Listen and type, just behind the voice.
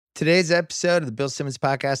Today's episode of the Bill Simmons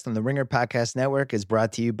Podcast on the Ringer Podcast Network is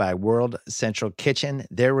brought to you by World Central Kitchen.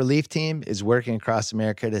 Their relief team is working across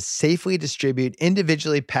America to safely distribute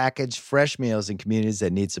individually packaged fresh meals in communities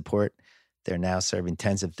that need support. They're now serving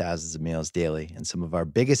tens of thousands of meals daily in some of our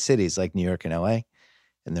biggest cities like New York and LA.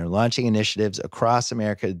 And they're launching initiatives across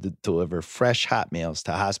America to deliver fresh, hot meals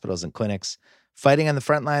to hospitals and clinics, fighting on the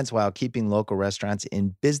front lines while keeping local restaurants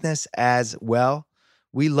in business as well.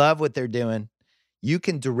 We love what they're doing. You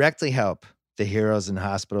can directly help the heroes in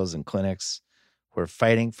hospitals and clinics who are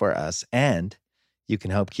fighting for us. And you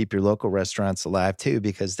can help keep your local restaurants alive too,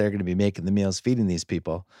 because they're going to be making the meals, feeding these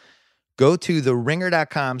people. Go to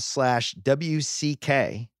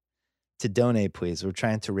theringer.com/WCK to donate, please. We're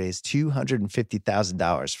trying to raise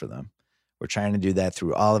 $250,000 for them. We're trying to do that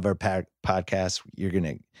through all of our podcasts. You're going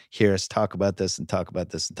to hear us talk about this and talk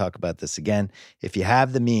about this and talk about this again. If you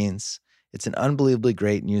have the means, it's an unbelievably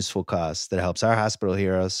great and useful cause that helps our hospital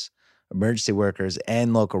heroes, emergency workers,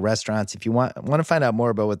 and local restaurants. If you want to find out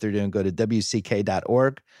more about what they're doing, go to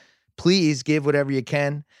WCK.org. Please give whatever you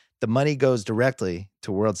can. The money goes directly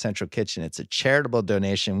to World Central Kitchen. It's a charitable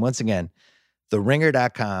donation. Once again,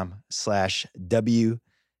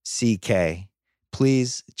 theringer.com/WCK.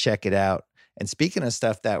 Please check it out. And speaking of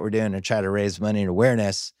stuff that we're doing to try to raise money and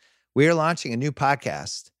awareness, we are launching a new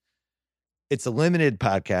podcast. It's a limited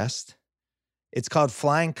podcast. It's called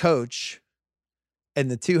Flying Coach, and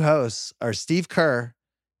the two hosts are Steve Kerr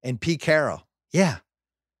and Pete Carroll. Yeah,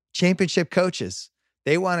 championship coaches.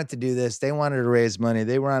 They wanted to do this. They wanted to raise money.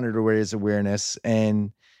 They wanted to raise awareness,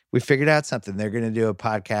 and we figured out something. They're going to do a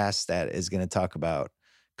podcast that is going to talk about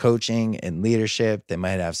coaching and leadership. They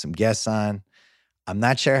might have some guests on. I'm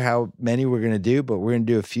not sure how many we're going to do, but we're going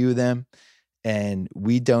to do a few of them. And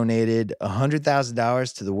we donated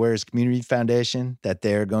 $100,000 to the Warriors Community Foundation that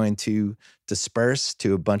they're going to disperse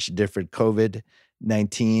to a bunch of different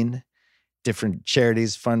COVID-19, different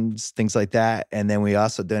charities, funds, things like that. And then we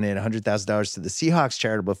also donated $100,000 to the Seahawks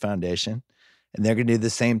Charitable Foundation, and they're going to do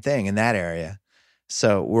the same thing in that area.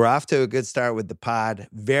 So we're off to a good start with the pod.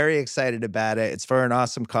 Very excited about it. It's for an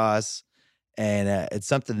awesome cause, and it's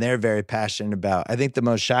something they're very passionate about. I think the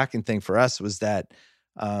most shocking thing for us was that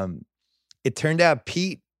it turned out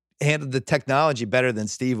Pete handled the technology better than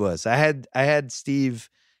Steve was. I had Steve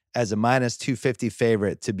as a minus 250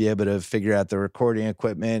 favorite to be able to figure out the recording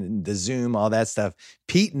equipment and the Zoom, all that stuff.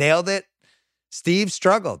 Pete nailed it. Steve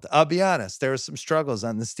struggled. I'll be honest. There were some struggles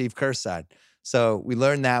on the Steve Kerr side. So we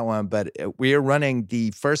learned that one, but we are running the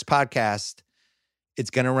first podcast. It's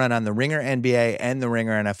going to run on the Ringer NBA and the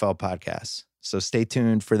Ringer NFL podcast. So stay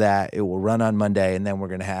tuned for that. It will run on Monday, and then we're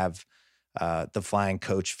going to have the Flying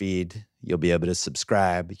Coach feed. You'll be able to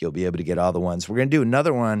subscribe. You'll be able to get all the ones. We're going to do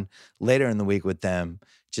another one later in the week with them,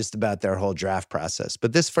 just about their whole draft process.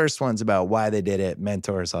 But this first one's about why they did it,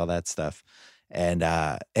 mentors, all that stuff. And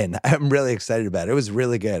I'm really excited about it. It was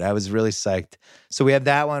really good. I was really psyched. So we have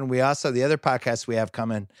that one. We also, the other podcast we have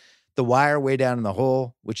coming, The Wire Way Down in the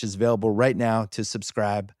Hole, which is available right now to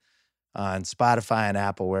subscribe on Spotify and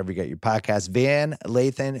Apple, wherever you get your podcasts. Van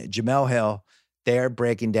Lathan, Jamel Hill, they're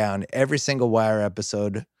breaking down every single Wire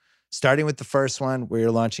episode, starting with the first one. We're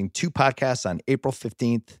launching 2 podcasts on April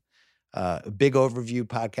 15th. A big overview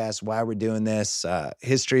podcast, why we're doing this,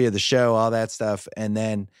 history of the show, all that stuff, and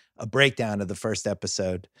then a breakdown of the first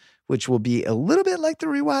episode, which will be a little bit like the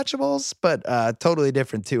RewatchaBulls, but totally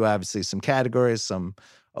different too, obviously. Some categories, some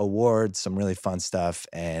awards, some really fun stuff,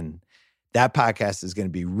 and that podcast is going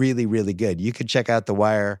to be really, really good. You can check out The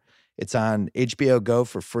Wire. It's on HBO Go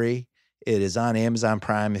for free. It is on Amazon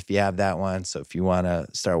Prime if you have that one. So if you want to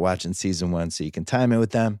start watching season 1 so you can time it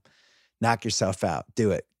with them, knock yourself out.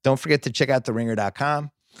 Do it. Don't forget to check out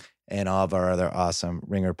theringer.com and all of our other awesome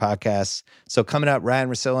Ringer podcasts. So coming up, Ryen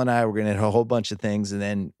Russillo and I, we're going to hit a whole bunch of things, and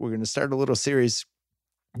then we're going to start a little series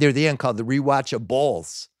near the end called the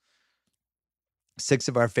RewatchaBulls. 6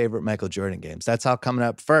 of our favorite Michael Jordan games. That's all coming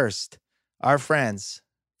up. First, our friends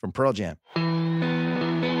from Pearl Jam.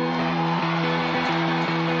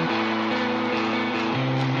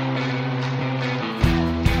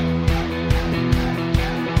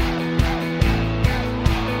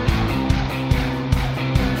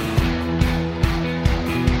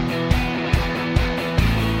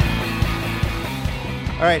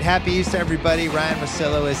 All right, happy Easter, everybody. Ryen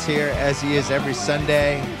Russillo is here, as he is every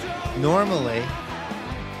Sunday. Normally,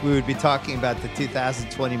 we would be talking about the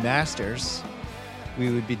 2020 Masters.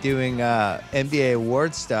 We would be doing NBA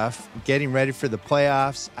award stuff, getting ready for the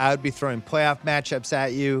playoffs. I would be throwing playoff matchups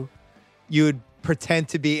at you. You would pretend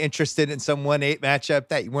to be interested in some 1-8 matchup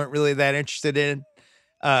that you weren't really that interested in.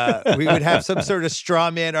 We would have some sort of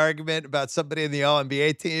straw man argument about somebody in the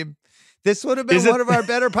All-NBA team This would have been one of our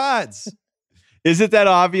better pods. Is it that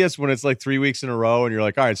obvious when it's like 3 weeks in a row and you're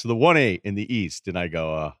like, all right, so the 1-8 in the East, and I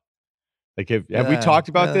go, like, have we talked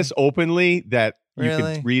about this openly that you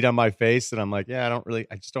can read on my face? And I'm like, yeah,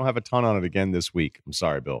 I just don't have a ton on it again this week. I'm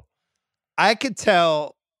sorry, Bill. I could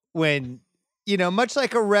tell when, much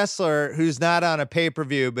like a wrestler who's not on a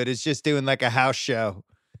pay-per-view, but is just doing like a house show,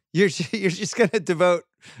 you're just going to devote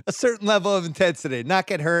a certain level of intensity, not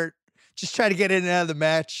get hurt, just try to get in and out of the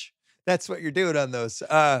match. That's what you're doing on those.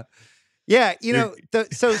 Yeah,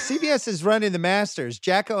 so CBS is running the Masters.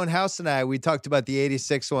 Jacko and House and I, we talked about the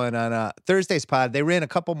 86 one on Thursday's pod. They ran a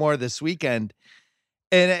couple more this weekend,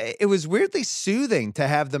 and it was weirdly soothing to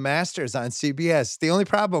have the Masters on CBS. The only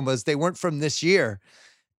problem was they weren't from this year.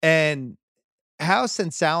 And House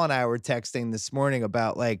and Sal and I were texting this morning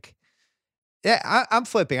about I'm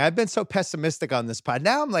flipping. I've been so pessimistic on this pod.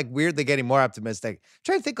 Now I'm like weirdly getting more optimistic. I'm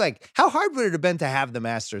trying to think how hard would it have been to have the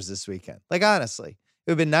Masters this weekend? Like, honestly. It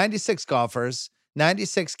would have been 96 golfers,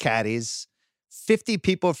 96 caddies, 50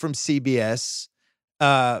 people from CBS,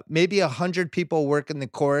 maybe 100 people working the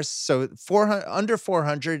course. So 400, under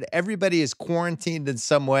 400, everybody is quarantined in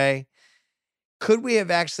some way. Could we have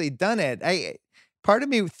actually done it? Part of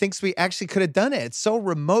me thinks we actually could have done it. It's so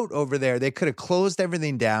remote over there. They could have closed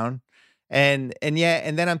everything down. And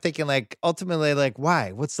then I'm thinking ultimately,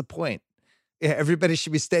 why? What's the point? Yeah, everybody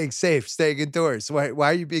should be staying safe, staying indoors. Why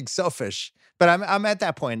are you being selfish? But I'm at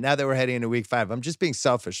that point now that we're heading into week 5. I'm just being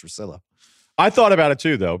selfish, Russillo. I thought about it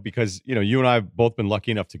too, though, because, you and I have both been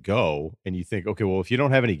lucky enough to go, and you think, okay, well, if you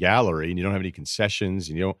don't have any gallery and you don't have any concessions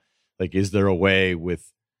and you don't, is there a way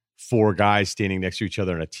with 4 guys standing next to each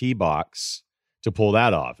other in a tee box to pull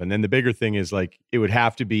that off? And then the bigger thing is it would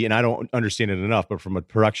have to be, and I don't understand it enough, but from a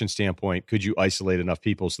production standpoint, could you isolate enough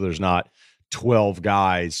people so there's not 12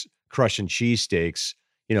 guys crushing cheesesteaks,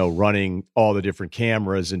 running all the different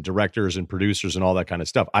cameras and directors and producers and all that kind of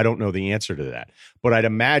stuff? I don't know the answer to that. But I'd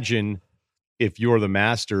imagine if you're the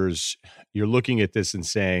Masters, you're looking at this and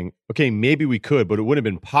saying, okay, maybe we could, but it wouldn't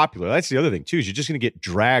have been popular. That's the other thing, too, is you're just going to get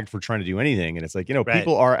dragged for trying to do anything. And it's right.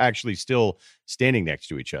 People are actually still standing next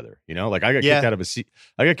to each other. I got kicked out of a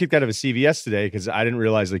CVS today because I didn't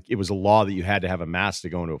realize it was a law that you had to have a mask to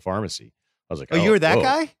go into a pharmacy. I was like, oh, you were that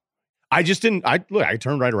guy? I just didn't. I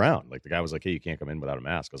turned right around. The guy was like, "Hey, you can't come in without a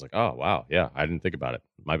mask." I was like, "Oh, wow, yeah, I didn't think about it.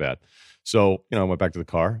 My bad." So I went back to the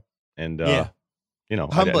car, and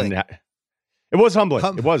humbling. It was humbling.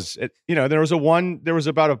 It was. There was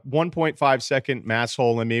about a 1.5 second mask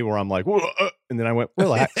hole in me where I'm like, and then I went,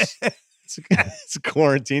 "Relax, it's a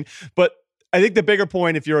quarantine." But I think the bigger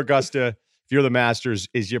point, if you're Augusta, if you're the Masters,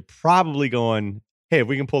 is you're probably going, "Hey, if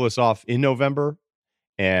we can pull this off in November,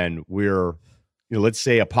 and we're." Let's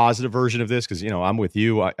say a positive version of this, because I'm with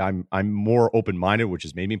you. I'm more open minded, which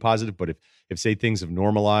has made me positive. But if say things have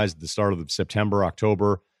normalized at the start of September,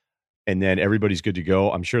 October, and then everybody's good to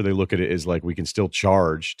go, I'm sure they look at it as we can still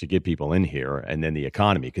charge to get people in here, and then the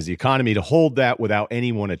economy, because the economy, to hold that without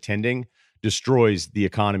anyone attending destroys the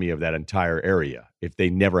economy of that entire area if they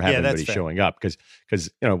never have anybody showing up. Because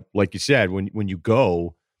like you said, when you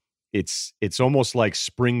go, it's almost like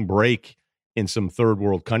spring break in some third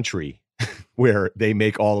world country. Where they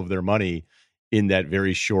make all of their money in that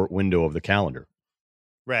very short window of the calendar.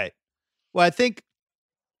 Right. Well, I think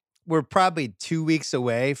we're probably 2 weeks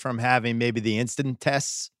away from having maybe the instant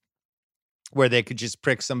tests where they could just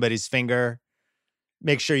prick somebody's finger,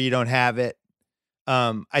 make sure you don't have it.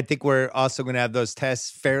 I think we're also going to have those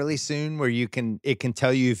tests fairly soon where it can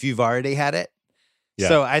tell you if you've already had it. Yeah.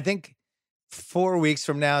 So I think 4 weeks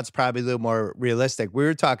from now, it's probably a little more realistic. We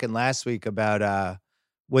were talking last week about,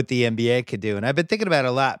 what the NBA could do. And I've been thinking about it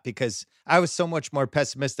a lot because I was so much more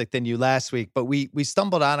pessimistic than you last week, but we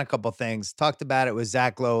stumbled on a couple things, talked about it with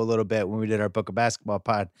Zach Lowe a little bit when we did our Book of Basketball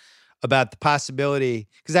pod about the possibility,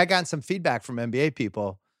 because I got some feedback from NBA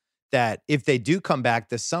people that if they do come back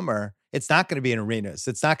this summer, it's not going to be in arenas.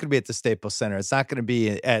 It's not going to be at the Staples Center. It's not going to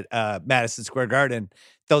be at Madison Square Garden.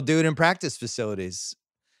 They'll do it in practice facilities,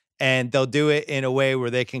 and they'll do it in a way where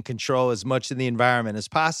they can control as much of the environment as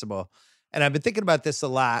possible. And I've been thinking about this a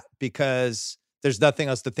lot because there's nothing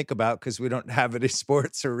else to think about because we don't have any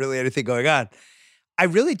sports or really anything going on. I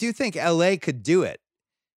really do think LA could do it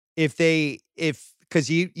because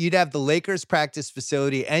you'd have the Lakers practice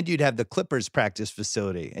facility and you'd have the Clippers practice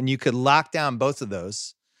facility, and you could lock down both of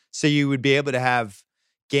those. So you would be able to have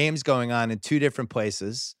games going on in 2 different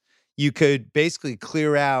places. You could basically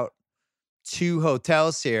clear out 2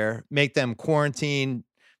 hotels here, make them quarantine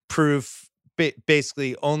proof,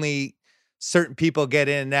 basically only certain people get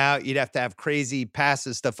in and out. You'd have to have crazy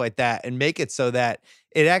passes, stuff like that, and make it so that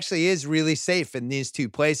it actually is really safe in these 2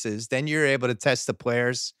 places. Then you're able to test the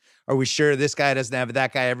players Are we sure this guy doesn't have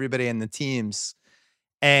that guy? Everybody in the teams.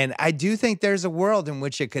 And I do think there's a world in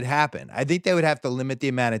which it could happen. I think they would have to limit the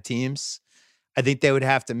amount of teams. I think they would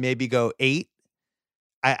have to maybe go 8.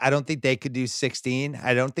 I don't think they could do 16.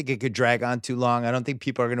 I don't think it could drag on too long. I don't think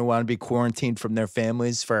people are going to want to be quarantined from their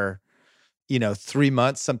families for, 3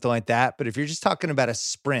 months, something like that. But if you're just talking about a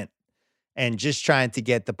sprint and just trying to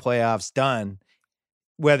get the playoffs done,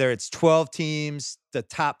 whether it's 12 teams, the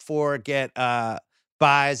top 4 get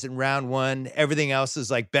buys in round 1, everything else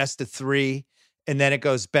is like best of 3. And then it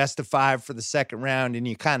goes best of 5 for the second round. And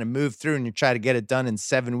you kind of move through and you try to get it done in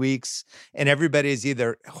 7 weeks. And everybody is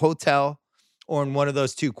either hotel or in one of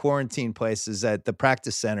those 2 quarantine places at the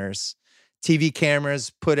practice centers. TV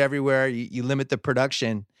cameras put everywhere. You limit the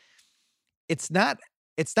production. It's not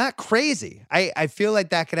crazy. I feel like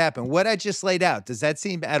that could happen. What I just laid out, does that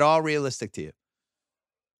seem at all realistic to you?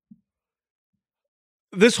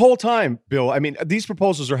 This whole time, Bill, I mean, these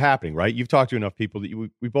proposals are happening, right? You've talked to enough people that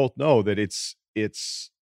we both know that it's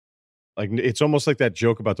like, it's almost like that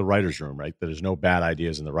joke about the writer's room, right? That there's no bad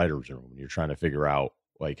ideas in the writer's room when you're trying to figure out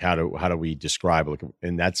like how do we describe, like,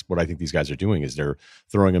 and that's what I think these guys are doing is they're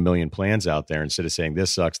throwing a million plans out there instead of saying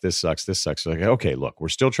this sucks, this sucks, this sucks. Like, okay, look, we're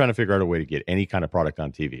still trying to figure out a way to get any kind of product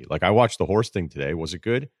on TV. Like I watched the horse thing today. Was it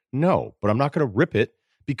good? No, but I'm not going to rip it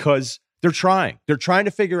because they're trying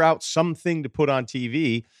to figure out something to put on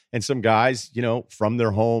TV, and some guys, from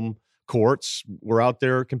their home courts were out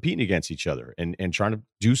there competing against each other and trying to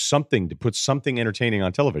do something to put something entertaining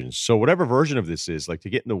on television. So whatever version of this is, like, to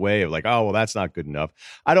get in the way of like, oh, well, that's not good enough.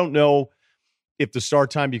 I don't know if the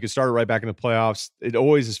start time, you could start it right back in the playoffs. It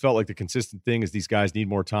always has felt like the consistent thing is these guys need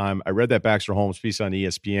more time. I read that Baxter Holmes piece on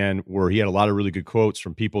ESPN where he had a lot of really good quotes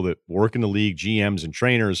from people that work in the league, GMs and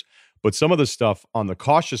trainers. But some of the stuff on the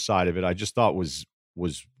cautious side of it, I just thought was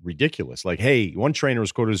ridiculous. Like, hey, one trainer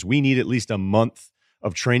was quoted as, we need at least a month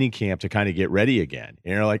of training camp to kind of get ready again.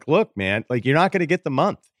 And you're like, look, man, like, you're not going to get the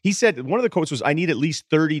month. He said, one of the quotes was, I need at least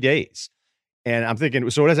 30 days. And I'm thinking,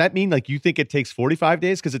 so does that mean like you think it takes 45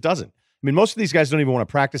 days? Because it doesn't. I mean, most of these guys don't even want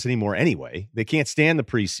to practice anymore anyway. They can't stand the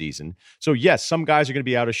preseason. So yes, some guys are going to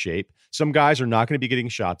be out of shape. Some guys are not going to be getting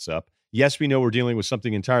shots up. Yes, we know we're dealing with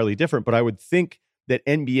something entirely different, but I would think that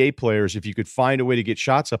NBA players, if you could find a way to get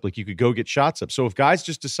shots up, like you could go get shots up. So if guys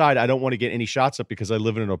just decide, I don't want to get any shots up because I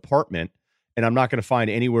live in an apartment and I'm not going to find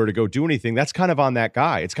anywhere to go do anything, that's kind of on that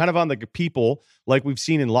guy. It's kind of on the people, like we've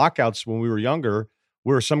seen in lockouts when we were younger,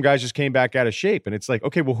 where some guys just came back out of shape. And it's like,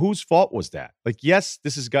 okay, well, whose fault was that? Like, yes,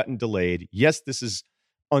 this has gotten delayed. Yes, this is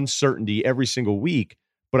uncertainty every single week.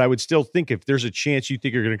 But I would still think if there's a chance you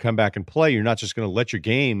think you're going to come back and play, you're not just going to let your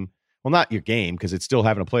game, well, not your game, because it's still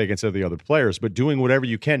having to play against the other players, but doing whatever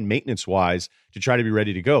you can maintenance-wise to try to be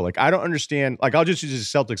ready to go. Like, I don't understand. Like, I'll just use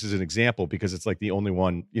the Celtics as an example because it's like the only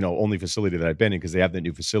one, only facility that I've been in, because they have that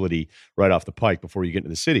new facility right off the pike before you get into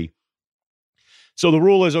the city. So the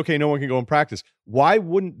rule is, okay, no one can go and practice. Why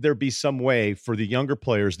wouldn't there be some way for the younger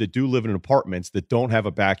players that do live in apartments that don't have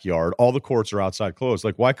a backyard, all the courts are outside closed?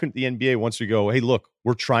 Like, why couldn't the NBA, once we go, hey, look,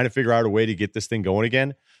 we're trying to figure out a way to get this thing going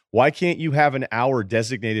again? Why can't you have an hour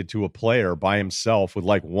designated to a player by himself with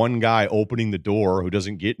like one guy opening the door who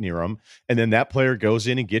doesn't get near him, and then that player goes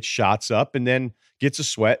in and gets shots up and then gets a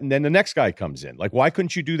sweat, and then the next guy comes in? Like, why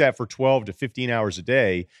couldn't you do that for 12 to 15 hours a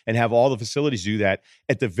day and have all the facilities do that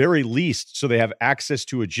at the very least so they have access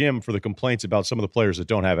to a gym for the complaints about some of the players that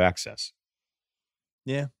don't have access?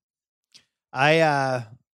 Yeah.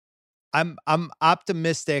 I'm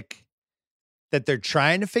optimistic that they're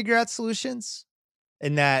trying to figure out solutions.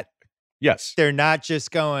 And that yes, they're not just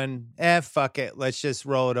going, fuck it, let's just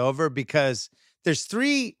roll it over, because there's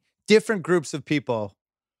 3 different groups of people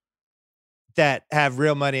that have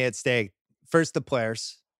real money at stake. First, the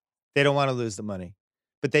players, they don't want to lose the money.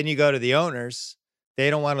 But then you go to the owners, they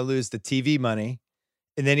don't want to lose the TV money.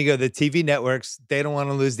 And then you go to the TV networks, they don't want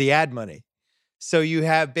to lose the ad money. So you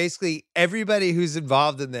have basically everybody who's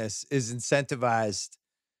involved in this is incentivized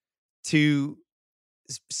to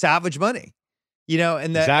salvage money.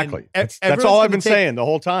 And exactly. That's all I've been saying the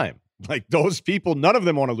whole time. Like, those people, none of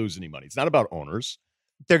them want to lose any money. It's not about owners.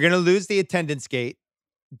 They're going to lose the attendance gate.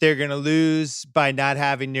 They're going to lose by not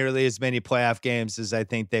having nearly as many playoff games as I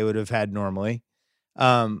think they would have had normally.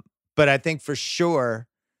 But I think for sure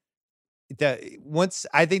that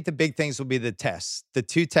I think the big things will be the tests, the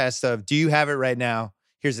 2 tests of, do you have it right now?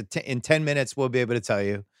 Here's in 10 minutes, we'll be able to tell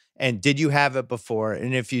you. And did you have it before?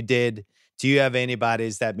 And if you did, do you have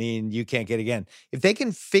antibodies that mean you can't get it again? If they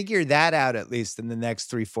can figure that out, at least in the next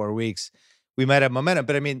 3-4 weeks, we might have momentum.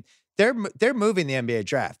 But I mean, they're moving the NBA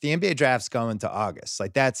draft. The NBA draft's going to August.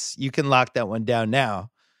 Like, you can lock that one down now,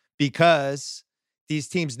 because these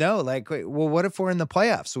teams know, like, wait, well, what if we're in the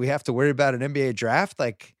playoffs? So we have to worry about an NBA draft?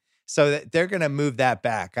 Like, so that they're going to move that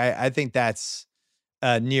back. I think that's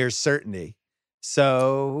near certainty.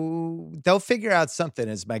 So they'll figure out something,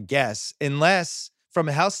 is my guess, unless from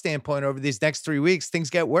a health standpoint over these next 3 weeks, things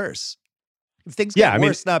get worse. If things get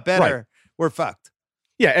worse, not better, we're fucked.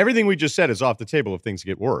 Yeah, everything we just said is off the table if things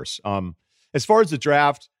get worse. As far as the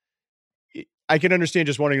draft, I can understand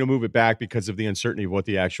just wanting to move it back because of the uncertainty of what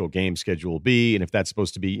the actual game schedule will be. And if that's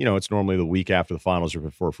supposed to be, it's normally the week after the finals or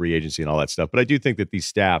before free agency and all that stuff. But I do think that these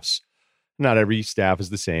staffs, not every staff is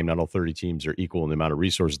the same. Not all 30 teams are equal in the amount of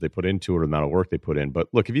resources they put into it or the amount of work they put in. But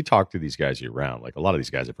look, if you talk to these guys year round, like a lot of these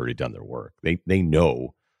guys have already done their work. They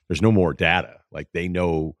know there's no more data. Like they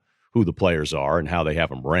know who the players are and how they have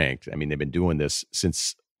them ranked. I mean, they've been doing this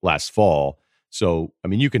since last fall. So, I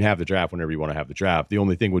mean, you can have the draft whenever you want to have the draft. The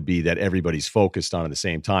only thing would be that everybody's focused on at the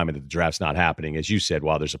same time and that the draft's not happening, as you said,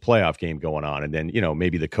 while there's a playoff game going on. And then,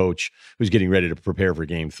 maybe the coach who's getting ready to prepare for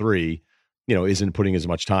game 3, isn't putting as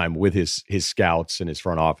much time with his scouts and his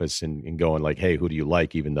front office and going like, hey, who do you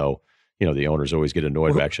like? Even though, the owners always get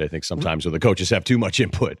annoyed. Actually, I think sometimes when the coaches have too much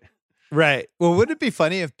input. Right. Well, wouldn't it be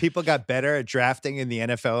funny if people got better at drafting in the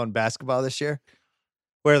NFL and basketball this year?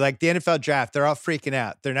 Where like the NFL draft, they're all freaking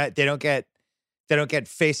out. They don't get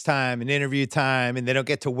FaceTime and interview time, and they don't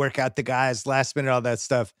get to work out the guys last minute, all that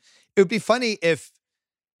stuff. It would be funny if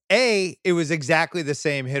it was exactly the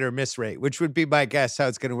same hit or miss rate, which would be my guess how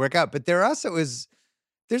it's going to work out. But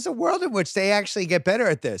there's a world in which they actually get better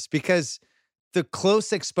at this because the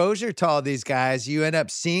close exposure to all these guys, you end up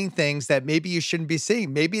seeing things that maybe you shouldn't be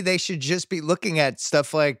seeing. Maybe they should just be looking at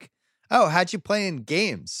stuff like, oh, how'd you play in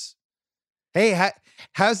games? Hey,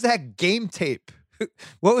 how's that game tape?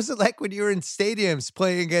 What was it like when you were in stadiums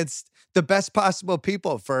playing against the best possible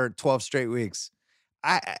people for 12 straight weeks?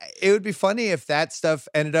 It would be funny if that stuff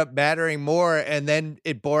ended up mattering more and then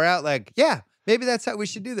it bore out like, yeah, maybe that's how we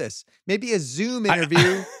should do this. Maybe a Zoom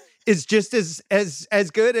interview is just as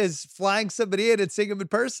good as flying somebody in and seeing them in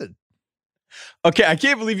person. Okay, I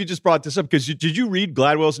can't believe you just brought this up because did you read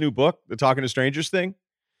Gladwell's new book, The Talking to Strangers thing?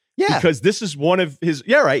 Yeah. Because this is one of his,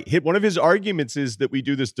 one of his arguments is that we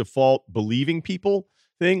do this default believing people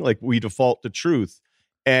thing, like we default to truth.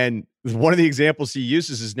 And one of the examples he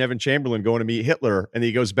uses is Nevin Chamberlain going to meet Hitler. And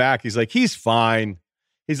he goes back, he's like, he's fine.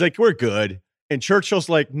 He's like, we're good. And Churchill's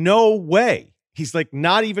like, no way. He's like,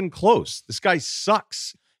 not even close. This guy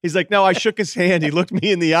sucks. He's like, no, I shook his hand. He looked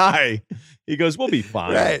me in the eye. He goes, we'll be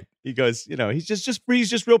fine. Right. He goes, he's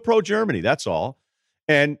just real pro Germany. That's all.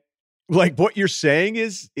 And like what you're saying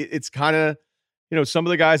is it's kind of, some of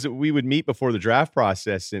the guys that we would meet before the draft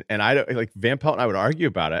process and I don't like Van Pelt and I would argue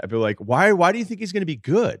about it. I'd be like, why do you think he's going to be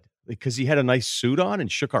good? Because he had a nice suit on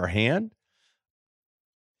and shook our hand.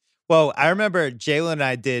 Well, I remember Jalen and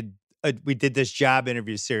I we did this job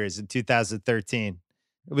interview series in 2013.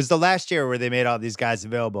 It was the last year where they made all these guys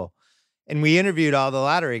available. And we interviewed all the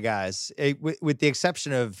lottery guys with the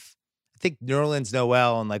exception of, I think, Nerlens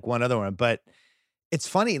Noel and like one other one. But it's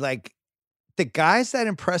funny, like the guys that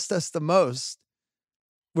impressed us the most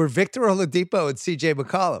were Victor Oladipo and CJ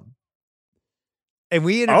McCollum. And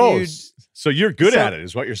we interviewed. Oh, so you're good at it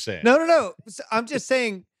is what you're saying. No. So I'm just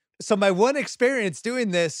saying, so my one experience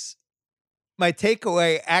doing this, my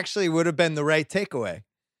takeaway actually would have been the right takeaway.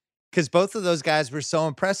 Because both of those guys were so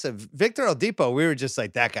impressive. Victor Oladipo, we were just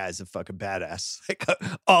like, that guy's a fucking badass. Like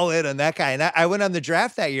all in on that guy. And I went on the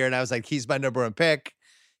draft that year and I was like, he's my number one pick.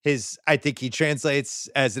 I think he translates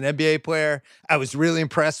as an NBA player. I was really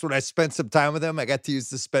impressed when I spent some time with him. I got to use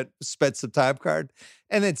the spent some time card.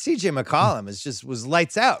 And then CJ McCollum was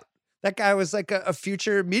lights out. That guy was like a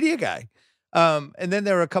future media guy. And then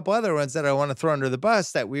there were a couple other ones that I want to throw under the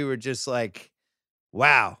bus that we were just like,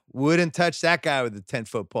 wow, wouldn't touch that guy with a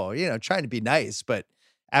 10-foot pole, trying to be nice. But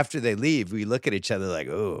after they leave, we look at each other like,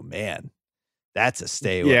 oh man, that's a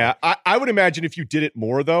stay away. Yeah, I would imagine if you did it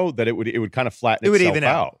more though, that it would kind of flatten itself even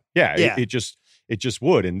out. Yeah, yeah. It just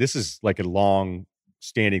would. And this is like a long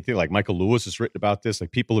standing thing. Like Michael Lewis has written about this.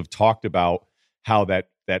 Like people have talked about how that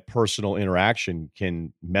personal interaction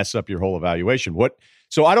can mess up your whole evaluation.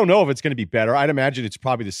 So I don't know if it's going to be better. I'd imagine it's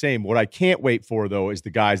probably the same. What I can't wait for though is the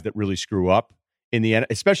guys that really screw up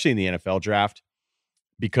especially in the NFL draft,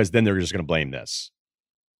 because then they're just going to blame this.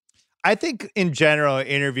 I think in general,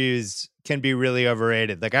 interviews can be really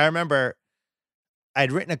overrated. Like I remember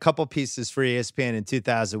I'd written a couple pieces for ESPN in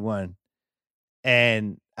 2001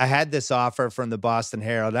 and I had this offer from the Boston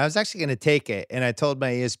Herald. I was actually going to take it. And I told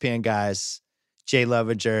my ESPN guys, Jay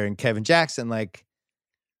Lovinger and Kevin Jackson, like,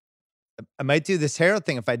 I might do this Herald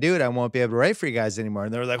thing. If I do it, I won't be able to write for you guys anymore.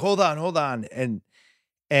 And they were like, hold on.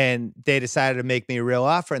 And they decided to make me a real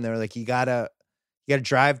offer. And they were like, you gotta got to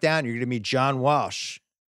drive down. You're going to meet John Walsh.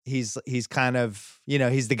 He's kind of,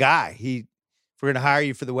 he's the guy. If we're going to hire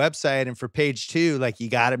you for the website and for page 2, like, you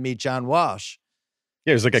got to meet John Walsh.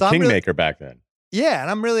 Yeah, he was like a kingmaker back then. Yeah, and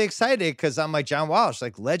I'm really excited because I'm like, John Walsh,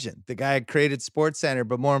 like, legend. The guy who created SportsCenter,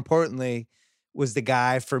 but more importantly, was the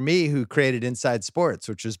guy for me who created Inside Sports,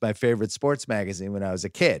 which was my favorite sports magazine when I was a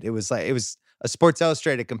kid. It was a Sports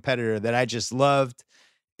Illustrated competitor that I just loved.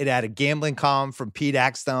 It had a gambling column from Pete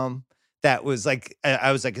Axtome that was like,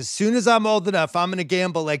 I was like, as soon as I'm old enough, I'm going to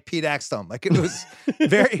gamble like Pete Axtome. Like, it was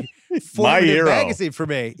very formative magazine for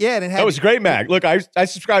me. Yeah, and that was a great mag. Look, I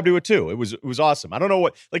subscribed to it too. It was awesome. I don't know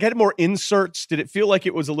what, like, it had more inserts. Did it feel like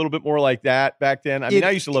it was a little bit more like that back then? I mean,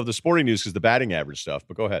 I used to love the sporting news because the batting average stuff,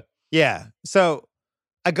 but go ahead. Yeah. So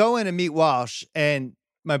I go in and meet Walsh, and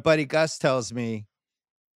my buddy Gus tells me,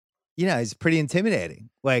 he's pretty intimidating.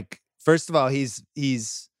 Like, first of all, he's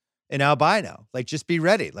an albino. Like, just be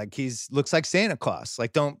ready. Like, looks like Santa Claus.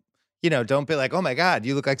 Like, don't be like, oh my God,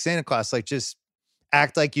 you look like Santa Claus. Like, just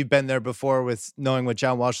act like you've been there before with knowing what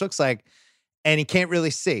John Walsh looks like. And he can't really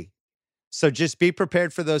see. So just be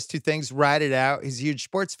prepared for those 2 things. Ride it out. He's a huge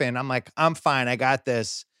sports fan. I'm like, I'm fine. I got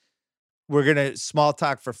this. We're going to small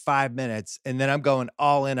talk for 5 minutes. And then I'm going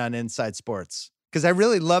all in on Inside Sports. Because I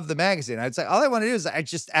really love the magazine. I'd say, all I want to do is I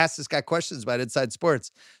just ask this guy questions about Inside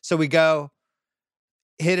Sports. So we go,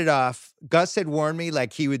 hit it off. Gus had warned me,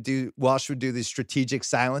 like, Walsh would do these strategic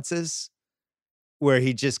silences where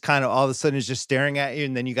he just kind of all of a sudden is just staring at you,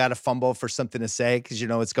 and then you got to fumble for something to say because you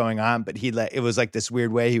know what's going on. But it was like this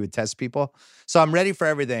weird way he would test people. So I'm ready for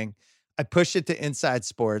everything. I push it to Inside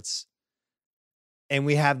Sports, and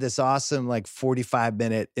we have this awesome, like,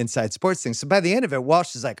 45-minute Inside Sports thing. So by the end of it,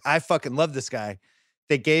 Walsh is like, I fucking love this guy.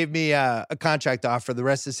 They gave me a contract offer. The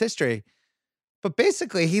rest is history. But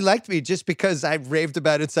basically, he liked me just because I raved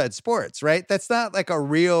about Inside Sports, right? That's not like a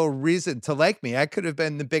real reason to like me. I could have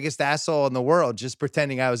been the biggest asshole in the world just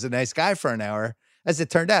pretending I was a nice guy for an hour. As it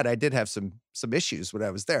turned out, I did have some issues when I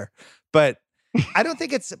was there. But I don't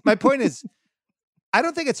think my point is, I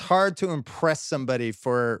don't think it's hard to impress somebody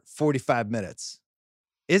for 45 minutes.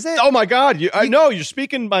 Is it? Oh my God. I know you're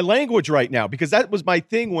speaking my language right now, because that was my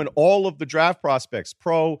thing when all of the draft prospects,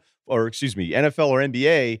 NFL or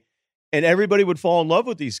NBA, and everybody would fall in love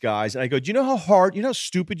with these guys. And I go, do you know how hard, how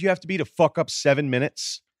stupid you have to be to fuck up 7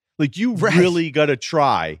 minutes? Like, you really got to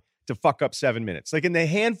try to fuck up 7 minutes. Like, in the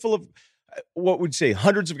handful of, what would say,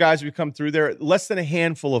 hundreds of guys we come through there, less than a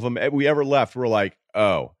handful of them we ever left were like,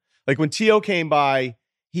 oh. Like, when T.O. came by,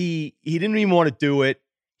 he didn't even want to do it.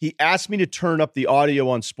 He asked me to turn up the audio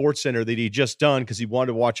on SportsCenter that he'd just done because he wanted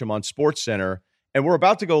to watch him on SportsCenter. And we're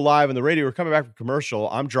about to go live on the radio. We're coming back from commercial.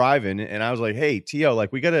 I'm driving, and I was like, hey, T.O.,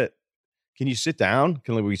 like, can you sit down?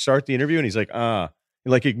 Can we start the interview? And he's like,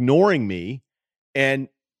 like, ignoring me. And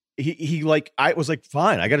I was like,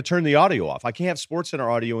 fine, I got to turn the audio off. I can't have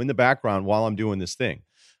SportsCenter audio in the background while I'm doing this thing.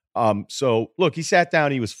 So look, he sat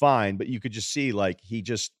down, he was fine, but you could just see, like,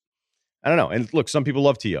 I don't know. And look, some people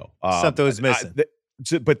love T.O. Something was missing.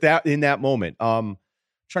 But that, in that moment, trying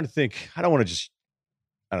to think, I don't want to just,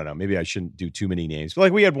 I don't know, maybe I shouldn't do too many names. But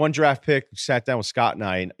like, we had one draft pick, sat down with Scott and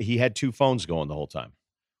I, and he had 2 phones going the whole time.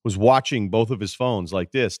 Was watching both of his phones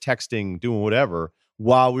like this, texting, doing whatever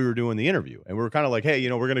while we were doing the interview. And we were kind of like, hey,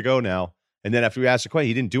 we're going to go now. And then after we asked the question,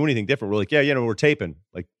 he didn't do anything different. We're like, yeah, we're taping.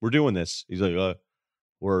 Like, we're doing this. He's like,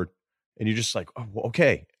 we're, and you're just like, oh,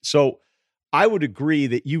 okay. So I would agree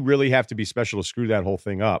that you really have to be special to screw that whole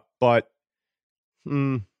thing up. But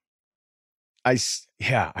I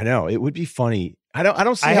know. It would be funny. I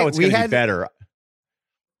don't see how it's going to be better.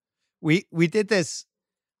 We did this.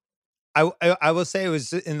 I will say it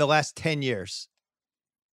was in the last 10 years.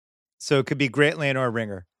 So it could be Grantland or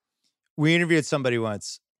Ringer. We interviewed somebody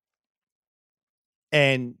once.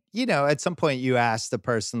 And, at some point you ask the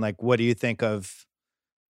person, like, what do you think of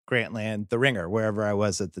Grantland, the Ringer, wherever I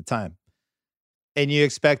was at the time? And you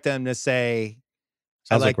expect them to say,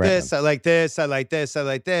 I like this, I like this, I like this, I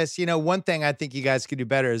like this. One thing I think you guys could do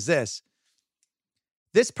better is this.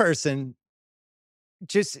 This person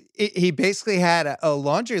he basically had a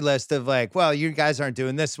laundry list of, like, well, you guys aren't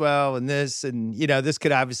doing this well and this, and, this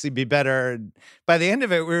could obviously be better. And by the end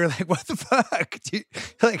of it, we were like, what the fuck?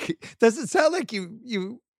 Doesn't sound like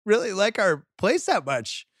you really like our place that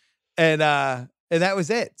much. And that was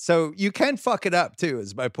it. So you can fuck it up too,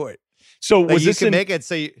 is my point. So was this make it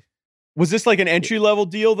so you, was this like an entry level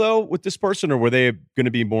deal though with this person, or were they going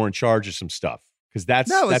to be more in charge of some stuff? Because that's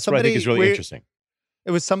what I think is really interesting. It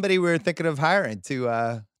was somebody we were thinking of hiring to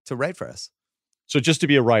write for us. So just to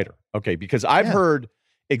be a writer. Okay. Because I've heard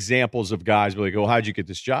examples of guys be like, oh, how'd you get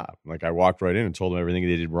this job? Like, I walked right in and told them everything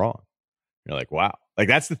they did wrong. You're like, wow. Like,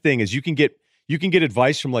 that's the thing, is you can you can get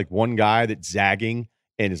advice from like one guy that's zagging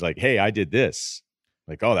and is like, hey, I did this.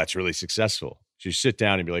 Like, oh, that's really successful. So you sit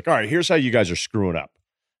down and be like, all right, here's how you guys are screwing up.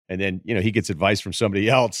 And then, he gets advice from somebody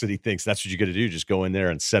else and he thinks that's what you got to do. Just go in there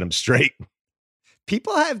and set them straight.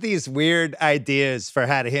 People have these weird ideas for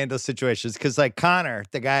how to handle situations. Cause like Connor,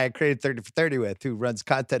 the guy I created 30 for 30 with, who runs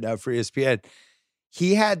content now for ESPN,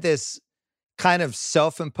 he had this kind of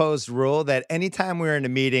self-imposed rule that anytime we were in a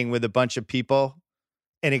meeting with a bunch of people,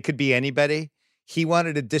 and it could be anybody, he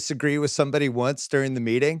wanted to disagree with somebody once during the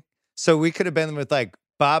meeting. So we could have been with like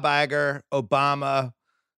Bob Iger, Obama,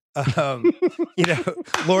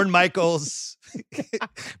 Lorne Michaels,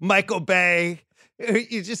 Michael Bay.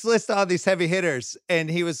 You just list all these heavy hitters. And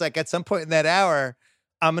he was like, at some point in that hour,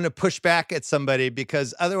 I'm going to push back at somebody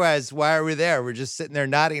because otherwise, why are we there? We're just sitting there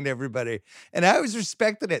nodding to everybody. And I was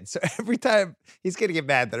respecting it. So every time, he's going to get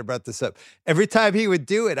mad that I brought this up. Every time he would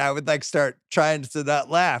do it, I would like start trying to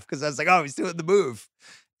not laugh because I was like, oh, he's doing the move.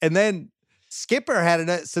 And then Skipper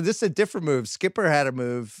had so this is a different move. Skipper had a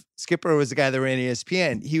move. Skipper was the guy that ran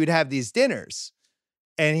ESPN. He would have these dinners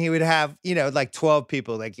and he would have, like 12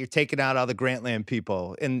 people, like you're taking out all the Grantland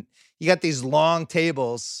people and you got these long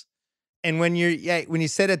tables. And when you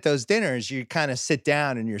sit at those dinners, you kind of sit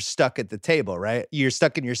down and you're stuck at the table, right? You're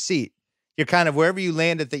stuck in your seat. You're kind of wherever you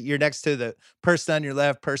land that you're next to the person on your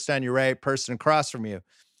left, person on your right, person across from you.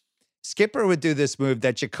 Skipper would do this move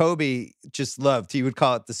that Jacoby just loved. He would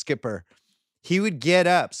call it the Skipper. He would get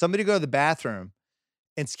up, somebody go to the bathroom,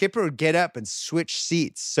 and Skipper would get up and switch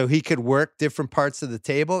seats so he could work different parts of the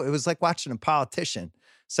table. It was like watching a politician.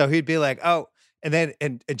 So he'd be like, oh, and then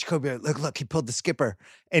and Jacoby would be like, look, he pulled the Skipper.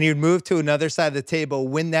 And he would move to another side of the table,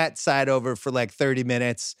 win that side over for like 30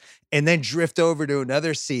 minutes, and then drift over to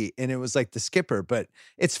another seat. And it was like the Skipper. But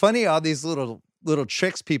it's funny, all these little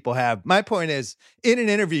tricks people have. My point is, in an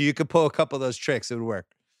interview, you could pull a couple of those tricks. It would work.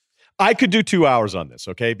 I could do 2 hours on this,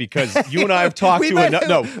 okay? Because you and I have talked to enough.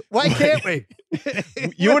 No, why can't we?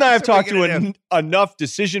 You and I have talked to enough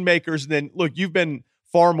decision makers. And then look, you've been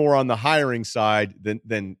far more on the hiring side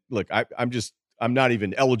than look. I'm not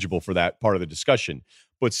even eligible for that part of the discussion.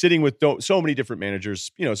 But sitting with so many different managers,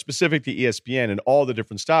 specific to ESPN and all the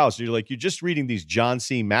different styles, you're just reading these John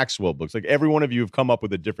C. Maxwell books. Like every one of you have come up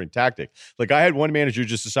with a different tactic. Like I had one manager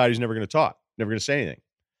just decide he's never going to talk, never going to say anything,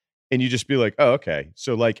 and you just be like, oh, okay,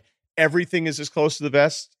 so like. Everything is as close to the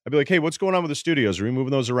vest. I'd be like, hey, what's going on with the studios? Are we moving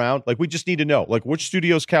those around? Like, we just need to know. Like, which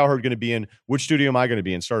studio is Cowherd going to be in? Which studio am I going to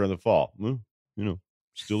be in starting in the fall?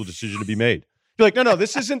 Still a decision to be made. Be like, no,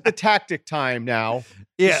 this isn't the tactic time now.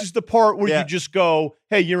 Yeah. This is the part where you just go,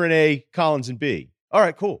 hey, you're in A, Collins in B. All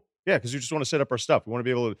right, cool. Yeah, because we just want to set up our stuff. We want to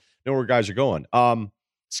be able to know where guys are going.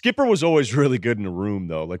 Skipper was always really good in a room,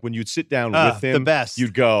 though. Like, when you'd sit down with him, the best.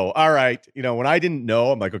 You'd go, all right. When I didn't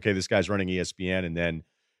know, I'm like, okay, this guy's running ESPN, and then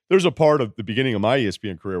there's a part of the beginning of my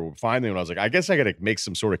ESPN career where finally when I was like, I guess I got to make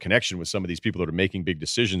some sort of connection with some of these people that are making big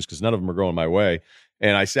decisions because none of them are going my way.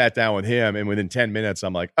 And I sat down with him, and within 10 minutes,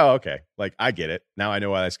 I'm like, oh, okay. Like, I get it. Now I know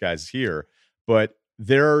why this guy's here. But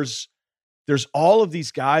there's all of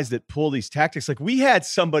these guys that pull these tactics. Like, we had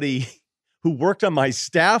somebody who worked on my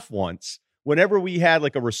staff once. Whenever we had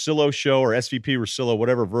like a Russillo show or SVP Russillo,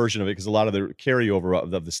 whatever version of it, because a lot of the carryover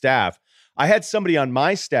of the staff, I had somebody on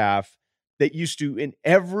my staff that used to, in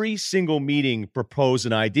every single meeting, propose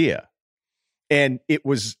an idea. And it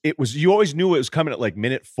was, you always knew it was coming at like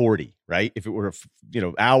minute 40, right? If it were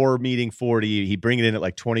hour meeting 40, he'd bring it in at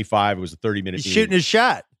like 25. It was a 30-minute meeting. Shooting his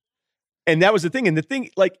shot. And that was the thing. And the thing,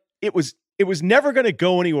 like, it was never going to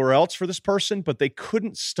go anywhere else for this person, but they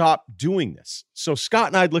couldn't stop doing this. So Scott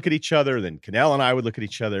and I'd look at each other, then Cannell and I would look at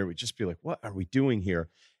each other. We'd just be like, what are we doing here?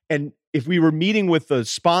 And if we were meeting with the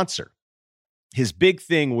sponsor, his big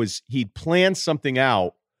thing was he'd planned something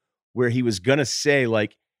out where he was going to say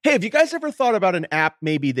like, hey, have you guys ever thought about an app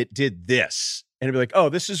maybe that did this? And it'd be like, oh,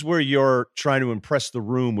 this is where you're trying to impress the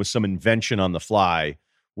room with some invention on the fly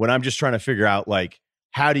when I'm just trying to figure out like,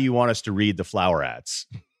 how do you want us to read the flower ads?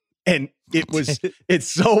 And it's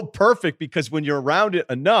so perfect because when you're around it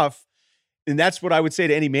enough, and that's what I would say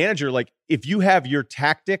to any manager, like if you have your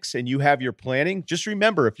tactics and you have your planning, just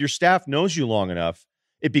remember, if your staff knows you long enough,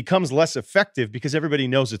 it becomes less effective because everybody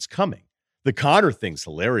knows it's coming. The Connor thing's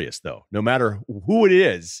hilarious, though. No matter who it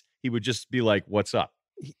is, he would just be like, what's up?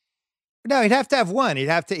 No, he'd have to have one. He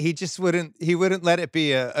wouldn't let it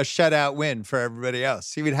be a shutout win for everybody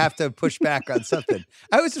else. He would have to push back on something.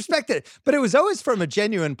 I always respected it, but it was always from a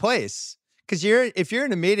genuine place. Because if you're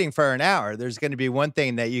in a meeting for an hour, there's going to be one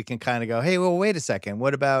thing that you can kind of go, hey, well, wait a second.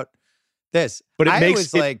 What about this? But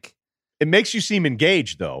It makes you seem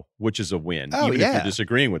engaged, though, which is a win, even if you're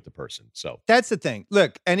disagreeing with the person. So that's the thing.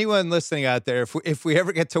 Look, anyone listening out there, if we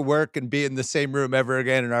ever get to work and be in the same room ever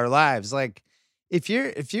again in our lives, like if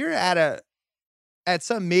you're at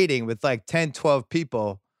some meeting with like 10, 12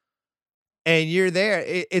 people and you're there,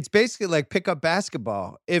 it's basically like pickup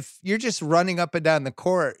basketball. If you're just running up and down the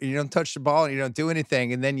court and you don't touch the ball and you don't do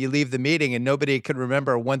anything, and then you leave the meeting and nobody can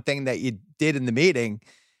remember one thing that you did in the meeting,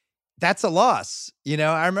 that's a loss.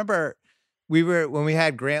 I remember when we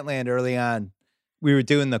had Grantland early on, we were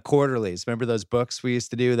doing the quarterlies. Remember those books we used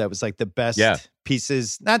to do? That was like the best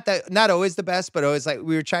pieces. Not always the best, but always like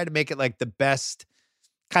we were trying to make it like the best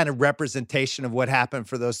kind of representation of what happened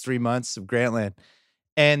for those 3 months of Grantland.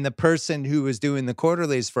 And the person who was doing the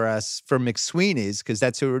quarterlies for us from McSweeney's, because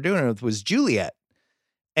that's who we were doing it with, was Juliet.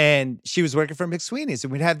 And she was working for McSweeney's.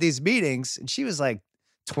 And we'd have these meetings, and she was like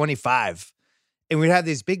 25. And we'd have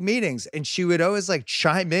these big meetings, and she would always like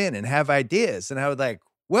chime in and have ideas. And I would like,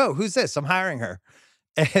 whoa, who's this? I'm hiring her.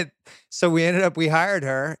 And so we hired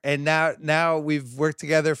her. And now we've worked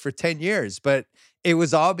together for 10 years. But it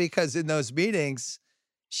was all because in those meetings,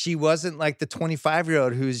 she wasn't like the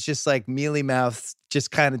 25-year-old who's just like mealy mouthed,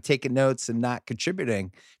 just kind of taking notes and not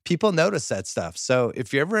contributing. People notice that stuff. So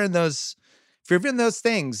if you're ever in those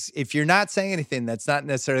things, if you're not saying anything, that's not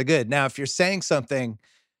necessarily good. Now, if you're saying something,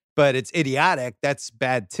 but it's idiotic, that's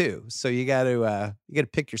bad too. So you got to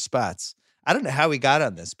pick your spots. I don't know how we got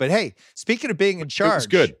on this, but hey, speaking of being in charge, it's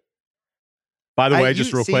good. By the way,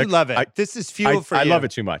 just real quick, you love it. This is fuel for you. I love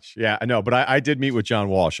it too much. Yeah, I know, but I did meet with John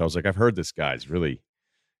Walsh. I was like, I've heard this guy's really,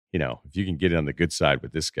 if you can get it on the good side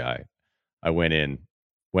with this guy. I went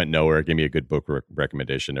nowhere, gave me a good book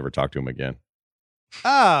recommendation, never talked to him again.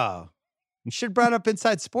 Oh, you should have brought up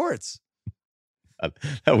Inside Sports.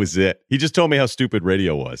 That was it. He just told me how stupid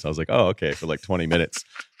radio was. I was like, oh, okay, for like 20 minutes.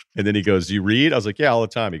 And then he goes, do you read? I was like, yeah, all the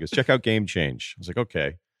time. He goes, check out Game Change. I was like,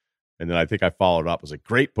 okay. And then I think I followed up. I was like,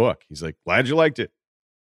 great book. He's like, glad you liked it.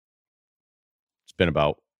 It's been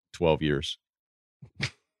about 12 years.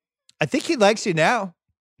 I think he likes you now.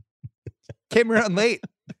 Came around late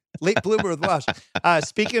bloomer with Walsh.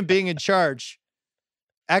 Speaking of being in charge,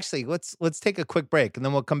 actually, let's take a quick break, and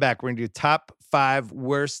then we'll come back. We're going to do top 5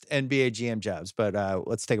 worst NBA GM jobs, but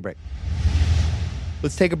let's take a break.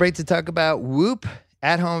 Let's take a break to talk about Whoop.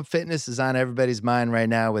 At-home fitness is on everybody's mind right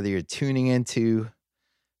now, whether you're tuning into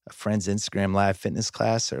a friend's Instagram live fitness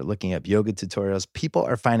class or looking up yoga tutorials. People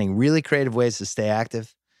are finding really creative ways to stay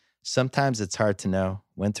active. Sometimes it's hard to know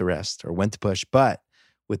when to rest or when to push, but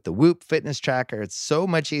with the Whoop fitness tracker, it's so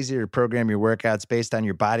much easier to program your workouts based on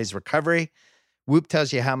your body's recovery. Whoop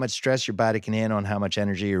tells you how much stress your body can handle and how much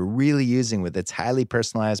energy you're really using with its highly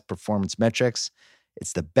personalized performance metrics.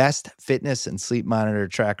 It's the best fitness and sleep monitor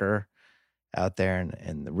tracker out there,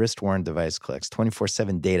 and the wrist-worn device collects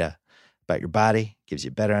 24/7 data about your body, gives you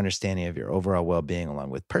a better understanding of your overall well-being, along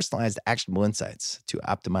with personalized actionable insights to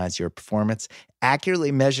optimize your performance,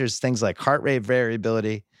 accurately measures things like heart rate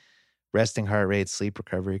variability, resting heart rate, sleep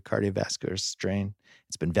recovery, cardiovascular strain.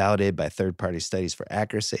 It's been validated by third-party studies for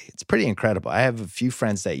accuracy. It's pretty incredible. I have a few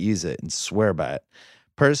friends that use it and swear by it.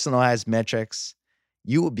 Personalized metrics.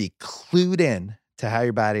 You will be clued in to how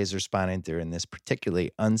your body is responding during this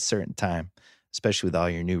particularly uncertain time, especially with all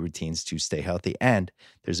your new routines to stay healthy. And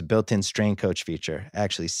there's a built-in strain coach feature. It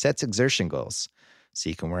actually sets exertion goals so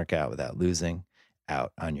you can work out without losing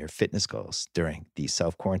out on your fitness goals during the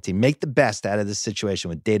self-quarantine. Make the best out of this situation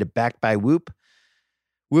with data backed by Whoop.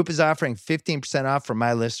 Whoop is offering 15% off for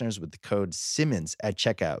my listeners with the code Simmons at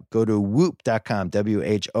checkout. Go to whoop.com,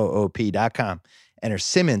 WHOOP.com. Enter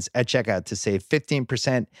Simmons at checkout to save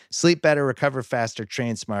 15%. Sleep better, recover faster,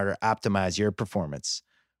 train smarter, optimize your performance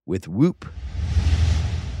with Whoop.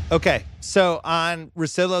 Okay, so on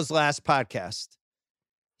Russillo's last podcast,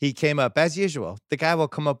 he came up, as usual, the guy will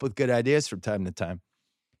come up with good ideas from time to time,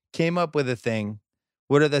 came up with a thing.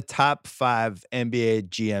 What are the top 5 NBA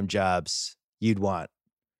GM jobs you'd want?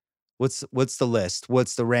 What's the list?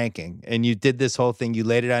 What's the ranking? And you did this whole thing. You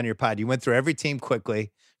laid it on your pod. You went through every team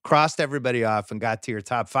quickly, crossed everybody off, and got to your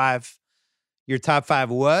top 5. Your top 5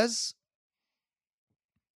 was?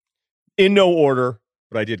 In no order,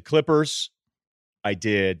 but I did Clippers. I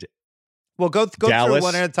did Well, go Dallas. through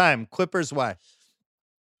one at a time. Clippers, why?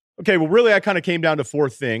 Okay, well, really, I kind of came down to 4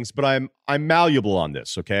 things, but I'm malleable on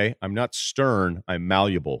this, okay? I'm not stern. I'm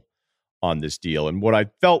malleable on this deal. And what I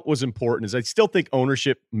felt was important is I still think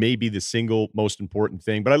ownership may be the single most important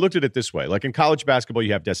thing, but I looked at it this way. Like in college basketball,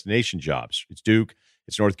 you have destination jobs. It's Duke,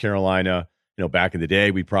 it's North Carolina. Back in the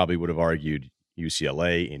day, we probably would have argued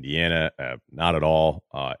UCLA, Indiana, not at all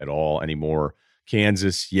anymore.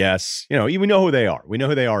 Kansas, yes. We know who they are. We know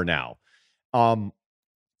who they are now.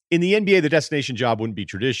 in the NBA, the destination job wouldn't be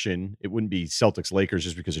tradition. It wouldn't be Celtics, Lakers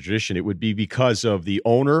just because of tradition. It would be because of the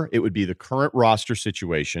owner. It would be the current roster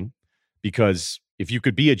situation. Because if you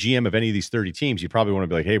could be a GM of any of these 30 teams, you probably want to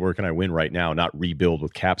be like, hey, where can I win right now? Not rebuild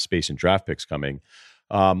with cap space and draft picks coming.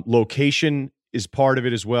 Location is part of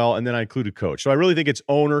it as well. And then I included coach. So I really think it's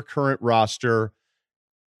owner, current roster,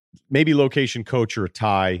 maybe location, coach, or a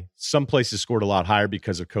tie. Some places scored a lot higher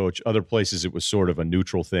because of coach. Other places it was sort of a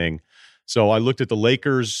neutral thing. So I looked at the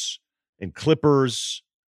Lakers and Clippers,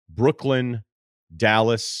 Brooklyn,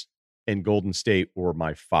 Dallas, and Golden State were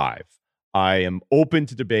my 5. I am open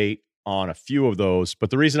to debate on a few of those, but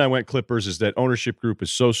the reason I went Clippers is that ownership group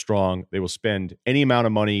is so strong. They will spend any amount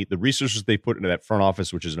of money, the resources they put into that front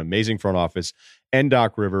office, which is an amazing front office, and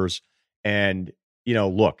Doc Rivers. And,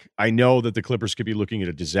 look, I know that the Clippers could be looking at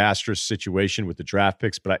a disastrous situation with the draft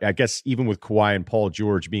picks, but I guess even with Kawhi and Paul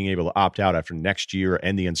George being able to opt out after next year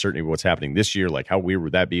and the uncertainty of what's happening this year, like how weird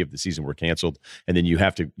would that be if the season were canceled? And then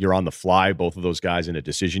you're on the fly, both of those guys in a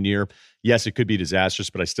decision year. Yes, it could be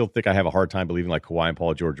disastrous, but I still think I have a hard time believing like Kawhi and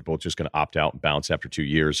Paul George are both just going to opt out and bounce after 2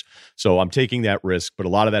 years. So I'm taking that risk, but a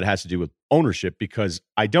lot of that has to do with ownership because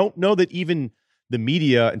I don't know that even the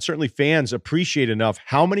media and certainly fans appreciate enough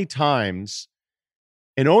how many times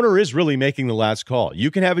an owner is really making the last call.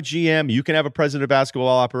 You can have a GM, you can have a president of basketball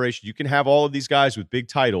operation, you can have all of these guys with big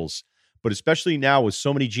titles, but especially now with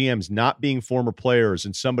so many GMs not being former players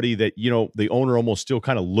and somebody that, the owner almost still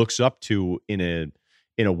kind of looks up to in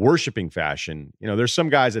a worshiping fashion. There's some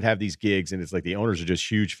guys that have these gigs and it's like the owners are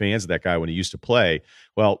just huge fans of that guy when he used to play.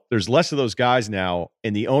 Well, there's less of those guys now,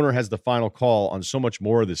 and the owner has the final call on so much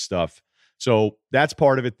more of this stuff. So that's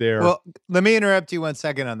part of it there. Well, let me interrupt you 1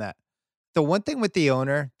 second on that. The one thing with the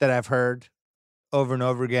owner that I've heard over and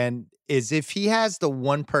over again is if he has the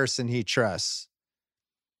one person he trusts,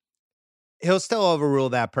 he'll still overrule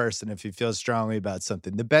that person if he feels strongly about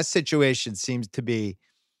something. The best situation seems to be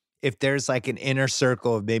if there's like an inner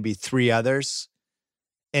circle of maybe 3 others,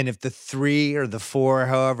 and if the 3 or the 4,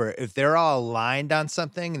 however, if they're all aligned on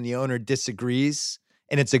something and the owner disagrees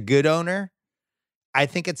and it's a good owner, I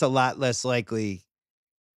think it's a lot less likely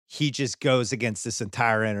he just goes against this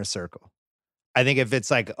entire inner circle. I think if it's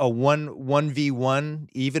like a 1v1,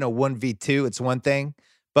 even a 1v2, it's one thing.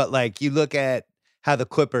 But like you look at how the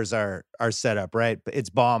Clippers are set up, right? It's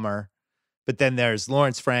Ballmer, but then there's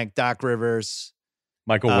Lawrence Frank, Doc Rivers,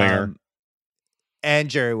 Michael Winger, and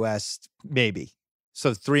Jerry West, maybe.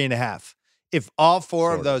 So 3.5. If all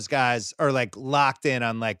 4 of those guys are like locked in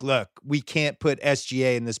on like, look, we can't put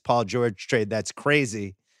SGA in this Paul George trade. That's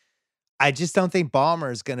crazy. I just don't think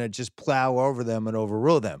Ballmer is going to just plow over them and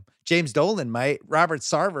overrule them. James Dolan might, Robert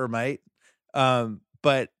Sarver might.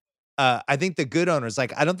 But I think the good owners,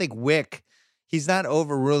 like, I don't think Wick, he's not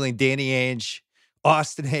overruling Danny Ainge,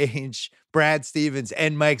 Austin Ainge, Brad Stevens,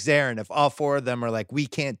 and Mike Zarin. If all 4 of them are like, we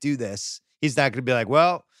can't do this, he's not going to be like,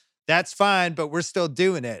 well, that's fine, but we're still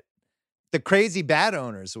doing it. The crazy bad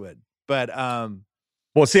owners would. But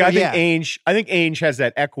well, see, I think Ainge has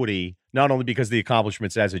that equity, not only because of the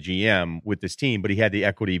accomplishments as a GM with this team, but he had the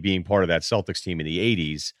equity being part of that Celtics team in the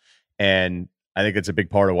 80s. And I think it's a big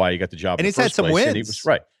part of why he got the job. And he's had some wins. And he was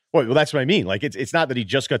right. Well, that's what I mean. Like, it's not that he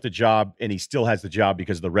just got the job and he still has the job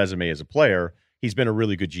because of the resume as a player. He's been a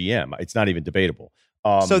really good GM. It's not even debatable.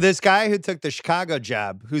 So this guy who took the Chicago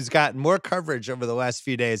job, who's gotten more coverage over the last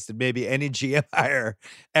few days than maybe any GM hire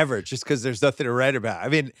ever, just because there's nothing to write about. I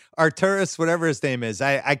mean, Arturas, whatever his name is,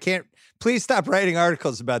 I can't. Please stop writing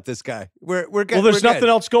articles about this guy. We're good. Well, there's nothing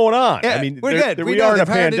else going on. Yeah, I mean, we're good. We are in a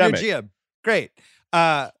pandemic. GM. Great.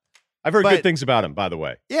 I've heard good things about him, by the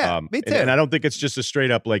way. Yeah, me too. And I don't think it's just a straight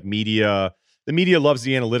up like media. The media loves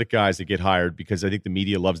the analytic guys that get hired because I think the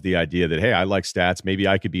media loves the idea that, hey, I like stats. Maybe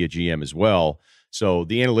I could be a GM as well. So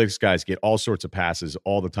the analytics guys get all sorts of passes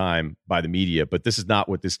all the time by the media, but this is not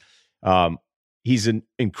what this. He's an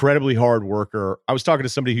incredibly hard worker. I was talking to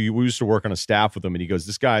somebody who used to work on a staff with him, and he goes,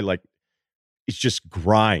 "This guy, like, it's just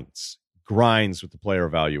grinds with the player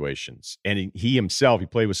evaluations." And he himself, he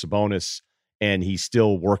played with Sabonis, and he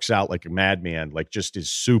still works out like a madman. Like, just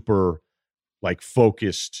is super, like,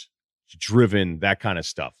 focused, driven, that kind of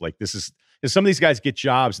stuff. Like, this is. And some of these guys get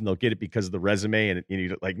jobs and they'll get it because of the resume,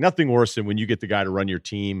 and like nothing worse than when you get the guy to run your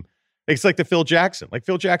team. It's like the Phil Jackson. Like,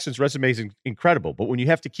 Phil Jackson's resume is incredible, but when you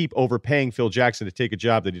have to keep overpaying Phil Jackson to take a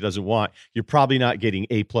job that he doesn't want, you're probably not getting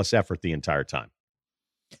A+ effort the entire time.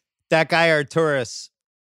 That guy Arturas,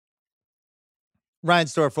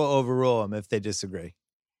 Reinsdorf will overrule him if they disagree.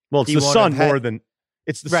 Well, it's the son more than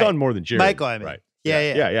son more than Jerry. Michael, I mean. Right?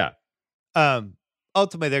 Yeah.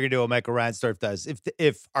 Ultimately, they're going to do what Michael Reinsdorf does.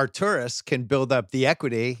 If Arturas can build up the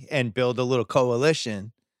equity and build a little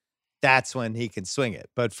coalition, that's when he can swing it.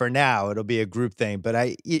 But for now, it'll be a group thing.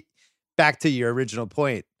 But back to your original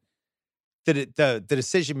point, that the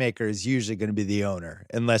decision maker is usually going to be the owner,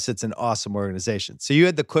 unless it's an awesome organization. So you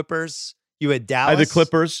had the Clippers, you had Dallas. I had the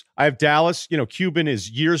Clippers. I have Dallas. Cuban is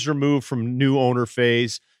years removed from new owner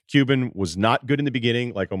phase. Cuban was not good in the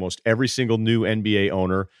beginning, like almost every single new NBA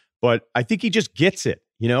owner, but I think he just gets it.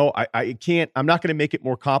 I'm not going to make it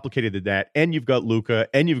more complicated than that. And you've got Luka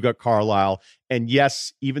and you've got Carlisle. And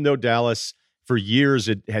yes, even though Dallas for years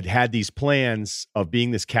it had these plans of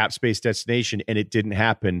being this cap space destination and it didn't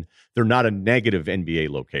happen, they're not a negative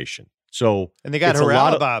NBA location. So, and they got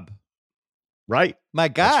Haralabob. Right. My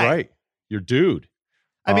guy. That's right. Your dude.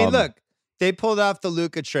 I mean, look, they pulled off the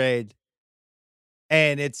Luka trade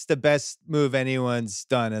and it's the best move anyone's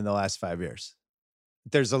done in the last 5 years.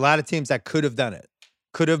 There's a lot of teams that could have done it.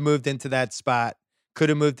 Could have moved into that spot. Could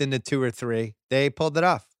have moved into 2 or 3. They pulled it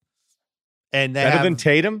off. And better than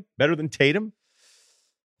Tatum? Better than Tatum?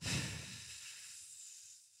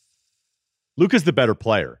 Luka's the better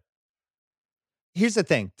player. Here's the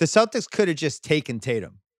thing. The Celtics could have just taken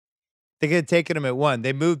Tatum. They could have taken him at 1.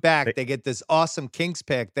 They move back. They get this awesome Kings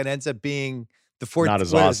pick that ends up being the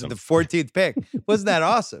 14th pick. Wasn't that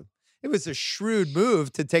awesome? It was a shrewd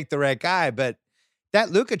move to take the right guy. But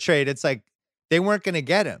that Luka trade, it's like, they weren't going to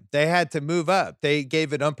get him. They had to move up. They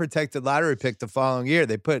gave an unprotected lottery pick the following year.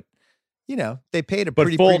 They put, they paid a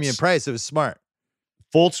pretty premium price. It was smart.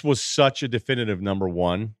 Fultz was such a definitive number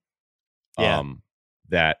 1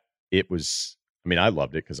 that it was, I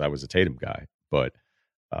loved it because I was a Tatum guy, but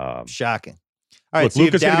shocking. All right, look, so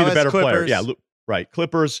Luka's going to be the better Clippers. player. Yeah, right.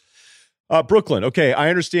 Clippers. Brooklyn. Okay, I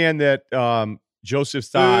understand that Joseph's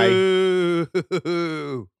thigh.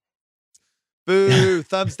 Boo,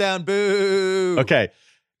 thumbs down, boo. Okay.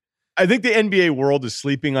 I think the NBA world is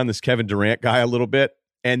sleeping on this Kevin Durant guy a little bit,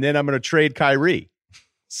 and then I'm going to trade Kyrie.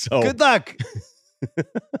 So good luck.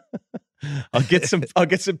 I'll get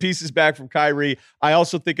some pieces back from Kyrie. I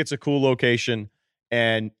also think it's a cool location,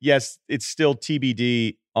 and yes, it's still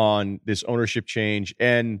TBD on this ownership change.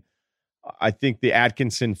 And I think the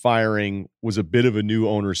Atkinson firing was a bit of a new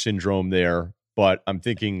owner syndrome there, but I'm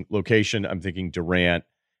thinking location, I'm thinking Durant.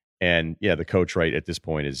 And yeah, the coach right at this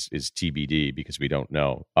point is TBD because we don't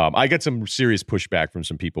know. I got some serious pushback from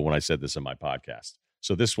some people when I said this on my podcast.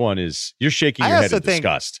 So this one is, you're shaking your head in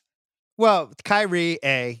disgust. Well, Kyrie,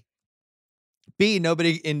 A. B,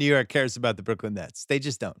 nobody in New York cares about the Brooklyn Nets. They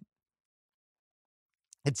just don't.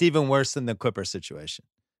 It's even worse than the Clipper situation.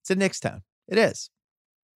 It's a Knicks town. It is.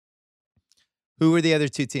 Who were the other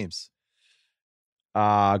 2 teams?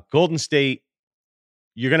 Golden State.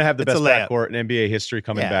 You're going to have the best backcourt in NBA history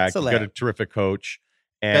coming back. You've got a terrific coach.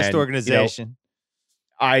 And, best organization.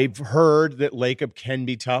 I've heard that Lacob can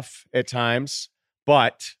be tough at times,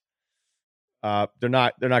 but they're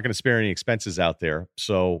not going to spare any expenses out there.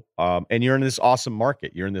 So, and you're in this awesome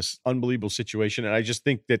market. You're in this unbelievable situation. And I just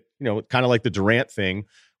think that, kind of like the Durant thing,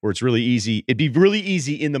 where it's really easy. It'd be really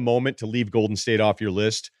easy in the moment to leave Golden State off your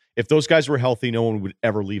list. If those guys were healthy, no one would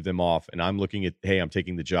ever leave them off. And I'm looking at, hey, I'm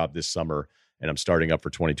taking the job this summer and I'm starting up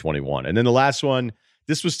for 2021. And then the last one,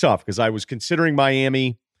 this was tough because I was considering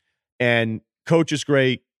Miami, and coach is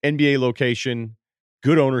great, NBA location,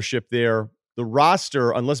 good ownership there. The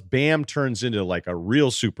roster, unless Bam turns into like a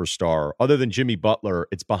real superstar, other than Jimmy Butler,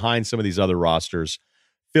 it's behind some of these other rosters.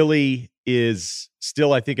 Philly is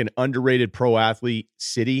still, I think, an underrated pro athlete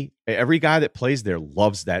city. Every guy that plays there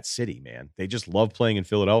loves that city, man. They just love playing in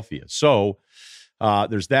Philadelphia. So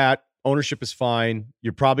there's that. Ownership is fine.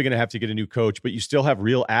 You're probably going to have to get a new coach, but you still have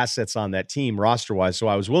real assets on that team roster-wise. So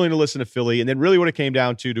I was willing to listen to Philly. And then really what it came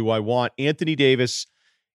down to, do I want Anthony Davis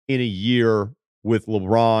in a year with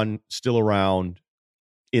LeBron still around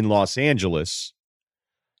in Los Angeles,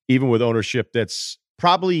 even with ownership that's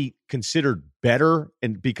probably considered better,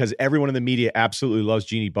 and because everyone in the media absolutely loves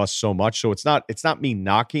Jeannie Buss so much. So it's not me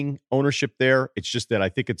knocking ownership there. It's just that I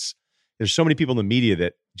think there's so many people in the media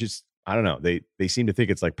that just, I don't know, they seem to think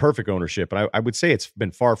it's like perfect ownership. And I would say it's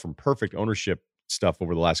been far from perfect ownership stuff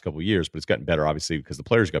over the last couple of years, but it's gotten better, obviously, because the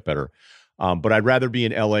players got better. But I'd rather be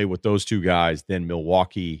in LA with those 2 guys than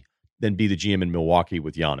Milwaukee, than be the GM in Milwaukee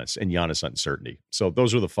with Giannis and Giannis uncertainty. So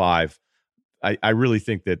those are the 5. I really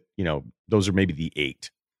think that, those are maybe the 8.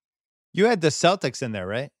 You had the Celtics in there,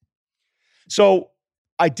 right? So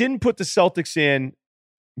I didn't put the Celtics in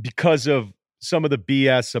because of some of the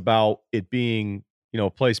BS about it being, a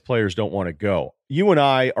place players don't want to go. You and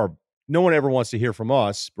I are, no one ever wants to hear from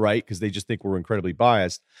us, right? Because they just think we're incredibly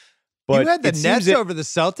biased. But you had the Nets over the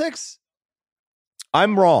Celtics?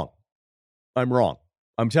 I'm wrong.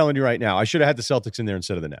 I'm telling you right now, I should have had the Celtics in there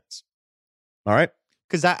instead of the Nets. All right?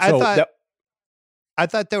 Because I I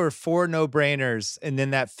thought there were 4 no-brainers, and then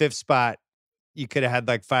that 5th spot, you could have had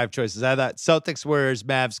like 5 choices. I thought Celtics, Warriors,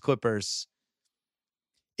 Mavs, Clippers.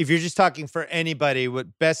 If you're just talking for anybody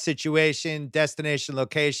with best situation, destination,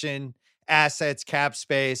 location, assets, cap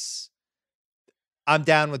space, I'm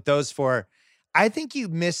down with those 4. I think you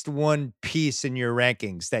missed one piece in your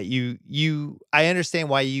rankings that I understand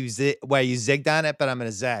why you zigged on it, but I'm going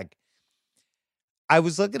to zag. I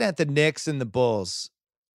was looking at the Knicks and the Bulls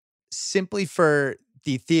simply for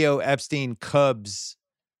the Theo Epstein Cubs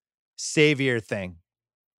savior thing.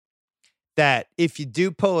 That if you do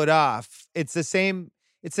pull it off, it's the same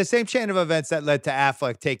chain of events that led to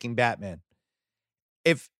Affleck taking Batman.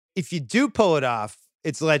 If you do pull it off,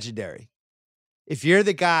 it's legendary. If you're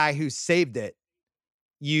the guy who saved it,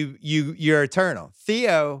 you're eternal.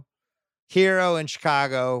 Theo, hero in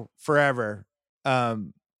Chicago forever,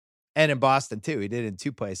 and in Boston too. He did it in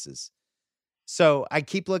 2 places. So I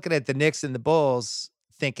keep looking at the Knicks and the Bulls,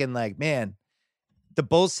 thinking like, man, the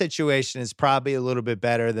Bulls situation is probably a little bit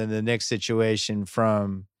better than the Knicks situation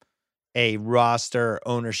from a roster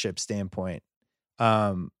ownership standpoint.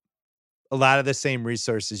 A lot of the same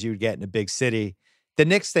resources you would get in a big city. The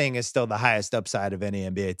Knicks thing is still the highest upside of any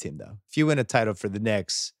NBA team, though. If you win a title for the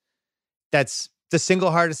Knicks, that's the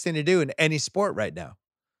single hardest thing to do in any sport right now,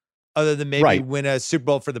 other than maybe win a Super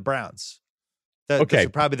Bowl for the Browns. Those are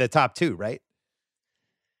probably the top 2, right?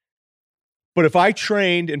 But if I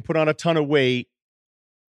trained and put on a ton of weight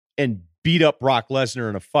and beat up Brock Lesnar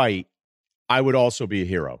in a fight, I would also be a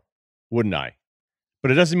hero, wouldn't I?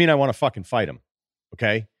 But it doesn't mean I want to fucking fight him,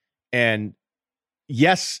 okay? And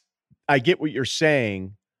yes, I get what you're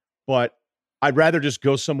saying, but I'd rather just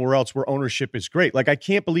go somewhere else where ownership is great. Like, I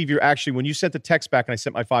can't believe you're actually, when you sent the text back and I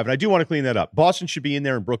sent my 5, and I do want to clean that up. Boston should be in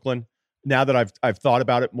there in Brooklyn. Now that I've thought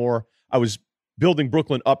about it more, I was building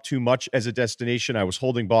Brooklyn up too much as a destination. I was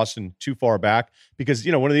holding Boston too far back because,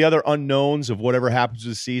 one of the other unknowns of whatever happens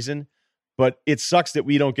this season, but it sucks that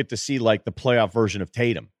we don't get to see like the playoff version of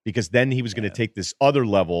Tatum, because then he was going to take this other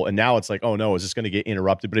level. And now it's like, oh no, is this going to get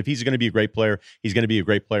interrupted? But if he's going to be a great player, he's going to be a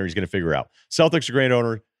great player. He's going to figure it out. Celtics are a great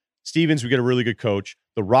owner. Stevens, we get a really good coach.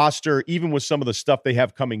 The roster, even with some of the stuff they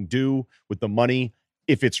have coming due with the money,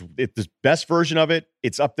 if the best version of it,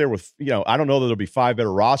 it's up there with, I don't know that there'll be 5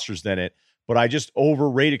 better rosters than it, but I just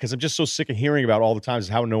overrate it because I'm just so sick of hearing about all the times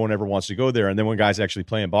how no one ever wants to go there. And then when guys actually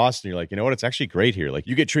play in Boston, you're like, you know what? It's actually great here. Like,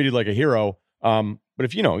 you get treated like a hero. But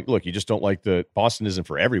if, look, you just don't like Boston isn't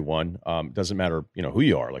for everyone. It doesn't matter, who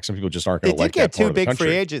you are. Like, some people just aren't going to like that part of the country.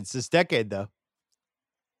 They did get 2 big free agents this decade, though.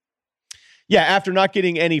 Yeah, after not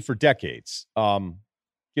getting any for decades.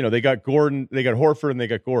 They got Gordon, they got Horford, and they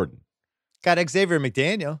got Gordon. Got Xavier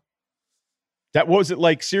McDaniel. That was it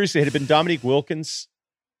like, seriously, had it been Dominique Wilkins?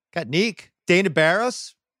 Got Neek. Dana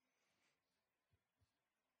Barros.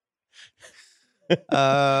 Here's what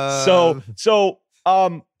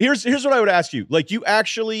I would ask you. Like, you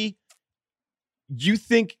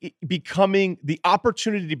think becoming the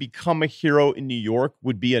opportunity to become a hero in New York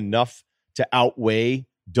would be enough to outweigh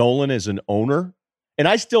Dolan as an owner? And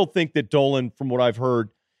I still think that Dolan, from what I've heard,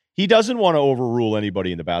 he doesn't want to overrule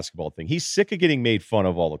anybody in the basketball thing. He's sick of getting made fun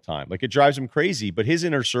of all the time. Like, it drives him crazy, but his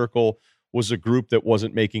inner circle was a group that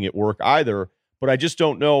wasn't making it work either. But I just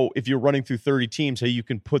don't know, if you're running through 30 teams, how you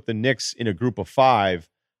can put the Knicks in a group of 5,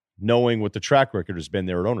 knowing what the track record has been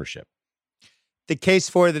there at ownership. The case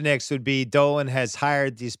for the Knicks would be Dolan has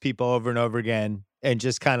hired these people over and over again and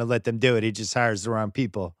just kind of let them do it. He just hires the wrong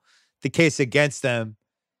people. The case against them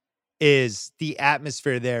is the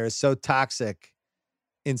atmosphere there is so toxic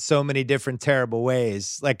in so many different terrible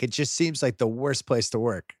ways. Like, it just seems like the worst place to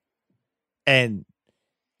work. And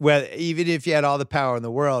well, even if you had all the power in the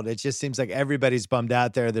world, it just seems like everybody's bummed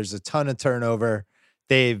out there. There's a ton of turnover.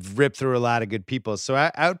 They've ripped through a lot of good people. So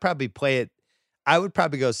I would probably play it. I would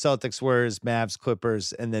probably go Celtics, Warriors, Mavs,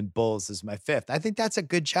 Clippers, and then Bulls is my 5th. I think that's a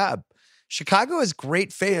good job. Chicago has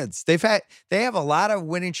great fans. They have a lot of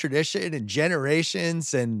winning tradition and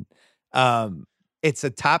generations, and it's a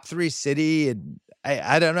top 3 city. And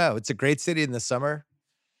I don't know. It's a great city in the summer.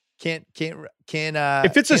 Can't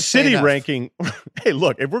if it's a city ranking, hey,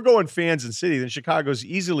 look, if we're going fans and city, then Chicago's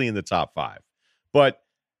easily in the top 5. But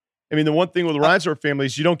I mean, the one thing with the Reinsdorf family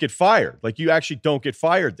is you don't get fired. Like, you actually don't get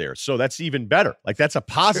fired there. So that's even better. Like, that's a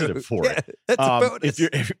positive for it. That's a bonus.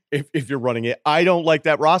 If you're running it. I don't like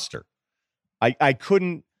that roster. I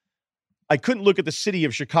couldn't look at the city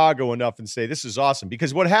of Chicago enough and say, this is awesome.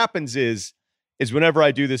 Because what happens is whenever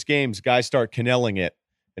I do this games, guys start Canelling it.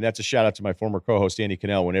 And that's a shout out to my former co-host, Andy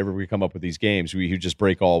Cannell. Whenever we come up with these games, we just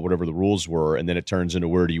break all whatever the rules were. And then it turns into,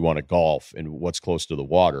 where do you want to golf and what's close to the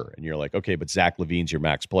water? And you're like, okay, but Zach LaVine's your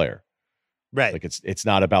max player. Right. Like, it's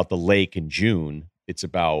not about the lake in June. It's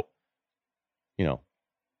about,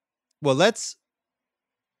 Well, let's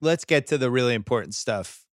get to the really important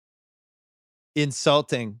stuff.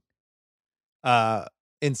 Insulting the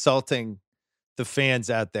fans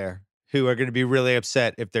out there who are going to be really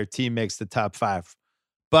upset if their team makes the top 5.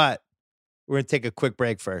 But we're going to take a quick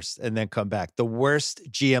break first and then come back. The worst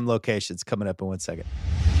GM locations coming up in 1 second.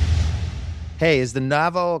 Hey, as the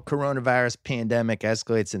novel coronavirus pandemic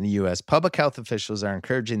escalates in the U.S., public health officials are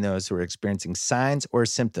encouraging those who are experiencing signs or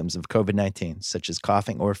symptoms of COVID-19, such as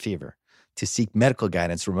coughing or fever, to seek medical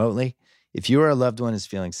guidance remotely. If you or a loved one is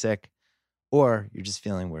feeling sick, or you're just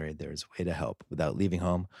feeling worried, there's a way to help without leaving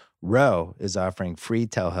home. Row is offering free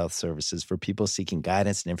telehealth services for people seeking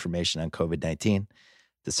guidance and information on COVID-19.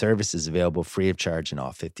 The service is available free of charge in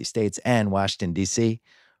all 50 states and Washington, D.C.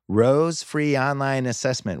 Row's free online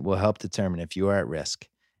assessment will help determine if you are at risk.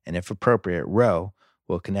 And if appropriate, Row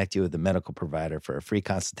will connect you with a medical provider for a free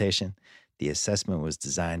consultation. The assessment was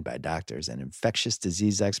designed by doctors and infectious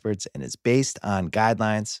disease experts and is based on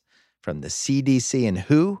guidelines from the CDC and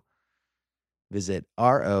WHO. Visit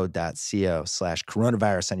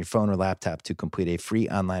ro.co/coronavirus on your phone or laptop to complete a free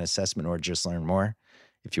online assessment or just learn more.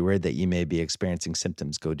 If you're worried that you may be experiencing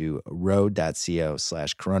symptoms, go to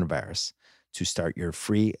ro.co/coronavirus to start your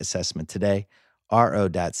free assessment today.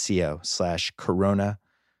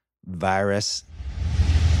 ro.co/coronavirus.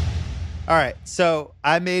 All right, so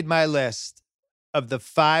I made my list of the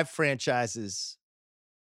 5 franchises,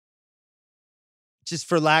 just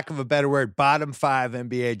for lack of a better word, bottom 5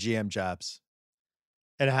 NBA GM jobs.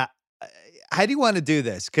 And how do you want to do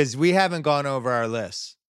this? Because we haven't gone over our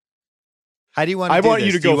list. How do you want to do this? I want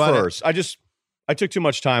you to go first. I took too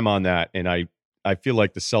much time on that, and I feel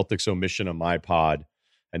like the Celtics omission of my pod,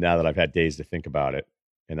 and now that I've had days to think about it,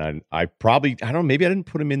 and I probably, I don't know, maybe I didn't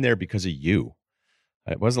put him in there because of you.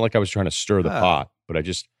 It wasn't like I was trying to stir the pot, but I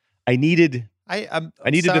needed to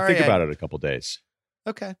think about it a couple days.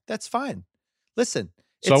 Okay, that's fine. Listen,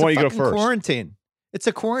 so I want you to go first. Quarantine. It's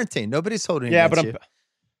a quarantine. Nobody's holding. Yeah, but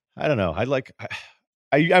I don't know.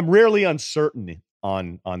 I'm rarely uncertain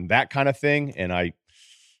on that kind of thing, and like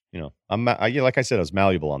I said, I was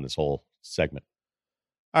malleable on this whole segment.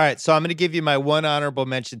 All right, so I'm going to give you my one honorable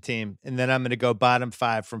mention team, and then I'm going to go bottom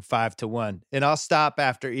 5 from 5 to 1, and I'll stop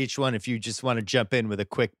after each one if you just want to jump in with a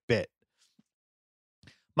quick bit.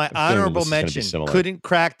 My honorable mention couldn't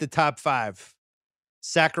crack the top 5.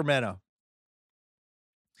 Sacramento.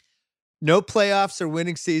 No playoffs or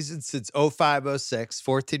winning season since 05-06,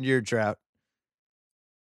 14-year drought.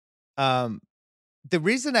 The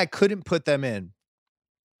reason I couldn't put them in,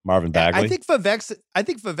 Marvin Bagley. I think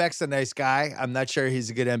Vivek's a nice guy. I'm not sure he's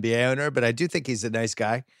a good NBA owner, but I do think he's a nice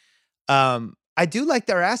guy. I do like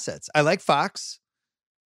their assets. I like Fox.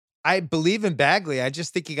 I believe in Bagley. I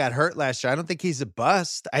just think he got hurt last year. I don't think he's a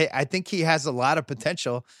bust. I think he has a lot of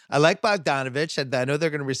potential. I like Bogdanovich, and I know they're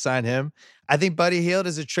going to re-sign him. I think Buddy Hield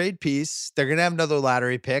is a trade piece. They're going to have another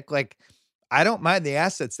lottery pick. Like, I don't mind the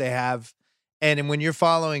assets they have. And when you're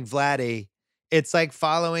following Vladdy, it's like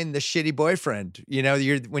following the shitty boyfriend. You know,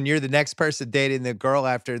 when you're the next person dating the girl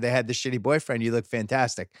after they had the shitty boyfriend, you look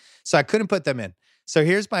fantastic. So I couldn't put them in. So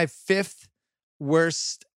here's my 5th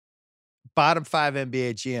worst bottom 5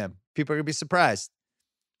 NBA GM. People are going to be surprised.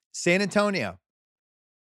 San Antonio.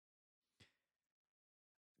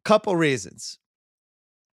 Couple reasons.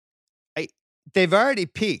 They've already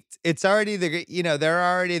peaked. It's already they're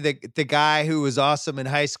already the guy who was awesome in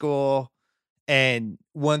high school and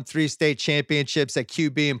won 3 state championships at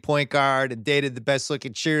QB and point guard and dated the best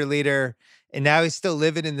looking cheerleader. And now he's still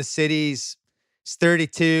living in the cities. He's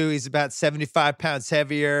 32. He's about 75 pounds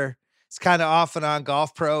heavier. It's kind of off and on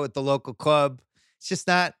golf pro at the local club. It's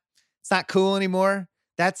not cool anymore.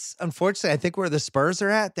 That's unfortunately, I think, where the Spurs are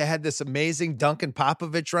at. They had this amazing Duncan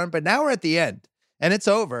Popovich run, but now we're at the end and it's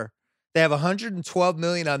over. They have $112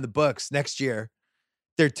 million on the books next year.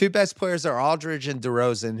 Their 2 best players are Aldridge and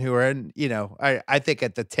DeRozan, who are in, I think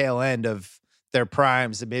at the tail end of their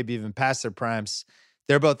primes and maybe even past their primes.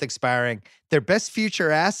 They're both expiring. Their best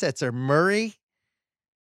future assets are Murray,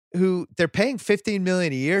 who they're paying $15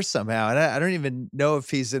 million a year somehow. And I don't even know if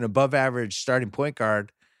he's an above average starting point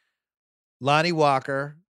guard. Lonnie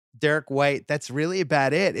Walker, Derek White. That's really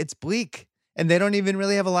about it. It's bleak. And they don't even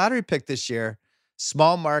really have a lottery pick this year.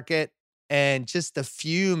 Small market and just the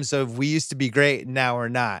fumes of we used to be great and now we're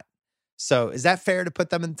not. So is that fair to put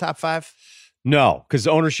them in the top 5? No, because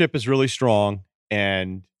ownership is really strong.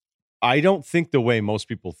 And I don't think the way most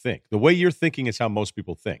people think. The way you're thinking is how most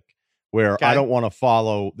people think. Where I don't want to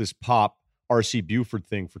follow this pop R.C. Buford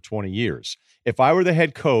thing for 20 years. If I were the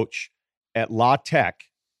head coach at La Tech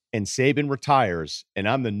and Saban retires and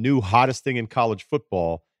I'm the new hottest thing in college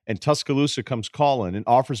football and Tuscaloosa comes calling and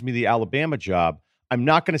offers me the Alabama job, I'm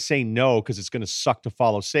not going to say no because it's going to suck to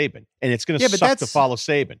follow Saban, and it's going to suck to follow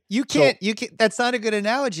Saban. You can't. That's not a good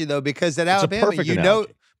analogy though, because at Alabama,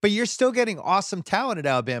 analogy. but you're still getting awesome talent at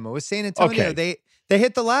Alabama. With San Antonio, they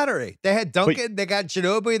hit the lottery. They had Duncan, they got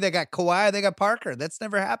Ginobili, they got Kawhi, they got Parker. That's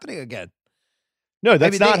never happening again. No,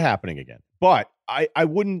 that's not happening again. But I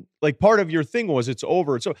wouldn't, like, part of your thing was it's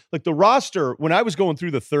over. So like the roster, when I was going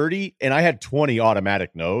through the 30 and I had 20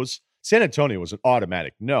 automatic no's, San Antonio was an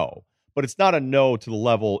automatic no. But it's not a no to the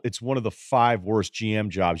level. It's one of the 5 worst GM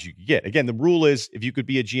jobs you could get. Again, the rule is if you could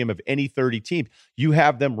be a GM of any 30 team, you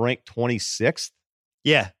have them ranked 26th.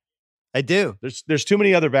 Yeah, I do. There's too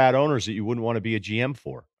many other bad owners that you wouldn't want to be a GM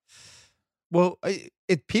for. Well,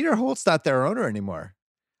 Peter Holt's not their owner anymore.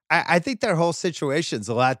 I think their whole situation's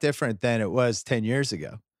a lot different than it was 10 years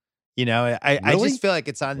ago. You know, I just feel like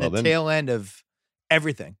it's on the tail end of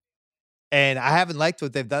everything. And I haven't liked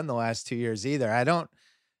what they've done the last 2 years either.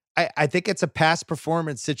 I think it's a past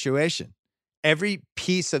performance situation. Every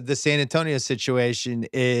piece of the San Antonio situation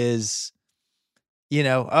is,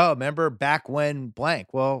 remember back when blank?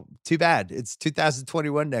 Well, too bad. It's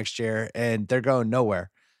 2021 next year, and they're going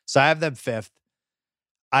nowhere. So I have them 5th.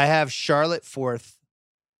 I have Charlotte 4th.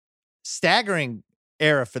 Staggering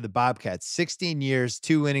era for the Bobcats. 16 years,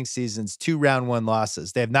 2 winning seasons, 2 round 1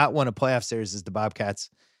 losses. They have not won a playoff series as the Bobcats.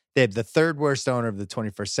 They have the 3rd worst owner of the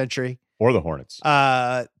 21st century. Or the Hornets.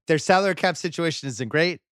 Their salary cap situation isn't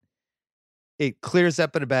great. It clears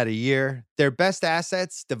up in about a year. Their best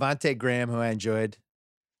assets, Devontae Graham, who I enjoyed.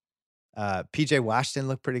 PJ Washington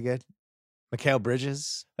looked pretty good. Mikal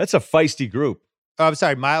Bridges. That's a feisty group. Oh, I'm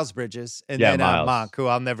sorry, Miles Bridges. And then Miles. Monk, who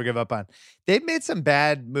I'll never give up on. They've made some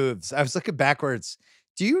bad moves. I was looking backwards.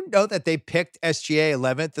 Do you know that they picked SGA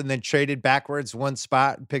 11th and then traded backwards 1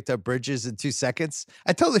 spot and picked up Bridges in 2 seconds?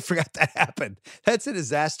 I totally forgot that happened. That's a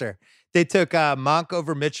disaster. They took Monk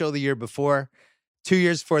over Mitchell the year before. 2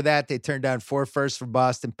 years before that, they turned down 4 firsts from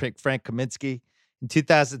Boston, picked Frank Kaminsky. In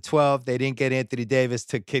 2012, they didn't get Anthony Davis,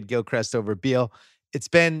 took Kid Gilchrist over Beal. It's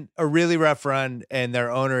been a really rough run, and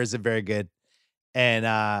their owner isn't very good. And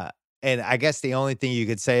I guess the only thing you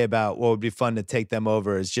could say about what would be fun to take them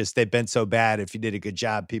over is just they've been so bad. If you did a good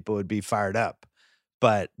job, people would be fired up.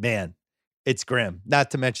 But man, it's grim.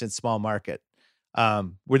 Not to mention small market.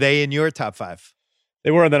 Were they in your top 5? They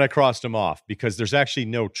were, and then I crossed them off because there's actually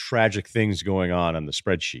no tragic things going on the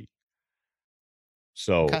spreadsheet.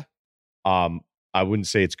 So, I wouldn't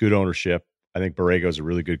say it's good ownership. I think Borrego's a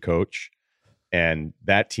really good coach. And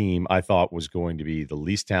that team, I thought, was going to be the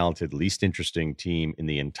least talented, least interesting team in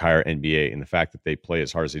the entire NBA, and the fact that they play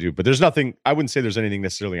as hard as they do. But there's nothing, I wouldn't say there's anything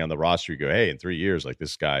necessarily on the roster you go, hey, in 3 years, like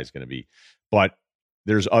this guy is going to be. But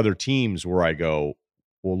there's other teams where I go,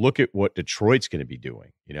 well, look at what Detroit's going to be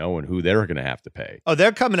doing, and who they're going to have to pay. Oh,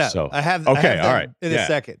 they're coming up. So, I have all right. In a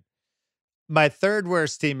second. My 3rd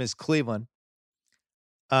worst team is Cleveland.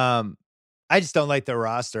 I just don't like their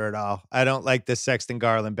roster at all. I don't like the Sexton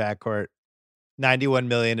Garland backcourt. $91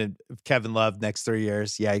 million in Kevin Love next 3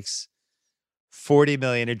 years. Yikes. $40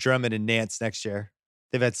 million in Drummond and Nance next year.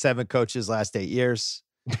 They've had 7 coaches last 8 years.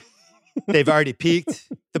 They've already peaked.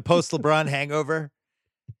 The post LeBron hangover.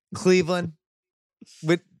 Cleveland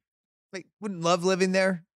wouldn't love living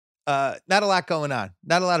there. Not a lot going on.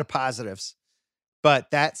 Not a lot of positives. But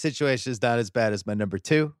that situation is not as bad as my number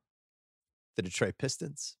 2, the Detroit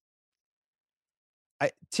Pistons.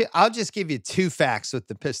 I'll just give you 2 facts with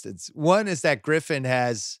the Pistons. One is that Griffin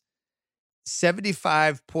has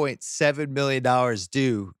 $75.7 million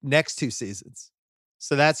due next 2 seasons.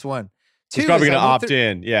 So that's one. 2 He's probably going to opt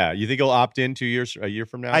in. Yeah. You think he'll opt in a year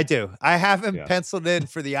from now? I do. I have him penciled in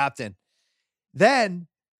for the opt-in. Then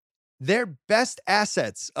their best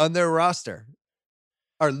assets on their roster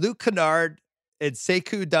are Luke Kennard and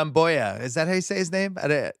Sekou Doumbouya. Is that how you say his name?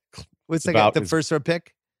 What's the first round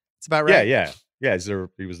pick? It's about right. Yeah. Yeah,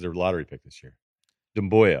 he was their lottery pick this year.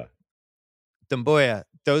 Doumbouya.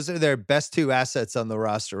 Those are their best 2 assets on the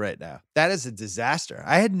roster right now. That is a disaster.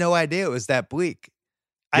 I had no idea it was that bleak.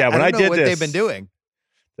 Yeah, when I don't know did what this, they've been doing.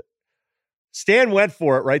 Stan went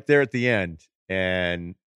for it right there at the end,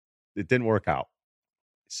 and it didn't work out.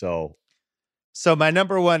 So my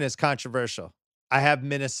number 1 is controversial. I have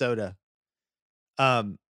Minnesota. I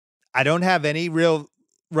don't have any real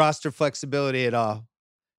roster flexibility at all.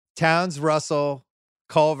 Towns, Russell,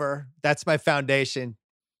 Culver, that's my foundation.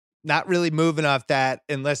 Not really moving off that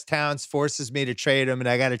unless Towns forces me to trade him, and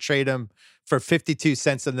I got to trade him for 52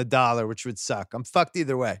 cents on the dollar, which would suck. I'm fucked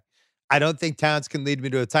either way. I don't think Towns can lead me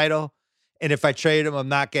to a title, and if I trade him, I'm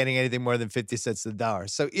not getting anything more than 50 cents on the dollar.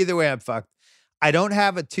 So either way, I'm fucked. I don't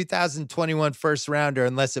have a 2021 first rounder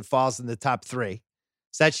unless it falls in the top 3.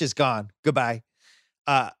 So that's just gone. Goodbye.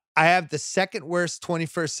 I have the second worst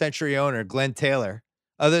 21st century owner, Glenn Taylor,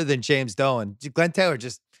 other than James Dolan. Glenn Taylor,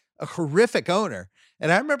 just a horrific owner.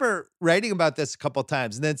 And I remember writing about this a couple of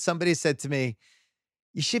times. And then somebody said to me,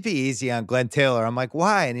 you should be easy on Glenn Taylor. I'm like,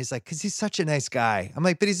 why? And he's like, because he's such a nice guy. I'm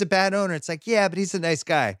like, but he's a bad owner. It's like, yeah, but he's a nice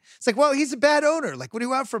guy. It's like, well, he's a bad owner. Like, what do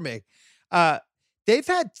you want from me? They've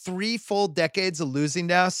had 3 full decades of losing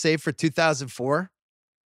now, save for 2004.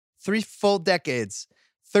 3 full decades,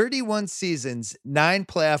 31 seasons, 9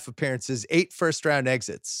 playoff appearances, 8 first-round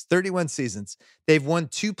exits, 31 seasons. They've won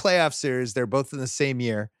 2 playoff series. They're both in the same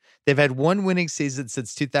year. They've had 1 winning season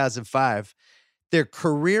since 2005. Their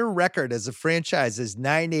career record as a franchise is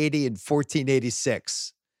 980 and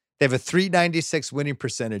 1486. They have a 396 winning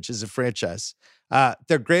percentage as a franchise.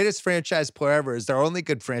 Their greatest franchise player ever is their only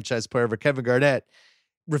good franchise player ever, Kevin Garnett,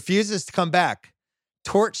 refuses to come back.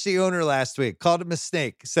 Torched the owner last week, called him a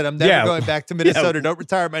snake, said, I'm never going back to Minnesota. Don't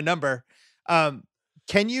retire my number.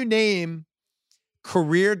 Can you name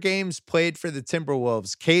career games played for the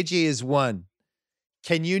Timberwolves? KG is 1.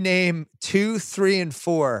 Can you name 2, 3, and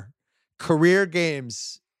 4 career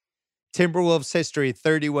games, Timberwolves history,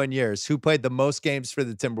 31 years? Who played the most games for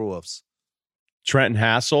the Timberwolves? Trenton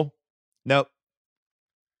Hassel? Nope.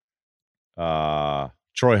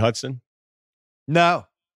 Troy Hudson? No.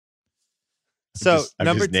 So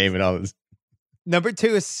I'm just naming all this. Number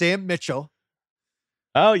 2 is Sam Mitchell.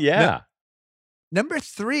 Oh, yeah. Number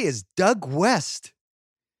 3 is Doug West.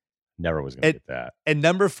 Never was going to get that. And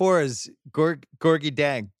number 4 is Gorgie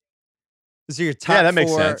Dang. Those are your top 4. Yeah, that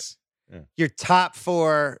makes sense. Yeah. Your top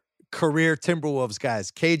 4 career Timberwolves guys.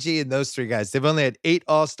 KG and those 3 guys. They've only had 8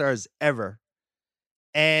 All-Stars ever.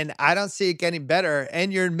 And I don't see it getting better.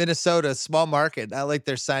 And you're in Minnesota, small market. Not like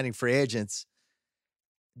they're signing free agents.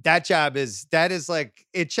 That is like,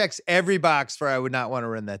 it checks every box for I would not want to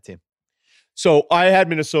run that team. So I had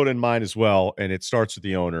Minnesota in mind as well, and it starts with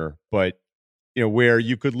the owner. But, where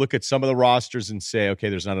you could look at some of the rosters and say, okay,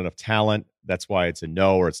 there's not enough talent. That's why it's a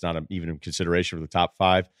no, or it's not even in consideration for the top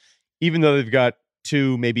 5. Even though they've got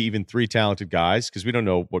 2, maybe even 3 talented guys, because we don't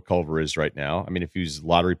know what Culver is right now. I mean, if he's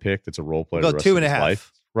lottery pick, that's a role player the rest of his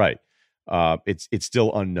life. Right. It's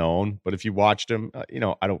still unknown, but if you watched him,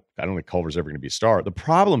 I don't think Culver's ever going to be a star. The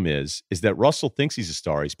problem is that Russell thinks he's a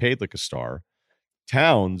star. He's paid like a star.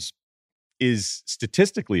 Towns is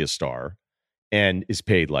statistically a star and is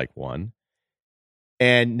paid like one.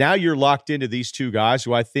 And now you're locked into these 2 guys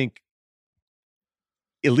who I think,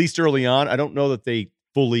 at least early on, I don't know that they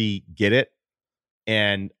fully get it.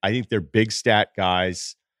 And I think they're big stat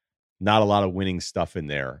guys, not a lot of winning stuff in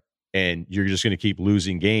there. And you're just going to keep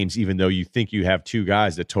losing games, even though you think you have 2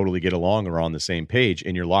 guys that totally get along or are on the same page,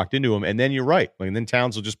 and you're locked into them. And then you're right. And then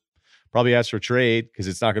Towns will just probably ask for a trade because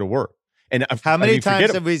it's not going to work. And how many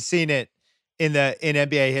times have we seen it in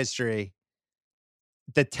NBA history?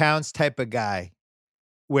 The Towns type of guy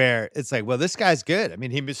where it's like, well, this guy's good. I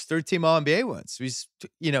mean, he was 3rd-team All-NBA once. He's,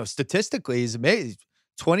 statistically, he's amazing.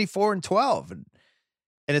 24-12. And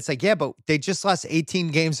it's like, yeah, but they just lost 18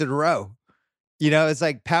 games in a row. It's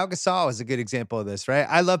like Pau Gasol is a good example of this, right?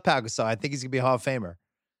 I love Pau Gasol. I think he's going to be a Hall of Famer.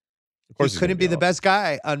 Of course, he couldn't be the best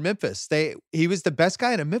guy on Memphis. He was the best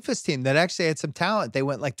guy on a Memphis team that actually had some talent. They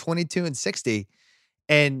went like 22-60.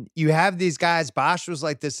 And you have these guys, Bosch was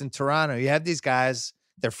like this in Toronto. You have these guys,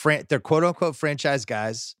 they're quote unquote franchise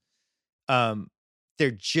guys.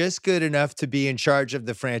 They're just good enough to be in charge of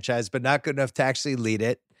the franchise, but not good enough to actually lead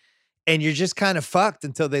it. And you're just kind of fucked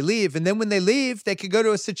until they leave. And then when they leave, they could go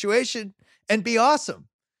to a situation and be awesome.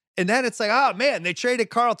 And then it's like, oh man, they traded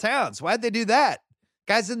Karl Towns. Why'd they do that?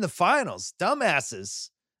 Guy's in the finals. Dumbasses.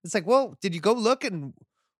 It's like, well, did you go look and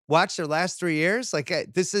watch their last 3 years? Like,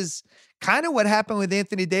 this is kind of what happened with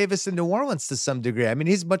Anthony Davis in New Orleans to some degree. I mean,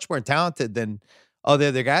 he's much more talented than all the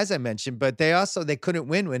other guys I mentioned, but they couldn't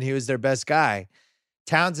win when he was their best guy.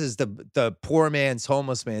 Towns is the poor man's,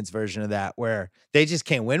 homeless man's version of that, where they just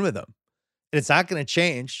can't win with him. And it's not going to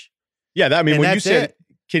change. Yeah, when you said,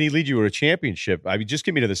 can he lead you to a championship? I mean, just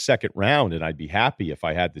get me to the 2nd round and I'd be happy if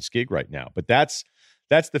I had this gig right now. But that's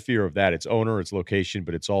the fear of that. It's owner, it's location,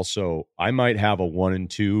 but it's also, I might have a 1 and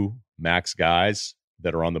 2 max guys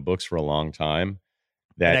that are on the books for a long time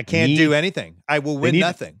that I can't do anything. I will win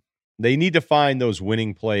nothing. They need to find those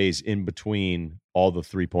winning plays in between all the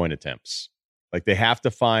 3-point attempts. Like, they have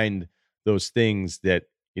to find those things that,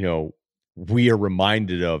 we are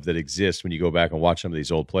reminded of that exist when you go back and watch some of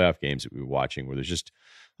these old playoff games that we were watching, where there's just,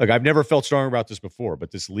 like, I've never felt stronger about this before,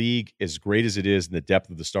 but this league, as great as it is, and the depth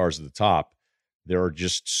of the stars at the top, there are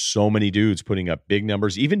just so many dudes putting up big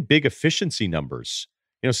numbers, even big efficiency numbers.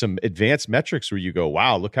 Some advanced metrics where you go,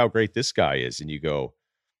 wow, look how great this guy is. And you go,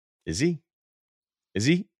 is he? Is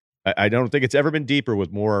he? I don't think it's ever been deeper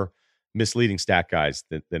with more misleading stat guys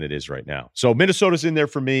than it is right now. So Minnesota's in there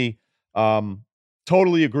for me.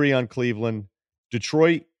 Totally agree on Cleveland.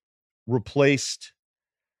 Detroit replaced.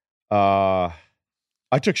 I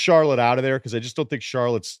took Charlotte out of there because I just don't think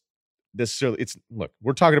Charlotte's necessarily. Look,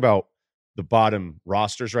 we're talking about the bottom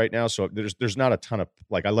rosters right now, so there's not a ton of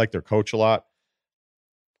I like their coach a lot.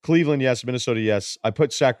 Cleveland, yes. Minnesota, yes. I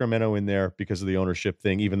put Sacramento in there because of the ownership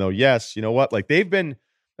thing, even though, yes, you know what? They've been,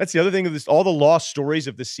 that's the other thing of this, all the lost stories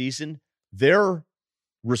of the season, their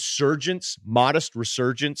resurgence, modest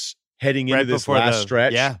resurgence heading into this last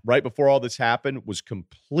stretch, right before all this happened, was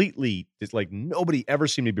completely, it's nobody ever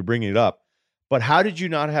seemed to be bringing it up. But how did you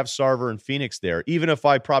not have Sarver and Phoenix there, even if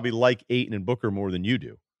I probably like Ayton and Booker more than you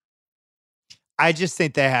do? I just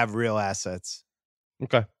think they have real assets.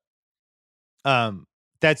 Okay.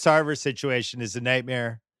 That Sarver situation is a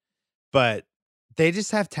nightmare, but they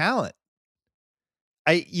just have talent.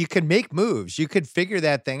 You could make moves. You could figure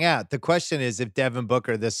that thing out. The question is if Devin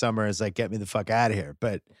Booker this summer is get me the fuck out of here.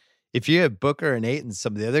 But if you have Booker and Ayton,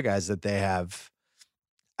 some of the other guys that they have,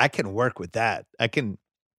 I can work with that. I can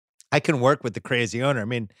work with the crazy owner. I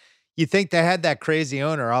mean, you think they had that crazy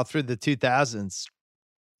owner all through the 2000s.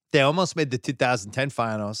 They almost made the 2010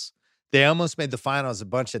 finals. They almost made the finals a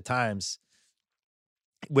bunch of times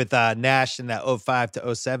with Nash in that 05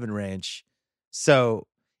 to 07 range. So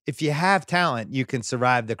if you have talent, you can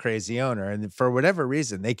survive the crazy owner. And for whatever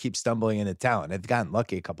reason, they keep stumbling into talent. They've gotten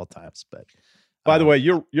lucky a couple times. But by the way,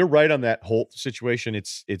 you're right on that Holt situation.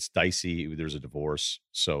 It's dicey. There's a divorce.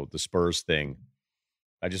 So the Spurs thing,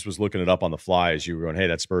 I just was looking it up on the fly as you were going, hey,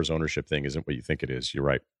 that Spurs ownership thing isn't what you think it is. You're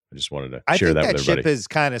right. I just wanted to share that with everybody. Ship has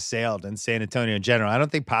kind of sailed in San Antonio in general. I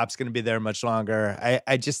don't think Pop's going to be there much longer.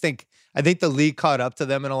 I just think the league caught up to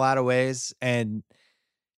them in a lot of ways. And,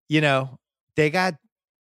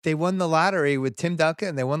 they won the lottery with Tim Duncan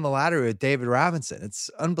and they won the lottery with David Robinson. It's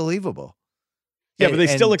unbelievable. Yeah, but they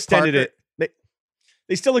still extended it.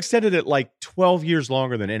 They still extended it 12 years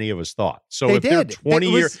longer than any of us thought. So if they're 20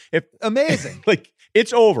 years, amazing.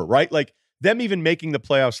 It's over, right? Them even making the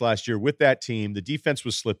playoffs last year with that team, the defense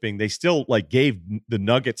was slipping. They still gave the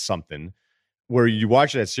Nuggets something where you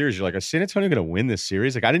watch that series, you're like, is San Antonio going to win this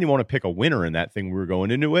series? I didn't even want to pick a winner in that thing. We were going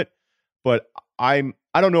into it, but I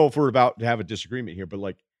don't know if we're about to have a disagreement here,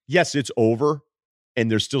 but yes, it's over. And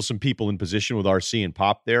there's still some people in position with RC and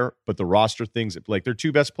Pop there, but the roster things, their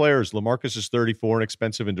two best players, LaMarcus is 34 and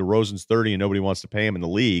expensive, and DeRozan's 30, and nobody wants to pay him in the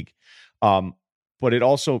league. But it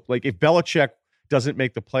also, if Belichick doesn't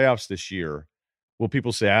make the playoffs this year, will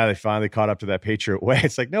people say, they finally caught up to that Patriot way?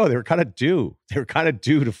 It's no, they were kind of due. They were kind of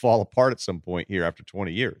due to fall apart at some point here after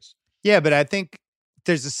 20 years. Yeah, but I think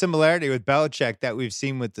there's a similarity with Belichick that we've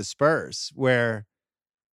seen with the Spurs, where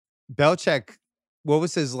Belichick, what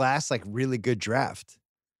was his last really good draft?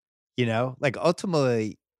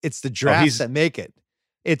 Ultimately it's the drafts that make it.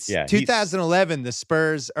 It's 2011. The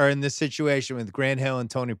Spurs are in this situation with Grant Hill and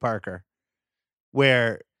Tony Parker,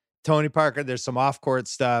 where Tony Parker, there's some off-court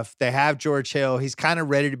stuff. They have George Hill. He's kind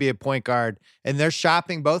of ready to be a point guard, and they're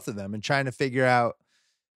shopping both of them and trying to figure out,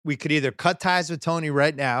 we could either cut ties with Tony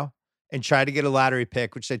right now and try to get a lottery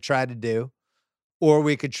pick, which they tried to do, or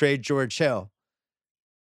we could trade George Hill.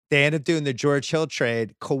 They end up doing the George Hill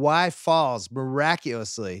trade. Kawhi falls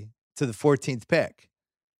miraculously to the 14th pick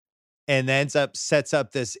and sets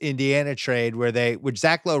up this Indiana trade which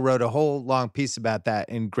Zach Lowe wrote a whole long piece about that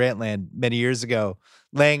in Grantland many years ago,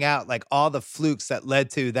 laying out all the flukes that led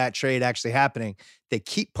to that trade actually happening. They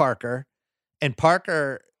keep Parker, and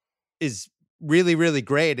Parker is really, really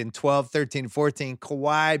great in 12, 13, 14.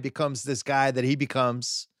 Kawhi becomes this guy that he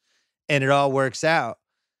becomes, and it all works out.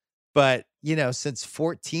 But, since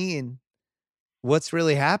 14, what's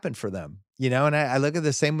really happened for them? And I look at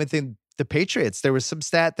the same within the Patriots. There was some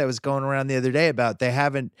stat that was going around the other day about they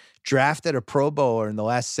haven't drafted a Pro Bowler in the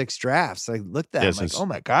last 6 drafts. I looked at them oh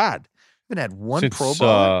my God, we haven't had one Pro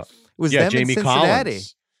Bowler. It was them Jamie in Cincinnati.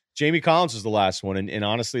 Collins. Jamie Collins was the last one. And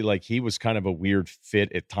honestly, he was kind of a weird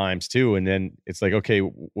fit at times too. And then it's okay,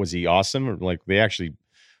 was he awesome? Or they actually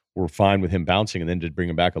were fine with him bouncing and then did bring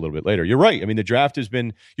him back a little bit later. You're right. I mean, the draft has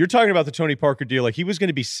been, you're talking about the Tony Parker deal. He was going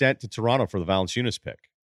to be sent to Toronto for the Valanciunas pick.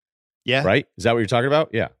 Yeah. Right? Is that what you're talking about?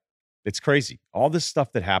 Yeah. It's crazy. All this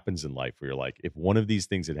stuff that happens in life where you're if one of these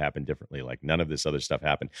things had happened differently, none of this other stuff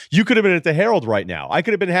happened. You could have been at the Herald right now. I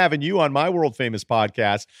could have been having you on my world famous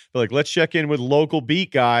podcast. But let's check in with local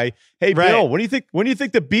beat guy. Hey, right. Bill, when do you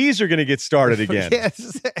think the bees are going to get started again?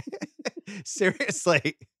 Yes.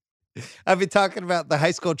 Seriously. I've been talking about the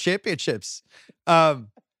high school championships. No,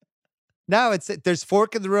 there's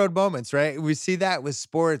fork in the road moments, right? We see that with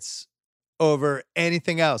sports over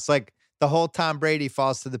anything else. the whole Tom Brady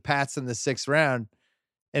falls to the Pats in the 6th round.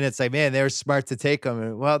 And it's like, man, they were smart to take him.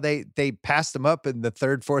 And, well, they passed him up in the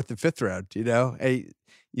 3rd, 4th, and 5th round, Hey,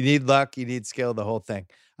 you need luck, you need skill, the whole thing.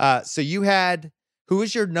 So you had, who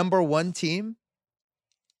was your number 1 team?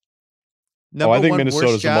 I think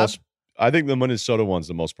Minnesota's the most, I think the Minnesota one's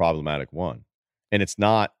the most problematic one. And it's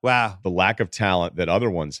not the lack of talent that other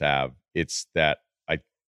ones have. It's that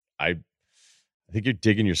I think you're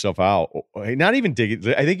digging yourself out. Not even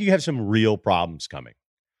digging. I think you have some real problems coming.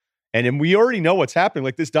 And we already know what's happening.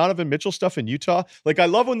 Like this Donovan Mitchell stuff in Utah. Like I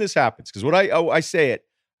love when this happens because I say it,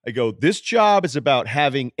 I go, this job is about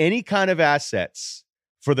having any kind of assets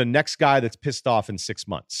for the next guy that's pissed off in 6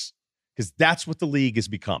 months. Because that's what the league has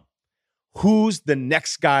become. Who's the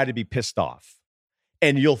next guy to be pissed off?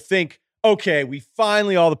 And you'll think, okay,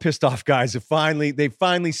 all the pissed off guys have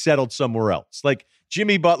finally settled somewhere else. Like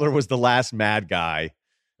Jimmy Butler was the last mad guy.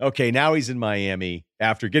 Okay, now he's in Miami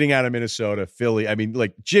after getting out of Minnesota, Philly. I mean,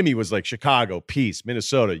 like Jimmy was like Chicago, peace.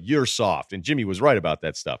 Minnesota, you're soft. And Jimmy was right about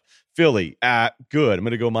that stuff. Philly, good. I'm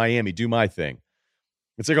going to go Miami, do my thing.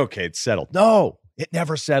 It's like, okay, it's settled. No, it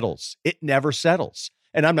never settles. It never settles.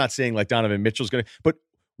 And I'm not saying like Donovan Mitchell's going to, but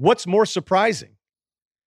what's more surprising?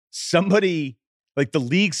 Somebody like the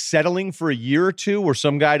league settling for a year or two where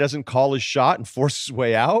some guy doesn't call his shot and force his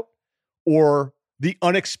way out, or the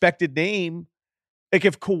unexpected name. Like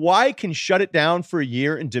if Kawhi can shut it down for a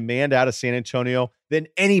year and demand out of San Antonio, then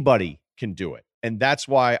anybody can do it. And that's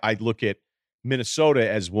why I look at Minnesota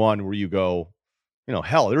as one where you go,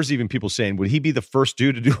 hell, there's even people saying, would he be the first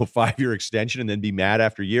dude to do a 5-year extension and then be mad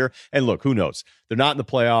after a year? And look, who knows? They're not in the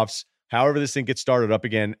playoffs. However this thing gets started up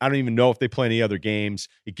again, I don't even know if they play any other games.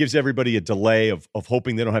 It gives everybody a delay of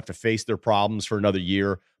hoping they don't have to face their problems for another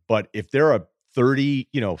year. But if they're a 30,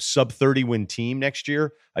 sub 30 win team next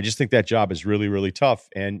year, I just think that job is really, really tough.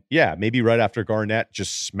 And yeah, maybe right after Garnett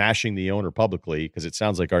just smashing the owner publicly, because it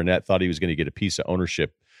sounds like Garnett thought he was going to get a piece of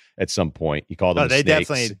ownership at some point. He called them they snakes.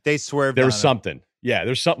 definitely swerved. There was something. Yeah,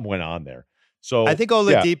 there's something went on there. So I think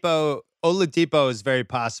Oladipo is very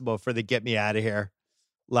possible for the get me out of here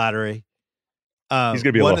lottery. He's going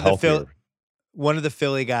to be a little healthier. One of the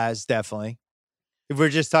Philly guys, definitely. If we're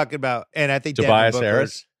just talking about, and I think Tobias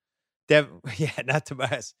Harris. Not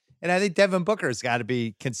Tobias. And I think Devin Booker's got to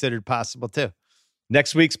be considered possible too.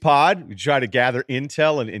 Next week's pod, we try to gather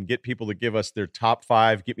intel and get people to give us their top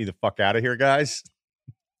 5. Get me the fuck out of here, guys.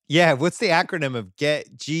 Yeah, what's the acronym of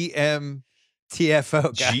get GMTFO,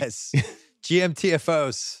 guys?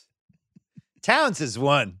 GMTFOs. Towns is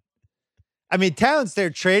one. I mean, Towns, they're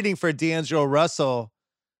trading for D'Angelo Russell.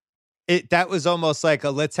 That was almost like a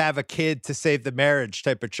let's have a kid to save the marriage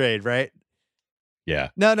type of trade, right? Yeah.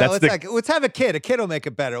 No, let's have a kid. A kid will make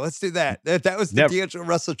it better. Let's do that. That was the D'Angelo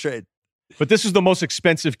Russell trade. But this is the most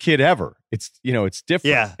expensive kid ever. It's different.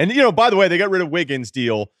 Yeah. And, by the way, they got rid of Wiggins'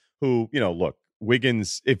 deal, who, look,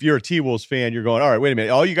 Wiggins, if you're a T-Wolves fan, you're going, all right, wait a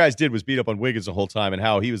minute. All you guys did was beat up on Wiggins the whole time and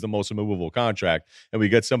how he was the most immovable contract. And we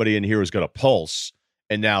got somebody in here who's got a pulse.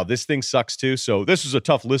 And now this thing sucks too. So this is a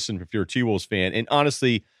tough listen if you're a T-Wolves fan. And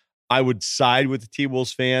honestly, I would side with the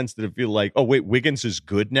T-Wolves fans that feel like, oh, wait, Wiggins is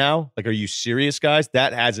good now? Like, are you serious, guys?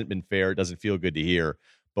 That hasn't been fair. It doesn't feel good to hear.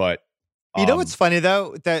 But you know what's funny,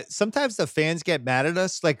 though? That sometimes the fans get mad at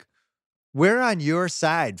us. Like, we're on your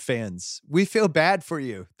side, fans. We feel bad for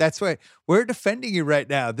you. That's why we're defending you right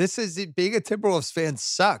now. Being a Timberwolves fan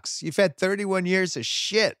sucks. You've had 31 years of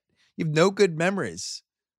shit. You have no good memories.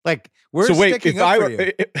 Like, we're sticking up for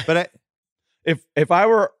you. But if I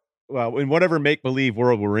were, well, in whatever make-believe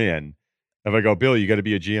world we're in, if I go, Bill, you got to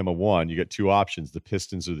be a GM of one, you got 2 options, the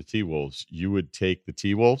Pistons or the T-Wolves, you would take the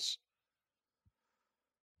T-Wolves?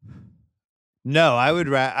 No, I would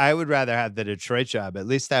rather have the Detroit job. At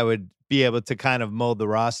least I would be able to kind of mold the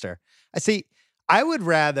roster. I would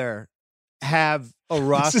rather have a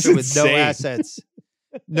roster with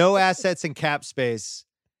no assets and cap space.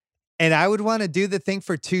 And I would want to do the thing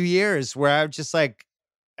for 2 years where I'm just like,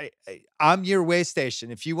 I'm your way station.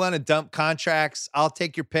 If you want to dump contracts, I'll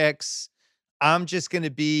take your picks. I'm just going to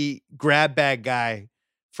be grab bag guy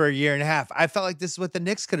for a year and a half. I felt like this is what the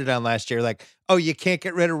Knicks could have done last year. Like, oh, you can't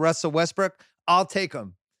get rid of Russell Westbrook? I'll take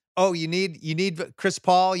him. Oh, you need Chris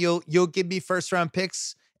Paul? You'll give me first round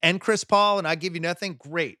picks and Chris Paul, and I'll give you nothing?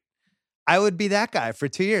 Great. I would be that guy for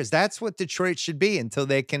 2 years. That's what Detroit should be until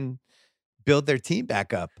they can build their team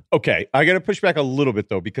back up. Okay, I got to push back a little bit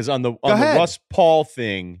though, because on the Russ Paul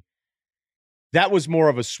thing, that was more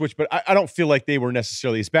of a switch. But I don't feel like they were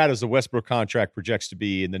necessarily as bad as the Westbrook contract projects to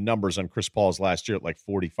be, and the numbers on Chris Paul's last year at like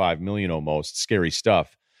 $45 million almost. Scary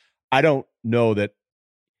stuff. I don't know that.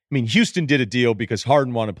 I mean, Houston did a deal because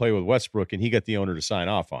Harden wanted to play with Westbrook, and he got the owner to sign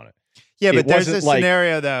off on it. Yeah, but there's a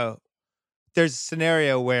scenario though there's a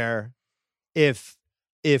scenario where if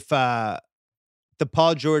the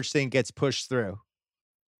Paul George thing gets pushed through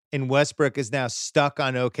and Westbrook is now stuck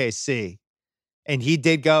on OKC, and he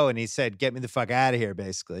did go and he said, "Get me the fuck out of here,"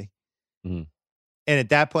 basically. Mm-hmm. And at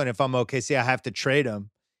that point, if I'm OKC, I have to trade him.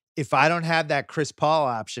 If I don't have that Chris Paul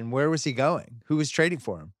option, where was he going? Who was trading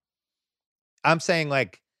for him? I'm saying,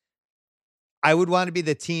 like, I would want to be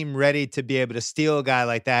the team ready to be able to steal a guy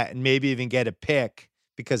like that and maybe even get a pick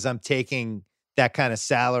because I'm taking that kind of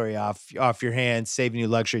salary off your hands, saving you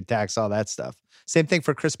luxury tax, all that stuff. Same thing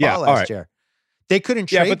for Chris Paul last year. They couldn't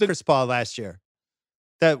trade Chris Paul last year.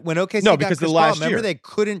 That when OKC got Chris Paul, remember they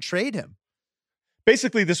couldn't trade him.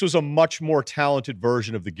 Basically, this was a much more talented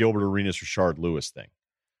version of the Gilbert Arenas Rashard Lewis thing,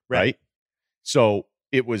 right? So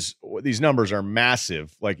it was, these numbers are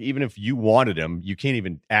massive. Like, even if you wanted him, you can't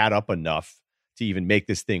even add up enough to even make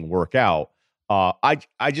this thing work out. I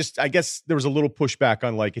guess there was a little pushback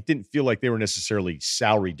on, like, it didn't feel like they were necessarily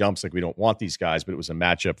salary dumps. Like, we don't want these guys, but it was a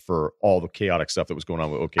matchup for all the chaotic stuff that was going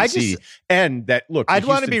on with OKC. And that, look, I'd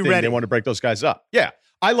want to be ready. They want to break those guys up. Yeah.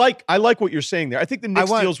 I like what you're saying there. I think the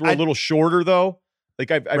Knicks deals were a little shorter, though.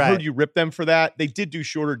 Like, I've heard you rip them for that. They did do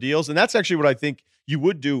shorter deals, and that's actually what I think you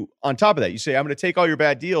would do on top of that. You say, I'm going to take all your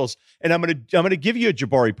bad deals, and I'm going to give you a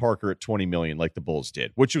Jabari Parker at $20 million like the Bulls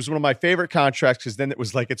did, which was one of my favorite contracts, because then it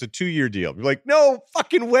was like, it's a 2-year deal. You're like, no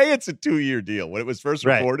fucking way it's a 2-year deal when it was first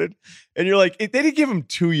reported. And you're like, they didn't give him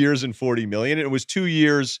 2 years and $40 million. And it was 2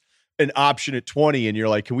 years, an option at 20. And you're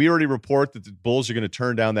like, can we already report that the Bulls are going to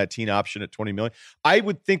turn down that team option at $20 million? I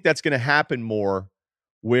would think that's going to happen more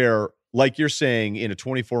where, like you're saying, in a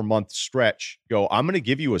 24-month stretch, I'm going to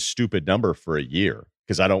give you a stupid number for a year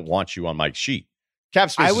because I don't want you on my sheet.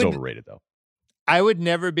 Cap space is overrated, though. I would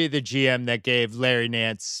never be the GM that gave Larry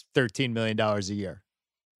Nance $13 million a year.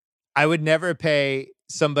 I would never pay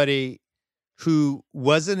somebody who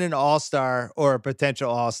wasn't an all-star or a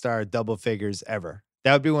potential all-star double figures ever.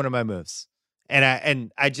 That would be one of my moves.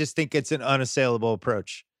 And I just think it's an unassailable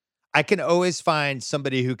approach. I can always find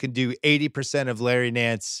somebody who can do 80% of Larry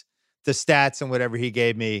Nance, the stats and whatever he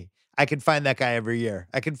gave me. I can find that guy every year.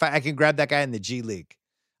 I can grab that guy in the G League.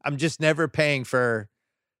 I'm just never paying for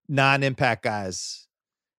non-impact guys.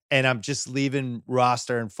 And I'm just leaving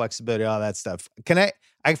roster and flexibility, all that stuff.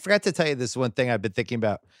 I forgot to tell you this one thing I've been thinking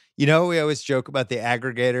about. You know, we always joke about the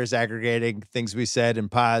aggregators aggregating things we said in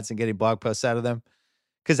pods and getting blog posts out of them.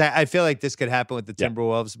 Because I feel like this could happen with the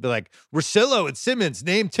Timberwolves. Be like, Russillo and Simmons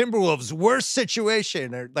named Timberwolves worst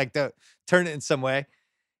situation, or like turn it in some way.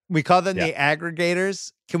 We call them the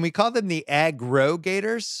aggregators. Can we call them the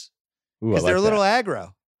aggregators? Because they're a little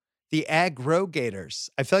aggro. The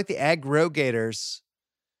aggregators. I feel like the aggregators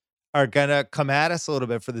are going to come at us a little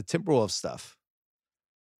bit for the Timberwolves stuff.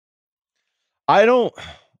 What's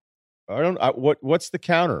the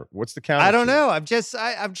counter? What's the counter? I don't know.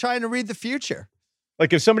 I'm trying to read the future.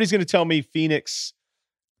 Like, if somebody's going to tell me Phoenix,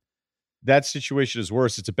 that situation is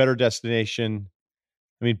worse, it's a better destination.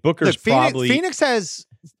 I mean, Booker's probably... Phoenix has...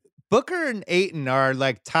 Booker and Ayton are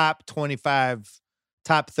like top 25,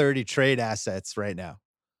 top 30 trade assets right now.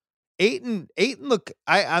 Ayton, look,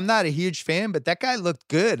 I'm not a huge fan, but that guy looked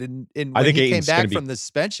good. And when he came back from the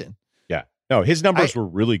suspension. Yeah. No, his numbers were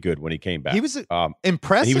really good when he came back. He was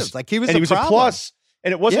impressive. He was a plus.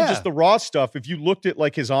 And it wasn't just the raw stuff. If you looked at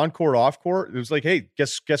like his on-court, off-court, it was like, hey,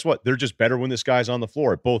 guess what? They're just better when this guy's on the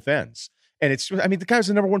floor at both ends. And the guy was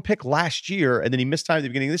the number 1 pick last year, and then he missed time at the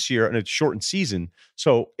beginning of this year in a shortened season.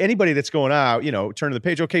 So anybody that's going out, turn to the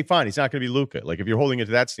page, okay, fine. He's not going to be Luka. Like, if you're holding it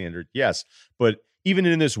to that standard, yes. But even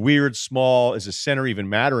in this weird small, does a center even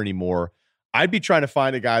matter anymore? I'd be trying to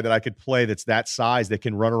find a guy that I could play that's that size that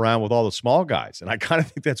can run around with all the small guys. And I kind of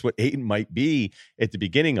think that's what Ayton might be at the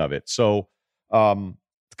beginning of it. So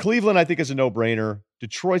Cleveland, I think, is a no-brainer.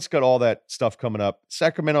 Detroit's got all that stuff coming up.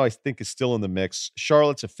 Sacramento, I think, is still in the mix.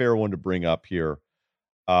 Charlotte's a fair one to bring up here.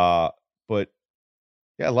 But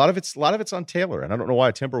yeah, a lot of it's on Taylor. And I don't know why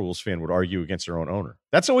a Timberwolves fan would argue against their own owner.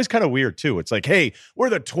 That's always kind of weird too. It's like, hey, we're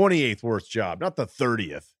the 28th worst job, not the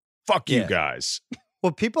 30th. Fuck you guys.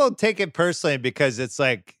 Well, people take it personally because it's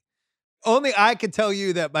like, only I can tell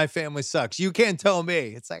you that my family sucks. You can't tell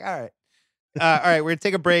me. It's like, all right. All right, we're going to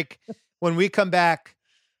take a break. When we come back,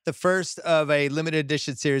 the first of a limited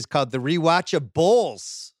edition series called the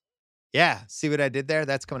RewatchaBulls. Yeah, see what I did there?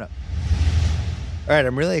 That's coming up. All right,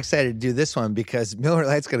 I'm really excited to do this one because Miller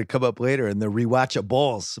Lite's going to come up later in the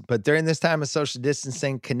RewatchaBulls. But during this time of social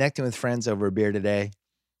distancing, connecting with friends over a beer today,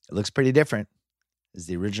 it looks pretty different. It's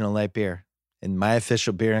the original light beer and my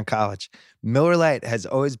official beer in college. Miller Lite has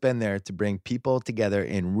always been there to bring people together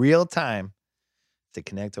in real time to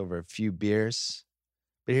connect over a few beers.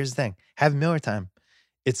 But here's the thing. Have Miller time.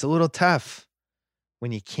 it's a little tough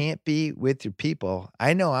when you can't be with your people.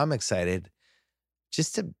 I know I'm excited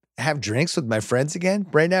just to have drinks with my friends again.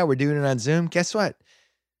 Right now, we're doing it on Zoom. Guess what?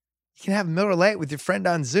 You can have Miller Lite with your friend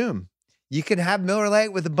on Zoom. You can have Miller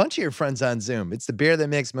Lite with a bunch of your friends on Zoom. It's the beer that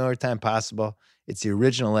makes Miller Time possible. It's the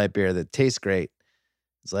original light beer that tastes great.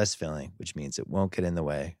 It's less filling, which means it won't get in the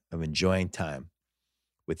way of enjoying time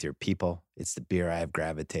with your people. It's the beer I've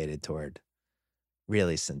gravitated toward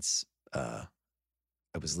really since I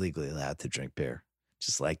was legally allowed to drink beer.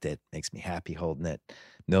 Just liked it. Makes me happy holding it.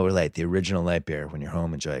 Miller Lite, the original light beer. When you're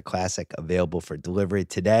home, enjoy a classic. Available for delivery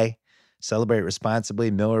today. Celebrate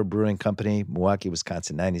responsibly. Miller Brewing Company, Milwaukee,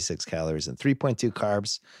 Wisconsin. 96 calories and 3.2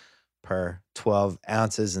 carbs per 12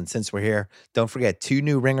 ounces. And since we're here, don't forget 2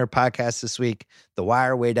 new Ringer podcasts this week. The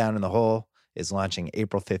Wire, Way Down in the Hole, is launching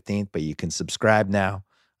April 15th, but you can subscribe now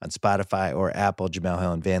on Spotify or Apple. Jamel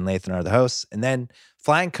Hill and Van Lathan are the hosts. And then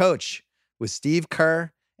Flying Coach with Steve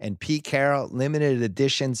Kerr and Pete Carroll, limited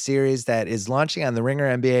edition series that is launching on the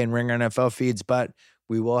Ringer NBA and Ringer NFL feeds, but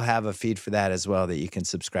we will have a feed for that as well that you can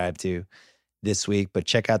subscribe to this week. But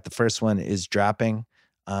check out the first one is dropping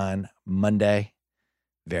on Monday.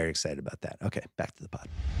 Very excited about that. Okay, back to the pod.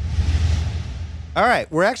 All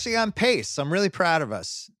right, we're actually on pace. I'm really proud of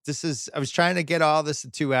us. I was trying to get all this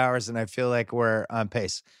in 2 hours, and I feel like we're on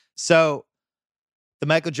pace. So the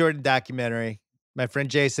Michael Jordan documentary, my friend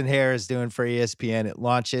Jason Hare is doing for ESPN. It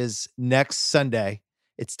launches next Sunday.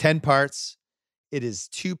 It's 10 parts. It is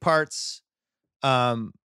 2 parts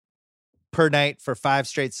per night for 5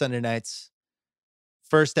 straight Sunday nights.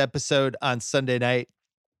 First episode on Sunday night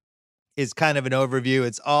is kind of an overview.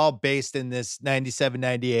 It's all based in this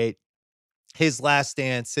 97-98, his last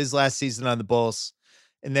dance, his last season on the Bulls.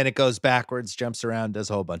 And then it goes backwards, jumps around, does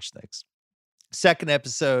a whole bunch of things. Second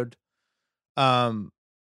episode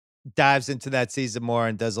dives into that season more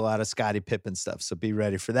and does a lot of Scottie Pippen stuff. So be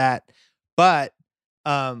ready for that. But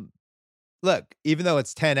look, even though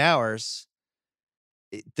it's 10 hours,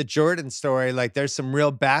 the Jordan story, like there's some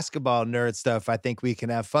real basketball nerd stuff I think we can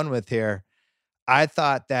have fun with here. I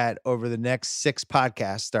thought that over the next 6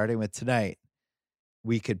 podcasts, starting with tonight,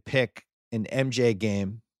 we could pick an MJ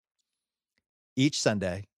game each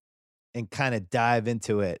Sunday and kind of dive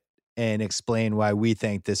into it and explain why we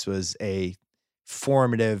think this was a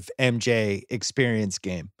formative MJ experience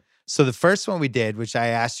game. So the first one we did, which I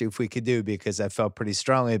asked you if we could do because I felt pretty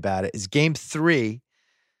strongly about it, is game 3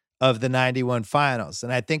 of the 91 finals.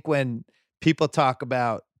 And I think when people talk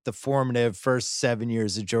about the formative first 7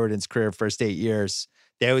 years of Jordan's career, first 8 years,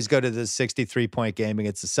 they always go to the 63-point game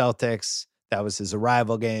against the Celtics. That was his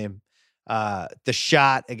arrival game. The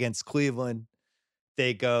shot against Cleveland.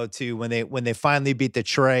 They go to when they finally beat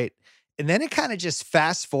Detroit. And then it kind of just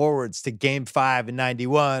fast forwards to game 5 in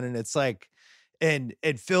 91. And it's like, and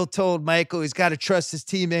Phil told Michael he's got to trust his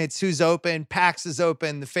teammates. Who's open? Pax is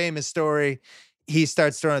open. The famous story. He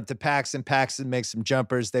starts throwing it to Paxson. Paxson makes some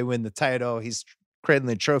jumpers. They win the title. He's cradling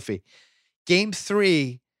the trophy. Game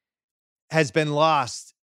 3 has been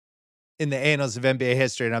lost in the annals of NBA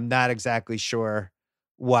history, and I'm not exactly sure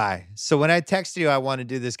why. So when I texted you I want to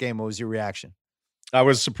do this game, what was your reaction? I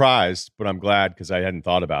was surprised, but I'm glad because I hadn't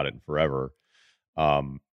thought about it in forever.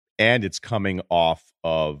 And it's coming off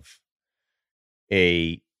of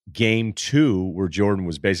a game 2 where Jordan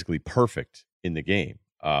was basically perfect in the game.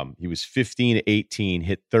 He was 15-18,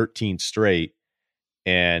 hit 13 straight,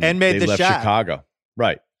 and made they the left shot. Chicago.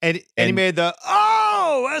 Right. And he made a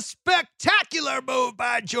spectacular move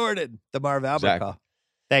by Jordan, the Marv Albert call.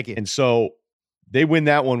 Thank you. And so they win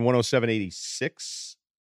that one 107-86,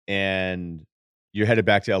 and you're headed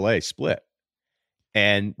back to LA, split.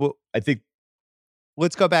 And I think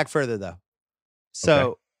let's go back further though.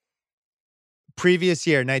 So previous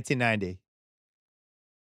year, 1990,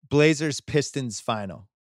 Blazers Pistons final.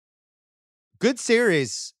 Good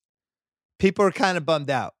series. People were kind of bummed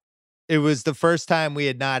out. It was the first time we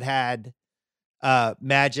had not had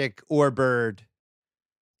Magic or Bird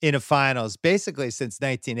in a finals basically since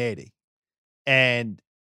 1980. And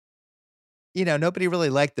nobody really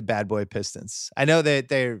liked the bad boy Pistons. I know that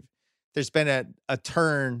there's been a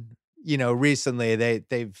turn, recently. I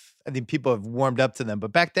think people have warmed up to them,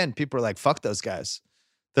 but back then people were like, fuck those guys.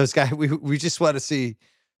 Those guys, we just want to see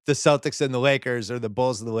the Celtics and the Lakers or the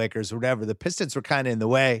Bulls and the Lakers, or whatever. The Pistons were kind of in the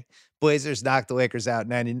way. Blazers knocked the Lakers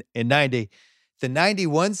out in 90. The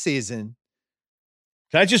 91 season.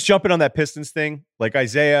 Can I just jump in on that Pistons thing? Like,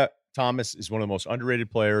 Isaiah Thomas is one of the most underrated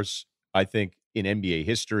players, I think, in NBA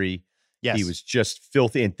history. Yes. He was just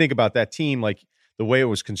filthy. And think about that team, like the way it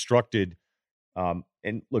was constructed.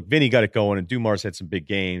 And look, Vinny got it going, and Dumars had some big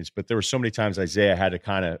games, but there were so many times Isaiah had to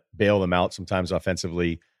kind of bail them out sometimes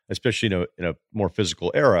offensively. especially in a more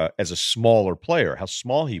physical era, as a smaller player, how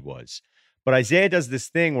small he was. But Isaiah does this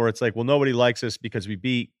thing where it's like, well, nobody likes us because we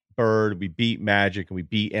beat Bird, we beat Magic, and we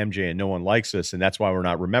beat MJ, and no one likes us, and that's why we're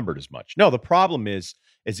not remembered as much. No, the problem is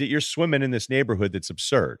that you're swimming in this neighborhood that's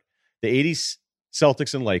absurd. The 80s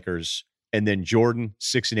Celtics and Lakers, and then Jordan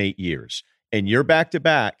 6 and 8 years. And you're back to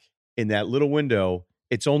back in that little window.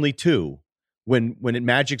 It's only 2. When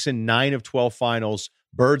Magic's in 9 of 12 finals,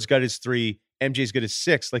 Bird's got his 3, MJ's got his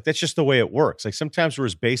 6. Like, that's just the way it works. Like, sometimes we're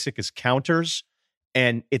as basic as counters,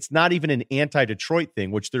 and it's not even an anti-Detroit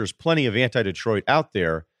thing, which there's plenty of anti-Detroit out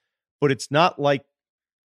there, but it's not like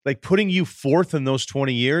putting you 4th in those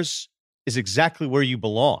 20 years is exactly where you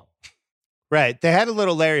belong. Right. They had a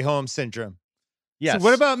little Larry Holmes syndrome. Yes. So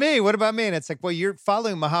what about me? What about me? And it's like, well, you're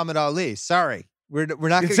following Muhammad Ali. Sorry. We're not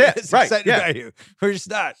going to get as excited about you. We're just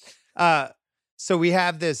not. So we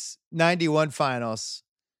have this 91 finals,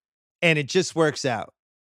 and it just works out.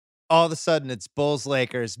 All of a sudden, it's Bulls,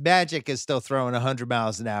 Lakers. Magic is still throwing 100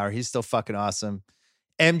 miles an hour. He's still fucking awesome.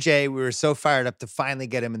 MJ, we were so fired up to finally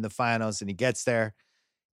get him in the finals, and he gets there.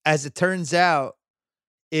 As it turns out,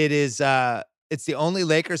 it's the only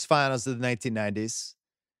Lakers finals of the 1990s.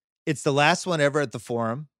 It's the last one ever at the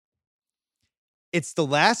Forum.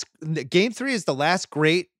 Game 3 is the last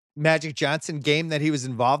great Magic Johnson game that he was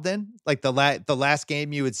involved in. Like the last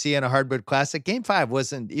game you would see in a Hardwood Classic. Game 5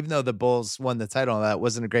 wasn't, even though the Bulls won the title, that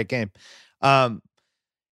wasn't a great game.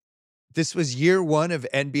 This was year 1 of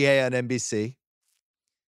NBA on NBC,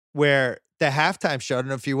 where the halftime show, I don't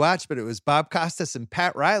know if you watched, but it was Bob Costas and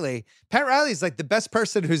Pat Riley. Pat Riley's like the best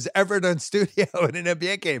person who's ever done studio in an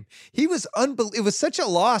NBA game. He was it was such a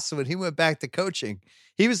loss when he went back to coaching.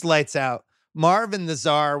 He was lights out. Marv and the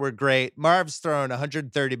Czar were great. Marv's throwing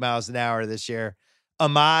 130 miles an hour this year.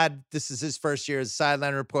 Ahmad, this is his first year as a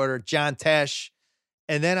sideline reporter. John Tesh.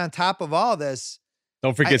 And then on top of all this,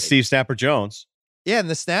 don't forget Steve Snapper Jones. Yeah, and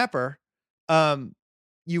the Snapper.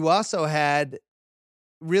 You also had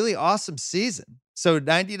really awesome season. So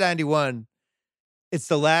 90-91, it's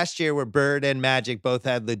the last year where Bird and Magic both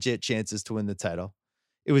had legit chances to win the title.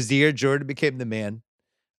 It was the year Jordan became the man.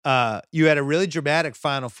 You had a really dramatic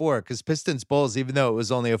Final Four because Pistons Bulls, even though it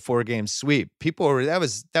was only a 4-game sweep, that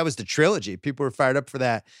was the trilogy. People were fired up for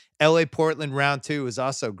that. LA Portland round 2 was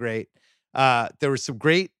also great. There were some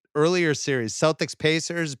great earlier series. Celtics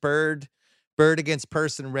Pacers, Bird against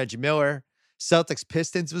Person and Reggie Miller. Celtics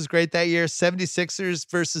Pistons was great that year. 76ers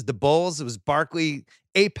versus the Bulls. It was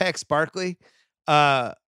Apex Barkley.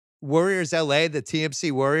 Warriors LA, the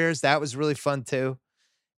TMC Warriors. That was really fun too.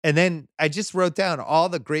 And then I just wrote down all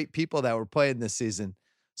the great people that were playing this season.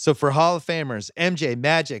 So for Hall of Famers, MJ,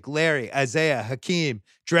 Magic, Larry, Isaiah, Hakeem,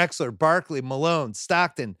 Drexler, Barkley, Malone,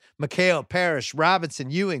 Stockton, McHale, Parrish, Robinson,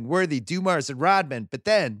 Ewing, Worthy, Dumars, and Rodman. But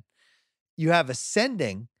then you have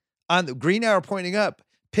ascending on the green arrow pointing up,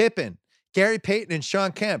 Pippen, Gary Payton and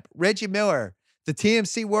Sean Kemp, Reggie Miller, the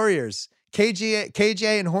TMC Warriors, KJ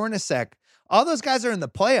and Hornacek. All those guys are in the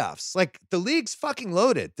playoffs. Like, the league's fucking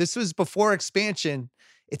loaded. This was before expansion.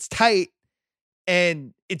 It's tight,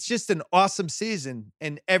 and it's just an awesome season,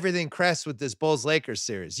 and everything crests with this Bulls-Lakers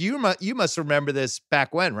series. You must remember this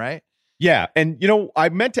back when, right? Yeah, and I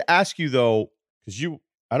meant to ask you, though, because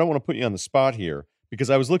I don't want to put you on the spot here, because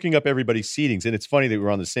I was looking up everybody's seedings, and it's funny that we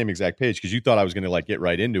were on the same exact page because you thought I was going to get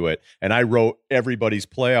right into it, and I wrote everybody's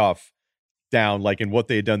playoff down in what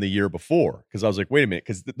they had done the year before, because I was like, wait a minute,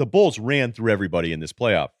 because the Bulls ran through everybody in this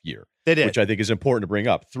playoff year. They did. Which I think is important to bring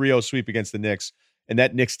up. 3-0 sweep against the Knicks, and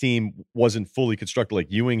that Knicks team wasn't fully constructed. Like,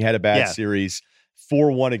 Ewing had a bad series.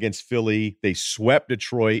 4-1 against Philly. They swept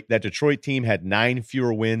Detroit. That Detroit team had 9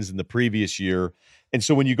 fewer wins than the previous year. And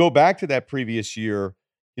so when you go back to that previous year,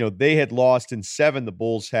 they had lost in 7, the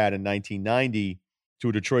Bulls had in 1990 to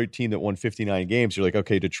a Detroit team that won 59 games. You're like,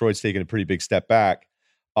 okay, Detroit's taking a pretty big step back.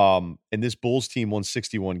 And this Bulls team won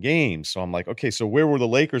 61 games. So I'm like, okay, so where were the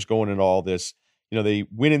Lakers going in all this? They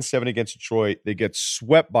win in 7 against Detroit. They get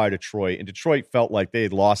swept by Detroit, and Detroit felt like they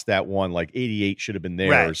had lost that one. 88 should have been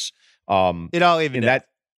theirs. Right. It all evened out.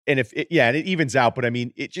 And it evens out. But I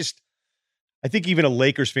mean, I think even a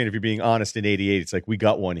Lakers fan, if you're being honest, in 88, it's like, we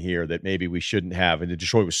got one here that maybe we shouldn't have. And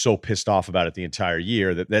Detroit was so pissed off about it the entire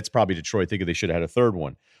year that's probably Detroit thinking they should have had a third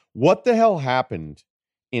one. What the hell happened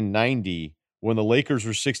in 90 when the Lakers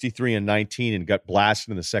were 63-19 and got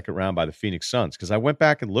blasted in the second round by the Phoenix Suns? Because I went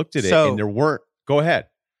back and looked at it, and there weren't. Go ahead.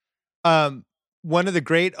 One of the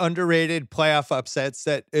great underrated playoff upsets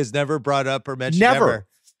that is never brought up or mentioned. Never.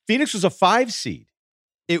 Phoenix was a 5 seed.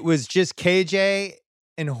 It was just KJ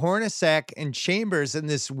and Hornacek and Chambers and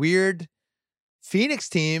this weird Phoenix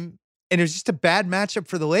team, and it was just a bad matchup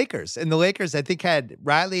for the Lakers. And the Lakers, I think, had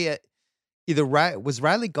Riley was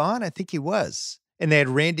Riley gone? I think he was. And they had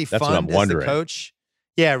Randy That's what I'm Fund as the wondering. coach.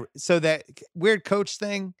 Yeah, so that weird coach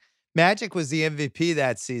thing. Magic was the MVP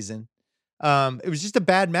that season. It was just a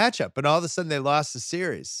bad matchup, but all of a sudden they lost the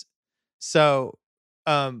series. So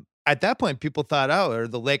at that point, people thought, oh, are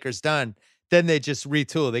the Lakers done? Then they just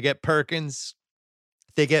retool. They get Perkins,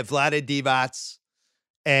 they get Vlade Divac,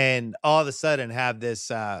 and all of a sudden have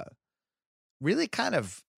this really kind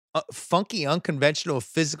of funky, unconventional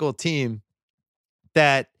physical team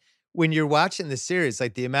that when you're watching the series,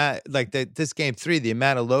 like this game 3, the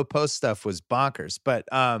amount of low post stuff was bonkers. But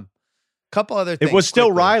couple other things. It was still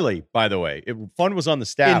quickly. Riley, by the way. Fun was on the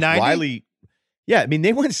staff. Riley. Yeah, I mean,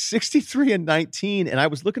 they went 63-19, and I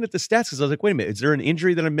was looking at the stats because I was like, wait a minute, is there an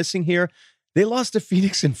injury that I'm missing here? They lost to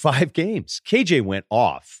Phoenix in 5 games. KJ went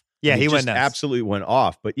off. Yeah, he went nuts. Absolutely went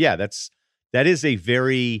off. But yeah, that is a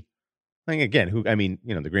very, again,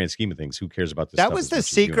 the grand scheme of things, who cares about this? That was the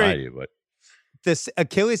secret. This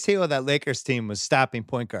Achilles heel of that Lakers team was stopping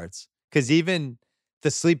point guards, because even the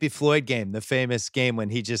Sleepy Floyd game, the famous game when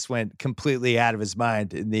he just went completely out of his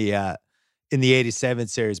mind in the 87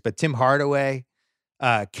 series. But Tim Hardaway,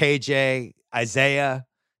 KJ, Isaiah,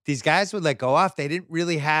 these guys would go off. They didn't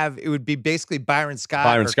really have, it would be basically Byron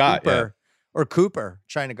Scott or Cooper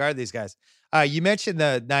trying to guard these guys. You mentioned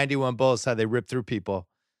the 91 Bulls, how they ripped through people.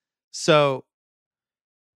 So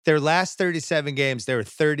their last 37 games, they were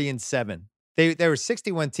 30-7. They were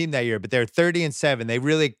 61 team that year, but they were 30-7. They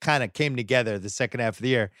really kind of came together the second half of the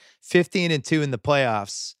year. 15-2 in the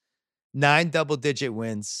playoffs, 9 double-digit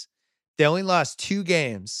wins. They only lost 2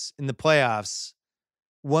 games in the playoffs.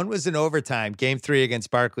 One was in overtime, game 3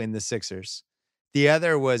 against Barkley and the Sixers. The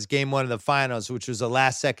other was game 1 of the finals, which was a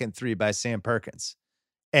last-second 3 by Sam Perkins.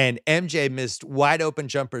 And MJ missed wide-open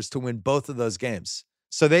jumpers to win both of those games.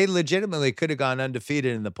 So they legitimately could have gone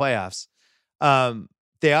undefeated in the playoffs.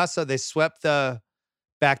 They swept the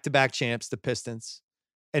back-to-back champs, the Pistons,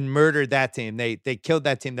 and murdered that team. They killed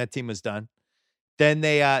that team. That team was done. Then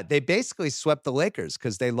they basically swept the Lakers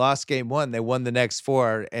because they lost game 1. They won the next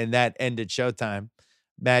 4, and that ended Showtime.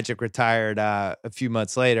 Magic retired a few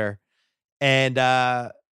months later. And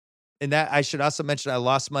that I should also mention I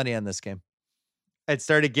lost money on this game. I'd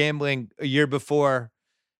started gambling a year before,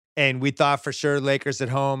 and we thought for sure Lakers at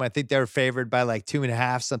home. I think they were favored by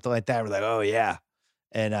 2.5, something like that. We're like, oh yeah.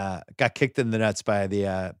 And got kicked in the nuts by the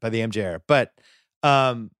MJ era. But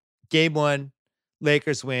game 1,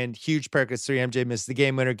 Lakers win. Huge Perkins 3. MJ missed the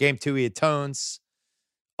game winner. Game 2, he atones.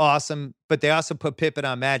 Awesome. But they also put Pippen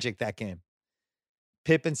on Magic that game.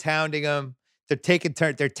 Pippen's hounding him. They're taking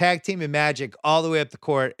turns. They're tag teaming Magic all the way up the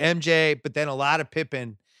court. MJ, but then a lot of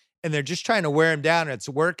Pippen. And they're just trying to wear him down, and it's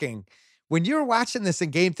working. When you were watching this in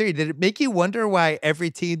game 3, did it make you wonder why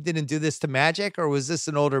every team didn't do this to Magic, or was this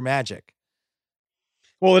an older Magic?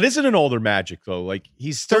 Well, it isn't an older Magic, though.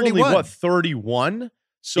 He's still 31. only, 31?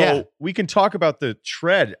 So we can talk about the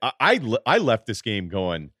tread. I left this game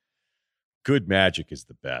going, good Magic is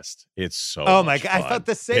the best. It's so Oh my God. fun. I felt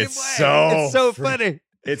the same way. It's so funny.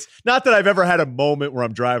 It's not that I've ever had a moment where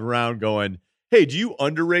I'm driving around going, hey, do you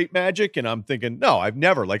underrate Magic? And I'm thinking, no, I've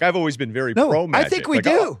never. I've always been very pro Magic. I think we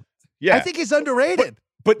do. Yeah. I think he's underrated.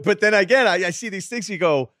 But then again, I see these things, you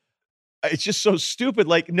go, it's just so stupid.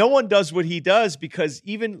 No one does what he does, because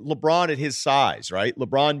even LeBron at his size, right?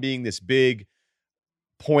 LeBron being this big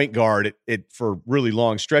point guard for really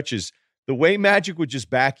long stretches, the way Magic would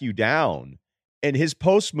just back you down, and his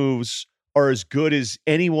post moves are as good as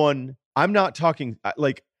anyone. I'm not talking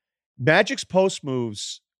Magic's post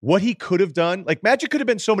moves, what he could have done. Magic could have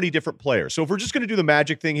been so many different players. So if we're just going to do the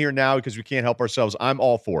Magic thing here now because we can't help ourselves, I'm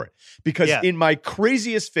all for it. Because in my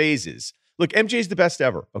craziest phases, look, MJ's the best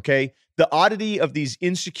ever, okay? The oddity of these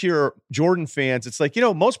insecure Jordan fans, it's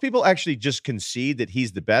most people actually just concede that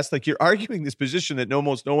he's the best. You're arguing this position that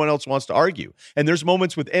almost no one else wants to argue. And there's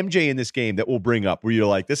moments with MJ in this game that we'll bring up where you're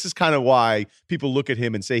like, this is kind of why people look at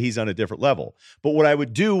him and say he's on a different level. But what I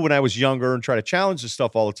would do when I was younger and try to challenge this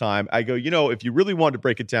stuff all the time, I go, if you really wanted to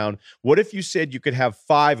break it down, what if you said you could have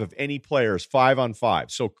 5 of any players,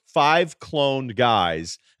 5-on-5? So 5 cloned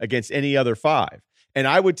guys against any other 5. And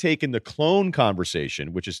I would take in the clone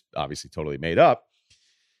conversation, which is obviously totally made up,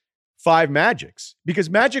 5 Magics, because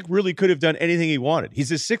Magic really could have done anything he wanted. He's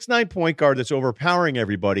a 6'9" point guard that's overpowering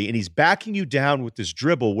everybody, and he's backing you down with this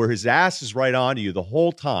dribble where his ass is right on you the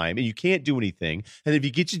whole time, and you can't do anything. And if he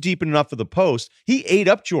gets you deep enough for the post, he ate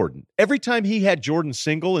up Jordan. Every time he had Jordan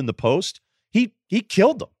single in the post, he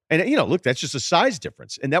killed them. And, look, that's just a size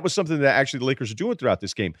difference. And that was something that actually the Lakers are doing throughout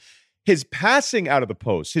this game. His passing out of the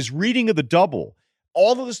post, his reading of the double,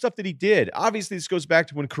 all of the stuff that he did. Obviously, this goes back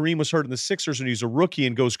to when Kareem was hurt in the Sixers and he's a rookie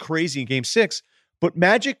and goes crazy in game 6. but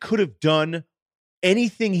Magic could have done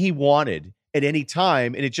anything he wanted at any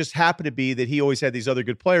time, and it just happened to be that he always had these other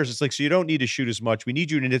good players. It's like, so you don't need to shoot as much. We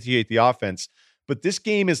need you to initiate the offense. But this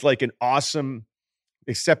game is like an awesome,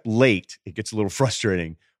 except late, it gets a little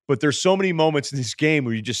frustrating. But there's so many moments in this game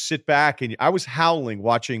where you just sit back, and I was howling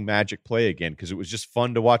watching Magic play again because it was just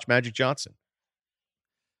fun to watch Magic Johnson.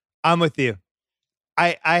 I'm with you.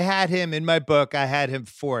 I had him in my book. I had him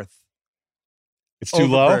fourth. It's too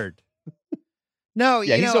low? Bird. No,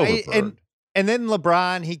 yeah, he's over Bird. And then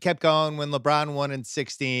LeBron, he kept going when LeBron won in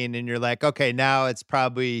 16, and you're like, okay, now it's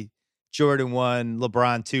probably Jordan 1,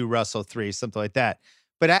 LeBron 2, Russell 3, something like that.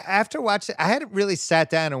 But after watching, I hadn't really sat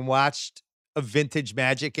down and watched a vintage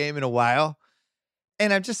Magic game in a while.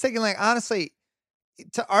 And I'm just thinking, like, honestly,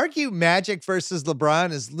 to argue Magic versus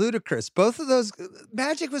LeBron is ludicrous. Both of those,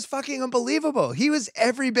 Magic was fucking unbelievable. He was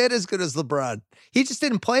every bit as good as LeBron. He just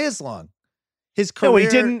didn't play as long. His career, no, he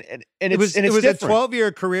didn't, and it was a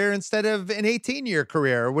 12-year career instead of an 18-year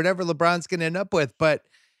career or whatever LeBron's going to end up with. But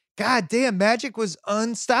God damn, Magic was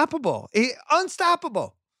unstoppable.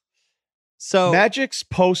 Unstoppable. So Magic's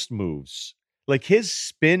post moves, like his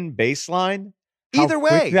spin baseline, either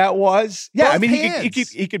way, that was. Yeah, both I mean,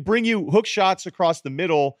 he could bring you hook shots across the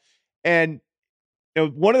middle, and you know,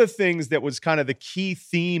 one of the things that was kind of the key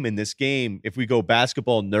theme in this game, if we go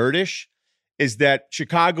basketball nerdish, is that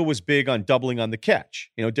Chicago was big on doubling on the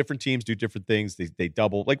catch. You know, different teams do different things. They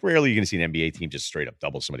double. Like rarely you're going to see an NBA team just straight up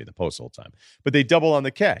double somebody in the post the whole time. But they double on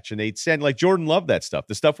the catch, and they'd send, like Jordan loved that stuff.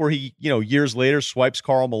 The stuff where he, you know, years later swipes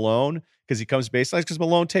Karl Malone because he comes baseline because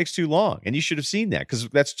Malone takes too long. And you should have seen that because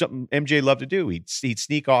that's something MJ loved to do. He'd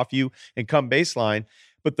sneak off you and come baseline.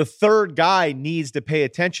 But the third guy needs to pay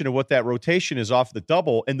attention to what that rotation is off the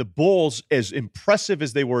double. And the Bulls, as impressive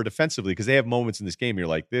as they were defensively, because they have moments in this game, you're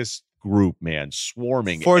like, this group, man,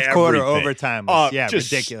 swarming. Fourth quarter overtime was,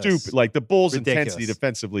 just ridiculous. Stupid. Like the Bulls' intensity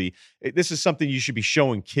defensively, this is something you should be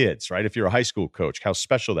showing kids, right? If you're a high school coach, how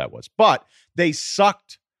special that was. But they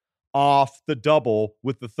sucked off the double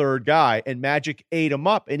with the third guy, and Magic ate them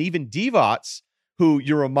up. And even Divac, who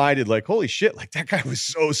you're reminded, like, holy shit, like that guy was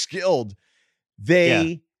so skilled.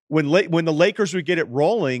 When the Lakers would get it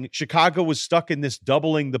rolling, Chicago was stuck in this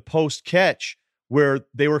doubling the post catch where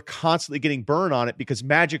they were constantly getting burned on it because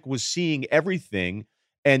Magic was seeing everything,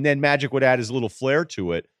 and then Magic would add his little flair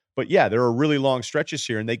to it. But yeah, there are really long stretches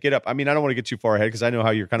here, and they get up. I mean, I don't want to get too far ahead because I know how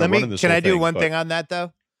you're kind of running this. Can I do one thing on that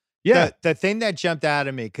though? Yeah, the thing that jumped out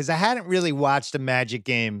at me because I hadn't really watched a Magic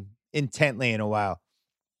game intently in a while.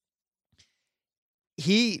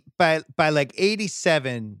 He by like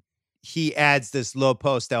 87. He adds this low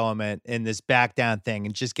post element and this back down thing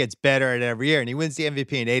and just gets better at every year. And he wins the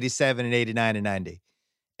MVP in 87 and 89 and 90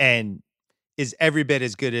 and is every bit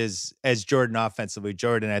as good as Jordan offensively.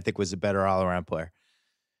 Jordan, I think, was a better all around player.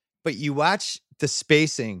 But you watch the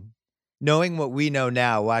spacing, knowing what we know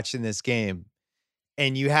now, watching this game,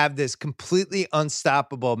 and you have this completely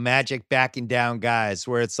unstoppable Magic backing down guys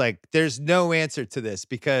where it's like, there's no answer to this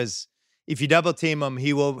because if you double team him,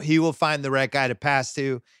 he will find the right guy to pass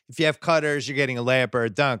to. If you have cutters, you're getting a layup or a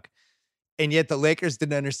dunk. And yet the Lakers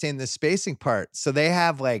didn't understand the spacing part. So they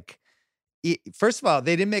have like, first of all,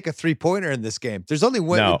 they didn't make a 3-pointer in this game. There's only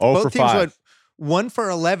one. No, both teams 5. went 1 for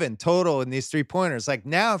 11 total in these 3-pointers. Like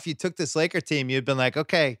now, if you took this Laker team, you'd been like,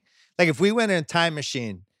 okay, like if we went in a time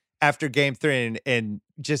machine after game 3 and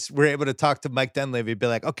just were able to talk to Mike Dunleavy, you'd be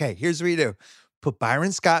like, okay, here's what you do. Put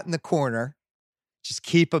Byron Scott in the corner. Just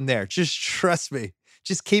keep him there. Just trust me.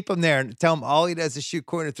 Just keep him there and tell him all he does is shoot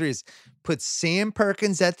corner threes. Put Sam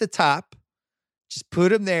Perkins at the top. Just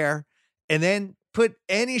put him there. And then put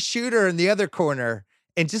any shooter in the other corner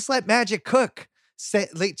and just let Magic cook.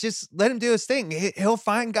 Just let him do his thing. He'll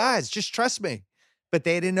find guys. Just trust me. But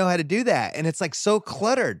they didn't know how to do that. And it's like so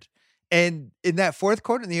cluttered. And in that fourth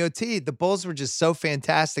quarter in the OT, the Bulls were just so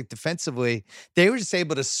fantastic defensively. They were just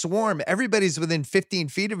able to swarm. Everybody's within 15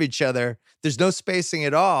 feet of each other. There's no spacing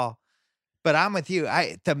at all. But I'm with you.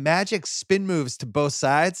 The Magic spin moves to both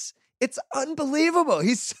sides. It's unbelievable.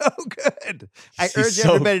 He's so good. I urge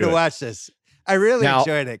everybody to watch this. I really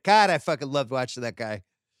enjoyed it. God, I fucking loved watching that guy.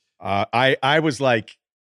 I was like,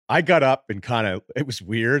 I got up and kind of, it was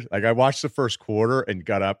weird. Like I watched the first quarter and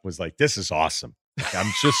got up, was like, this is awesome.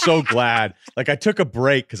 I'm just so glad. Like I took a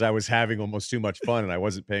break because I was having almost too much fun and I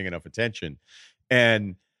wasn't paying enough attention.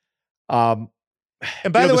 And by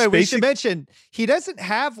the way, we should mention he doesn't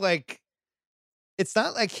have like, it's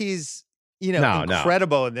not like he's,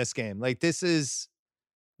 incredible in this game. Like this is,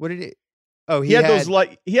 what did he? Oh, he had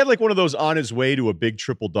one of those on his way to a big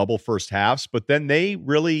triple double first halves, but then they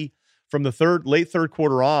really from the late third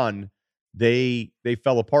quarter on, they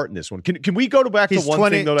fell apart in this one. Can we go back to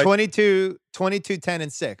one thing though? 22, 10,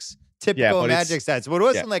 and 6. Typical Magic stats. But it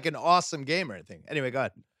wasn't like an awesome game or anything. Anyway, go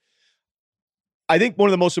ahead. I think one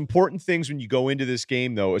of the most important things when you go into this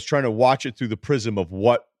game, though, is trying to watch it through the prism of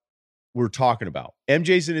what we're talking about.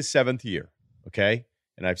 MJ's in his 7th year, okay?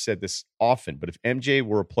 And I've said this often, but if MJ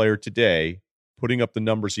were a player today, putting up the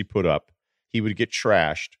numbers he put up, he would get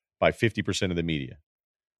trashed by 50% of the media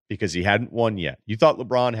because he hadn't won yet. You thought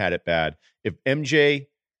LeBron had it bad. If MJ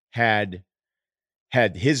had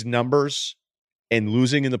his numbers and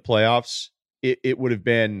losing in the playoffs, it would have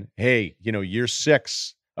been, hey, year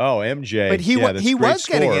 6. Oh, MJ. But he was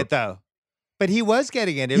getting it, though. But he was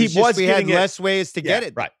getting it. It was just we had less ways to get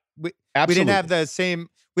it. Right. We didn't have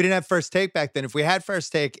we didn't have First Take back then. If we had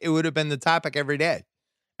First Take, it would have been the topic every day.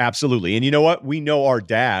 Absolutely. And you know what? We know our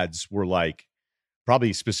dads were like,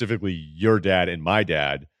 probably specifically your dad and my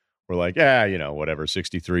dad were like, whatever,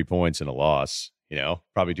 63 points and a loss,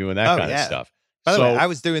 probably doing that kind of stuff. By the way, I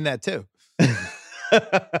was doing that too.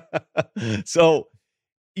 So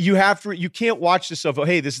you can't watch this of,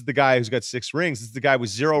 hey, this is the guy who's got 6 rings. This is the guy with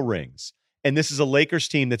 0 rings. And this is a Lakers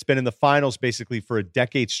team that's been in the finals basically for a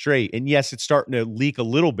decade straight. And yes, it's starting to leak a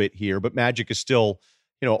little bit here, but Magic is still,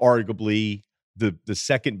 arguably the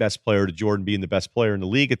second best player to Jordan being the best player in the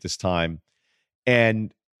league at this time.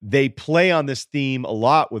 And they play on this theme a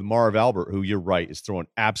lot with Marv Albert, who you're right, is throwing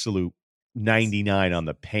absolute 99 on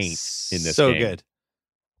the paint in this game. Good.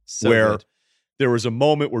 Where there was a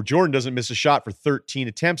moment where Jordan doesn't miss a shot for 13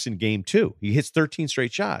 attempts in game 2. He hits 13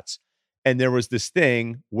 straight shots. And there was this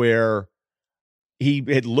thing where he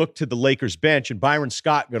had looked to the Lakers bench and Byron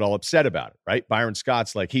Scott got all upset about it, right? Byron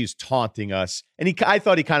Scott's like, he's taunting us. And I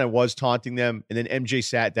thought he kind of was taunting them. And then MJ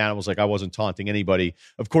sat down and was like, I wasn't taunting anybody.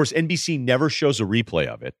 Of course, NBC never shows a replay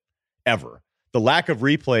of it, ever. The lack of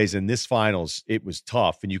replays in this finals, it was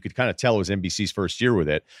tough. And you could kind of tell it was NBC's first year with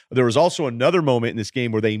it. There was also another moment in this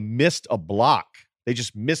game where they missed a block. They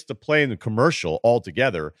just missed a play in the commercial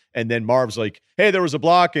altogether. And then Marv's like, hey, there was a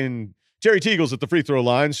block and Jerry Teagle's at the free throw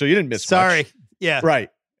line, so you didn't miss much. Yeah. Right.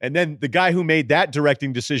 And then the guy who made that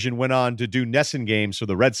directing decision went on to do Nesson games for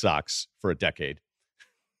the Red Sox for a decade.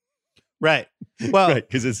 Right. Well, right,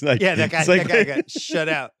 because it's like, that guy got shut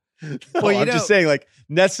out. Well, I'm just saying, like,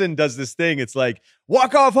 Nesson does this thing. It's like,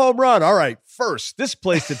 walk-off home run. All right, first, this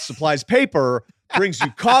place that supplies paper brings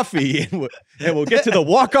you coffee, and we'll get to the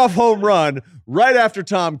walk-off home run right after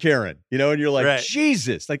Tom Caron. And you're like, right.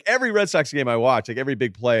 Jesus. Like, every Red Sox game I watch, like, every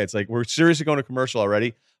big play, it's like, we're seriously going to commercial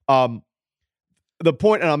already. The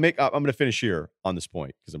point, and I'm going to finish here on this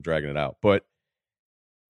point because I'm dragging it out, but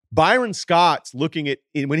Byron Scott's looking at,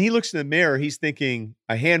 when he looks in the mirror, he's thinking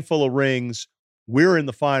a handful of rings. We're in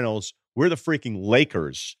the finals. We're the freaking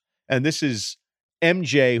Lakers. And this is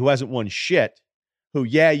MJ, who hasn't won shit, who,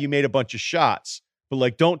 you made a bunch of shots, but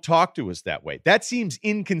like, don't talk to us that way. That seems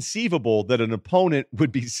inconceivable that an opponent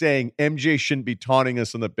would be saying MJ shouldn't be taunting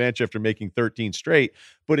us on the bench after making 13 straight,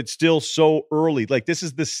 but it's still so early. Like, this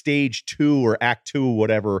is the stage 2 or act 2,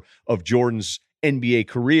 whatever, of Jordan's NBA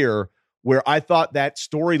career, where I thought that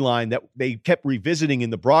storyline that they kept revisiting in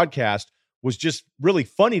the broadcast was just really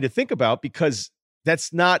funny to think about because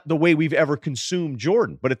that's not the way we've ever consumed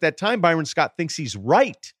Jordan. But at that time, Byron Scott thinks he's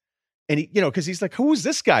right. And he, because he's like, who is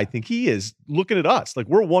this guy think he is looking at us? Like,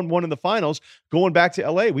 we're 1-1 in the finals going back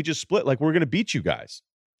to LA. We just split. Like, we're going to beat you guys.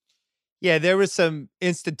 Yeah, there was some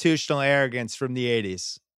institutional arrogance from the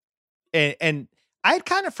 80s. And I'd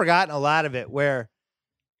kind of forgotten a lot of it where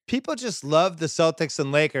people just loved the Celtics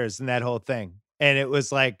and Lakers and that whole thing. And it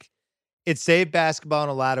was like, it saved basketball in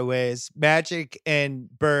a lot of ways. Magic and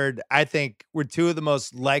Bird, I think, were 2 of the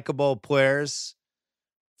most likable players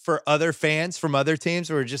for other fans from other teams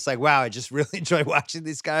who were just like, wow, I just really enjoy watching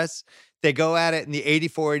these guys. They go at it in the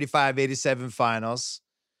 84, 85, 87 finals.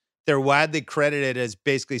 They're widely credited as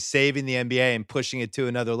basically saving the NBA and pushing it to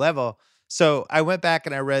another level. So I went back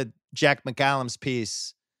and I read Jack McCallum's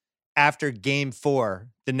piece after game 4,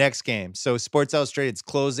 the next game. So Sports Illustrated's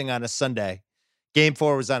closing on a Sunday. Game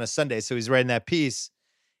 4 was on a Sunday. So he's writing that piece.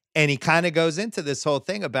 And he kind of goes into this whole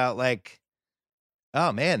thing about like,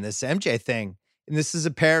 oh man, this MJ thing. And this is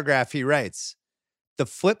a paragraph he writes. The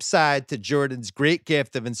flip side to Jordan's great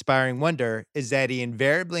gift of inspiring wonder is that he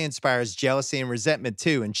invariably inspires jealousy and resentment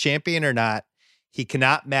too. And champion or not, he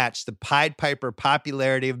cannot match the Pied Piper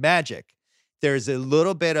popularity of Magic. There's a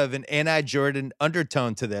little bit of an anti-Jordan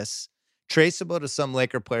undertone to this, traceable to some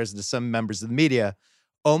Laker players and to some members of the media,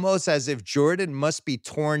 almost as if Jordan must be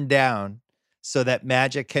torn down so that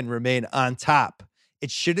Magic can remain on top.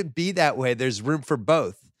 It shouldn't be that way. There's room for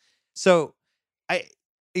both. So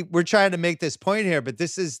we're trying to make this point here, but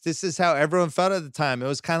this is how everyone felt at the time. It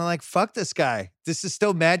was kind of like, fuck this guy. This is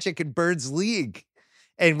still Magic and Bird's league.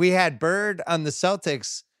 And we had Bird on the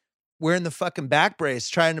Celtics wearing the fucking back brace,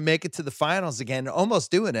 trying to make it to the finals again,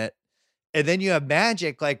 almost doing it. And then you have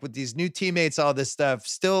Magic, like with these new teammates, all this stuff,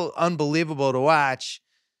 still unbelievable to watch.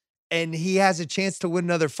 And he has a chance to win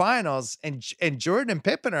another finals. And Jordan and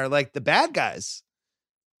Pippen are like the bad guys.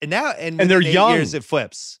 And now, and they're young. Years, it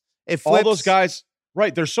flips. It flips. All those guys,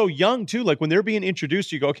 right? They're so young too. Like when they're being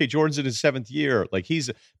introduced, you go, okay, Jordan's in his 7th year. Like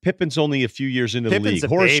Pippen's only a few years into Pippen's the league.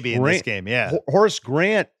 Horace baby Grant, in this game, yeah. Horace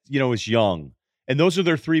Grant, is young, and those are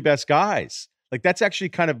their 3 best guys. Like that's actually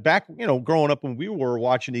kind of back, growing up when we were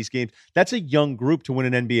watching these games. That's a young group to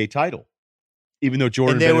win an NBA title, even though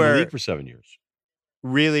Jordan's been in the league for 7 years.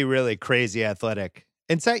 Really, really crazy athletic.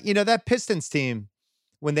 And so, that Pistons team,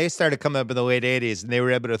 when they started coming up in the late 80s and they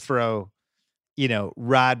were able to throw,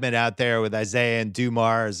 Rodman out there with Isaiah and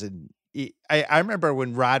Dumars. And I remember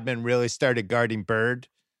when Rodman really started guarding Bird,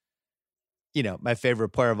 my favorite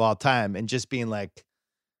player of all time, and just being like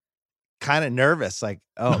kind of nervous, like,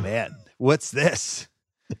 oh man, what's this?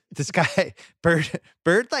 This guy, Bird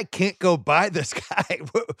like can't go by this guy.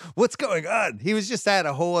 What's going on? He was just at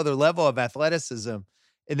a whole other level of athleticism.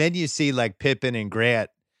 And then you see like Pippen and Grant,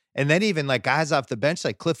 and then even like guys off the bench,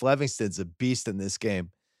 like Cliff Livingston's a beast in this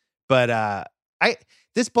game. But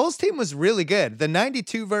this Bulls team was really good. The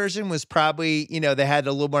 92 version was probably, they had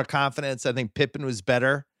a little more confidence. I think Pippen was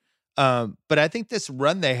better. But I think this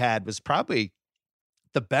run they had was probably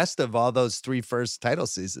the best of all those 3 first title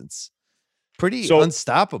seasons. Pretty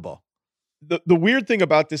unstoppable. The weird thing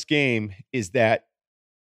about this game is that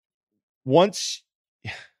once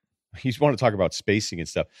you want to talk about spacing and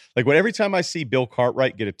stuff, like every time I see Bill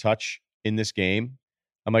Cartwright get a touch in this game,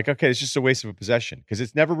 I'm like, okay, it's just a waste of a possession because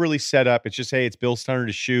it's never really set up. It's just, hey, it's Bill's turn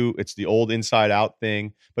to shoot. It's the old inside out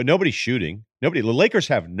thing, but nobody's shooting. The Lakers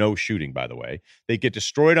have no shooting, by the way. They get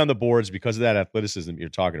destroyed on the boards because of that athleticism you're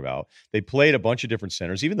talking about. They played a bunch of different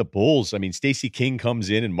centers. Even the Bulls, Stacey King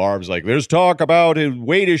comes in and Marv's like, there's talk about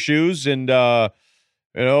weight issues and,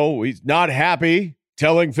 he's not happy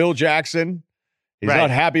telling Phil Jackson. He's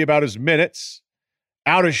not happy about his minutes.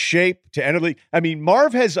 Out of shape to enter the league.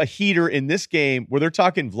 Marv has a heater in this game where they're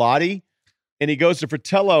talking Vlade, and he goes to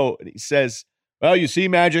Fratello and he says, well, you see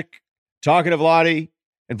Magic talking to Vlade,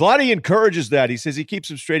 and Vlade encourages that. He says he keeps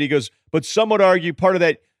him straight. He goes, but some would argue part of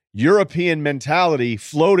that European mentality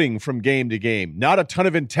floating from game to game, not a ton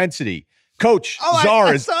of intensity. Coach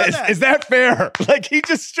Czar, is that fair? Like he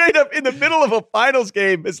just straight up in the middle of a finals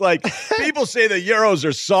game is like, people say the Euros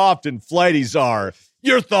are soft and flighty, Czar.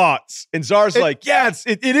 Your thoughts? And Czar's like, yes,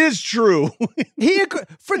 it is true.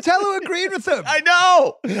 Fratello agreed with him. I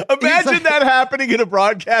know. Imagine that happening in a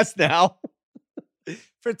broadcast now.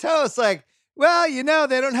 Fratello's like, well,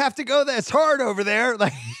 they don't have to go this hard over there.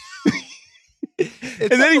 Like, and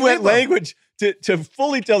then he went language to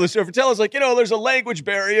fully tell the story. Fratello's like, there's a language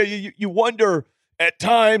barrier. You wonder at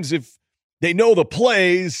times if they know the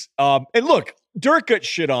plays. And look, Dirk got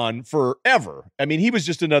shit on forever. He was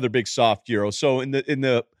just another big soft Euro. So in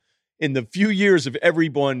the few years of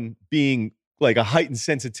everyone being like a heightened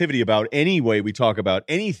sensitivity about any way we talk about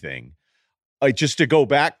anything, like just to go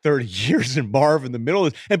back 30 years and Marv in the middle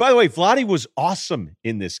of this. And by the way, Vlade was awesome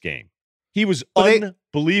in this game. He was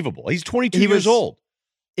unbelievable. He's 22 years old.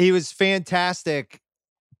 He was fantastic.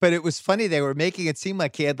 But it was funny. They were making it seem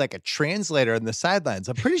like he had like a translator on the sidelines.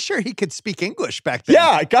 I'm pretty sure he could speak English back then.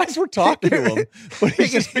 Yeah, guys were talking to him. But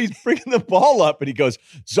he's bringing the ball up and he goes,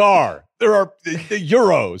 Czar, there are the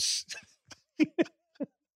Euros.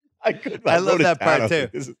 I love that part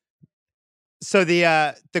too. So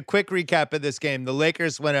the quick recap of this game, the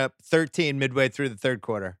Lakers went up 13 midway through the third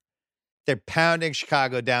quarter. They're pounding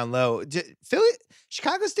Chicago down low.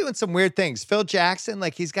 Chicago's doing some weird things. Phil Jackson,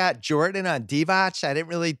 like he's got Jordan on Divac. I didn't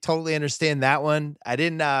really totally understand that one. I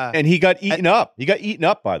didn't. And he got eaten up. He got eaten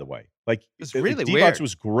up, by the way. Like it's really Divac weird.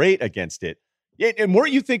 Was great against it. Yeah, and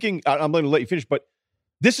weren't you thinking? I'm going to let you finish, but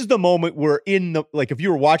this is the moment where if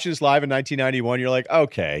you were watching this live in 1991, you're like,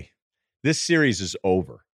 okay, this series is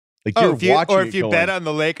over. Like if you bet on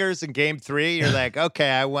the Lakers in Game 3, you're like,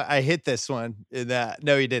 okay, I hit this one.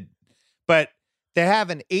 No, you didn't. But they have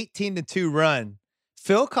an 18-2 run.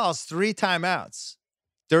 Phil calls 3 timeouts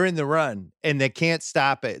during the run, and they can't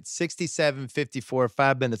stop it. 67-54,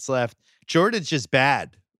 5 minutes left. Jordan's just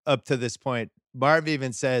bad up to this point. Marv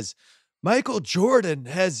even says, Michael Jordan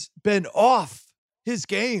has been off his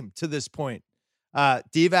game to this point.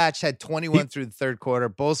 Divac had 21 through the third quarter.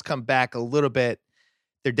 Bulls come back a little bit.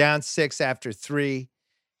 They're down 6 after 3.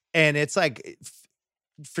 And it's like,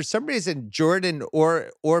 for some reason, Jordan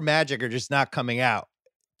or Magic are just not coming out.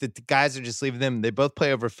 the guys are just leaving them. They both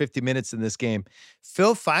play over 50 minutes in this game.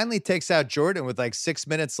 Phil finally takes out Jordan with like 6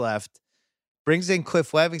 minutes left, brings in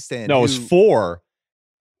Cliff Livingston. No, it's 4.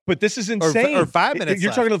 But this is insane. Or 5 minutes. You're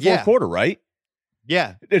left. talking the fourth quarter, right?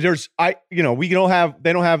 Yeah. They don't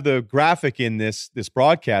have the graphic in this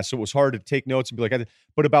broadcast, so it was hard to take notes and be like,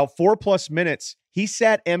 but about 4+ minutes, he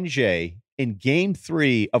sat MJ in game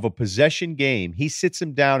 3 of a possession game. He sits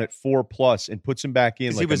him down at 4+ and puts him back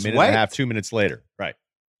in like a minute and a half, 2 minutes later. Right.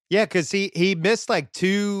 Yeah, because he missed like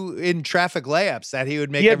 2 in traffic layups that he would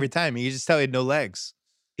make every time. You just tell he had no legs.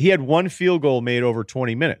 He had 1 field goal made over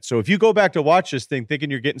 20 minutes. So if you go back to watch this thing thinking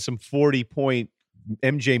you're getting some 40-point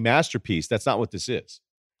MJ masterpiece, that's not what this is.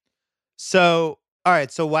 So, all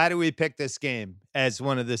right. So why do we pick this game as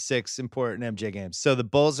one of the 6 important MJ games? So the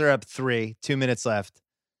Bulls are up 3, 2 minutes left.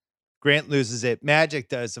 Grant loses it. Magic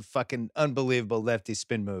does a fucking unbelievable lefty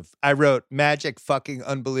spin move. I wrote Magic fucking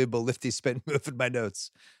unbelievable lefty spin move in my notes.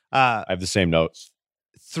 I have the same notes.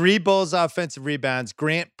 3 Bulls offensive rebounds.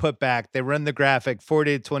 Grant put back. They run the graphic.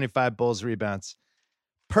 40-25 Bulls rebounds.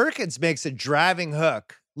 Perkins makes a driving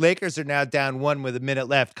hook. Lakers are now down 1 with a minute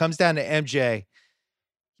left. Comes down to MJ.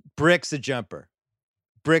 Bricks a jumper.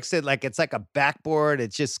 Bricks it like it's like a backboard.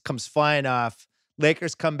 It just comes flying off.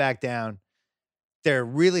 Lakers come back down. They're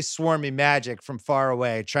really swarming Magic from far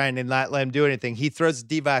away, trying to not let him do anything. He throws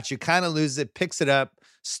Divac, who kind of loses it, picks it up,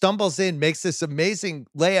 stumbles in, makes this amazing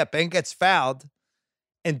layup, and gets fouled,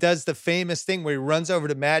 and does the famous thing where he runs over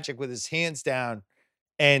to Magic with his hands down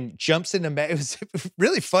and jumps into Magic. It was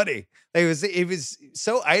really funny. It was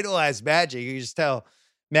so idolized Magic. You just tell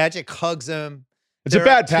Magic hugs him. It's a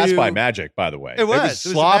bad pass by Magic, by the way. It was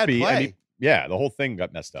sloppy. And the whole thing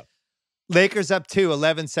got messed up. Lakers up 2,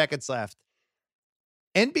 11 seconds left.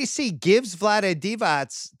 NBC gives Vlade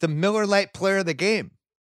Divac the Miller Lite player of the game.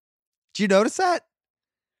 Did you notice that?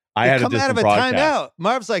 I had come a out of a broadcast. timeout.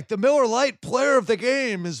 Marv's like, the Miller Lite player of the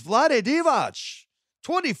game is Vlade Divac,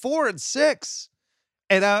 24 and 6.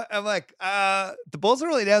 And I'm like, the Bulls are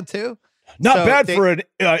really down 2. Not bad for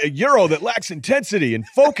a Euro that lacks intensity and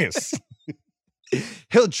focus.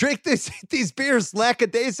 He'll drink these beers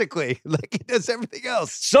lackadaisically, like he does everything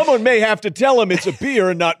else. Someone may have to tell him it's a beer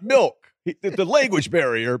and not milk. The language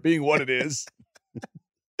barrier being what it is.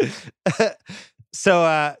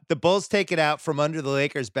 So the Bulls take it out from under the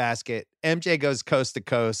Lakers basket. MJ goes coast to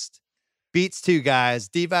coast, beats 2 guys.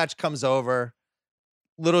 Divac comes over,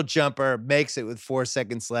 little jumper, makes it with 4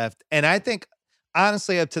 seconds left. And I think,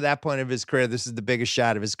 honestly, up to that point of his career, this is the biggest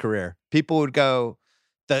shot of his career. People would go,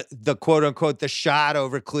 the quote unquote, the shot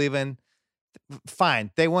over Cleveland.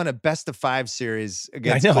 Fine. They won a best of 5 series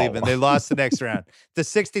against Cleveland. They lost the next round. The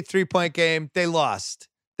 63-point game, they lost.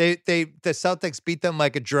 The Celtics beat them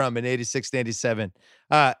like a drum in 86 and 87.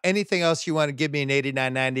 Anything else you want to give me in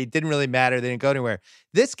 89, 90, didn't really matter. They didn't go anywhere.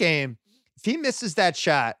 This game, if he misses that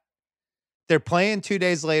shot, they're playing 2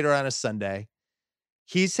 days later on a Sunday.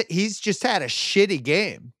 He's just had a shitty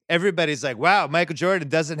game. Everybody's like, wow, Michael Jordan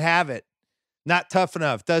doesn't have it. Not tough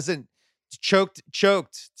enough. Doesn't choked,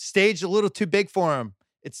 staged a little too big for him.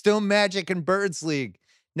 It's still Magic and Bird's league.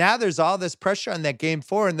 Now there's all this pressure on that game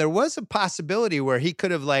 4. And there was a possibility where he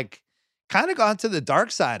could have like kind of gone to the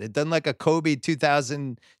dark side and done like a Kobe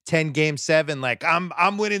 2010 game 7. Like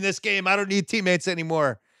I'm winning this game. I don't need teammates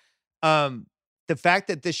anymore. The fact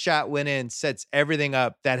that this shot went in sets everything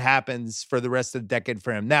up that happens for the rest of the decade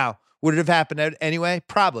for him. Now, would it have happened anyway?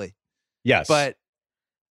 Probably. Yes. But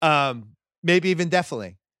maybe even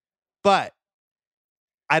definitely. But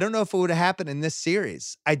I don't know if it would have happened in this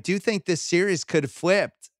series. I do think this series could have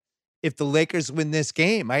flipped if the Lakers win this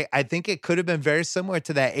game. I think it could have been very similar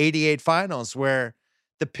to that 88 finals where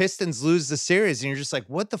the Pistons lose the series and you're just like,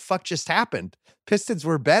 what the fuck just happened? Pistons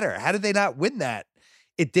were better. How did they not win that?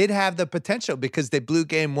 It did have the potential because they blew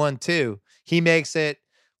game 1, too. He makes it.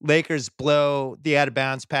 Lakers blow the out of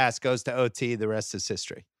bounds pass, goes to OT. The rest is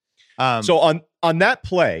history. So on that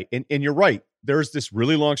play, and you're right, there's this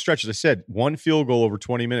really long stretch. As I said, 1 field goal over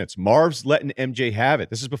 20 minutes. Marv's letting MJ have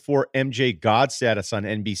it. This is before MJ God status on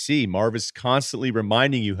NBC. Marv is constantly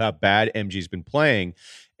reminding you how bad MJ's been playing.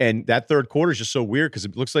 And that third quarter is just so weird because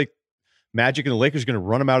it looks like Magic and the Lakers are going to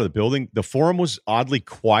run him out of the building. The forum was oddly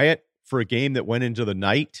quiet for a game that went into the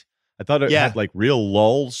night. I thought it had like real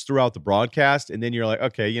lulls throughout the broadcast. And then you're like,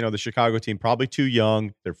 okay, the Chicago team, probably too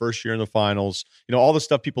young, their first year in the finals, all the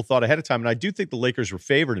stuff people thought ahead of time. And I do think the Lakers were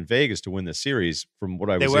favored in Vegas to win this series from what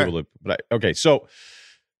I was able to, okay. So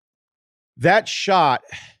that shot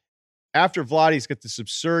after Vladdy's got this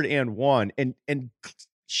absurd and 1 and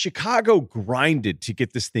Chicago grinded to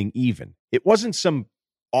get this thing even. It wasn't some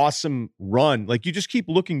awesome run. Like you just keep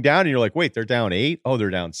looking down and you're like, wait, they're down 8. Oh, they're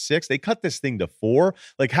down 6. They cut this thing to 4.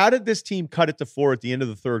 Like, how did this team cut it to 4 at the end of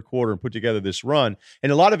the third quarter and put together this run?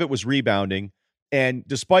 And a lot of it was rebounding. And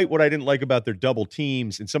despite what I didn't like about their double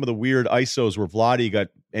teams and some of the weird ISOs where Vlade got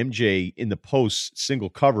MJ in the post single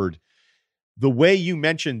covered, the way you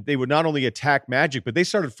mentioned they would not only attack Magic, but they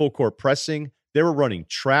started full court pressing. They were running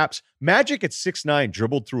traps. Magic at 6'9"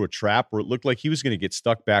 dribbled through a trap where it looked like he was going to get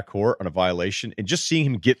stuck backcourt on a violation. And just seeing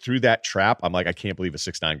him get through that trap, I'm like, I can't believe a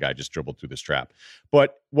 6'9" guy just dribbled through this trap.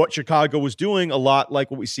 But what Chicago was doing, a lot like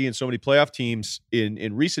what we see in so many playoff teams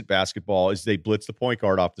in recent basketball, is they blitz the point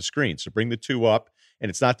guard off the screen. So bring the 2 up. And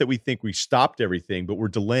it's not that we think we stopped everything, but we're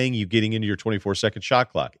delaying you getting into your 24-second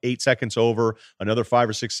shot clock. 8 seconds over, another 5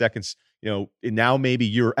 or 6 seconds. And now maybe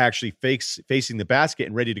you're actually facing the basket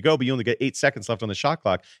and ready to go, but you only got 8 seconds left on the shot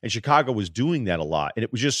clock. And Chicago was doing that a lot. And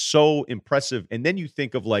it was just so impressive. And then you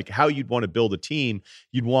think of like how you'd want to build a team.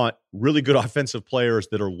 You'd want really good offensive players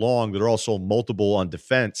that are long, that are also multiple on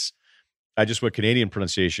defense. I just went Canadian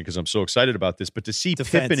pronunciation because I'm so excited about this. But to see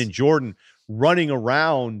Pippen and Jordan running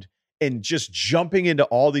around and just jumping into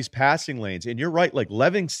all these passing lanes. And you're right, like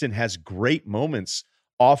Livingston has great moments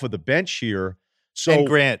off of the bench here. So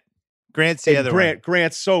and Grant's the other one.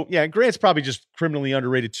 Grant's probably just criminally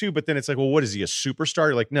underrated too. But then it's like, well, what is he, a superstar?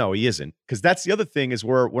 You're like, no, he isn't. Because that's the other thing is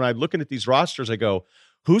where when I'm looking at these rosters, I go,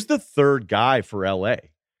 who's the third guy for LA?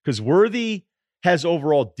 Because Worthy has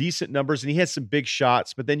overall decent numbers and he has some big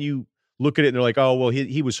shots. But then you look at it and they're like, oh, well,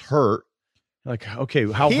 he was hurt. Like, okay,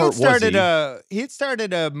 how hurt was he? He had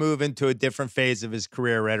started to move into a different phase of his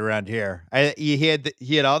career right around here. He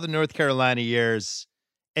had all the North Carolina years,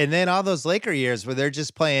 and then all those Laker years where they're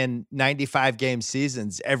just playing 95-game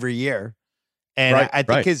seasons every year. And I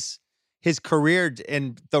think his career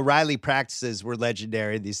and the Riley practices were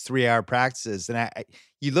legendary. These 3-hour practices, and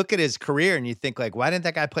you look at his career and you think like, why didn't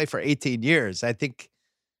that guy play for 18 years? I think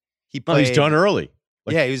he played. Oh, he's done early.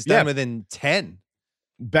 He was done within 10.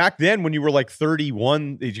 Back then, when you were like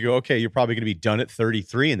 31, you go, okay, you're probably going to be done at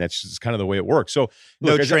 33, and that's just kind of the way it works. So,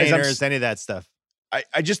 no trainers, any of that stuff.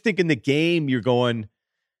 I just think in the game, you're going,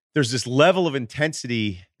 there's this level of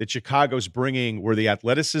intensity that Chicago's bringing where the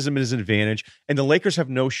athleticism is an advantage, and the Lakers have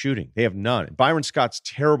no shooting. They have none. Byron Scott's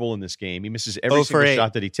terrible in this game. He misses every single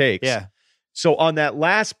shot that he takes. Yeah. So on that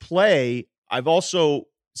last play, I've also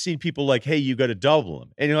seen people like, hey, you got to double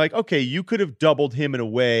him. And you're like, okay, you could have doubled him in a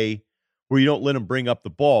way where you don't let him bring up the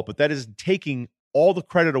ball, but that is taking all the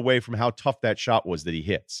credit away from how tough that shot was that he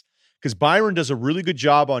hits. Because Byron does a really good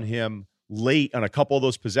job on him late on a couple of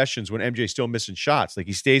those possessions when MJ's still missing shots. Like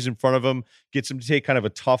he stays in front of him, gets him to take kind of a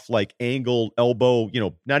tough, like angle elbow,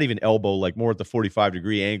 not even elbow, like more at the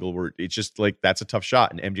 45-degree angle where it's just like, that's a tough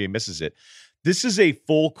shot and MJ misses it. This is a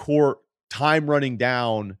full court time running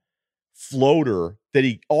down floater that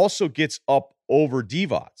he also gets up over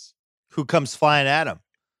Divac, who comes flying at him.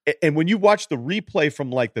 And when you watch the replay from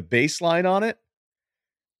like the baseline on it,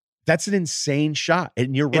 that's an insane shot.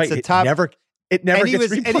 And you're right. It never gets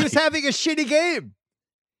replayed. And he was having a shitty game.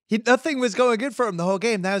 Nothing was going good for him the whole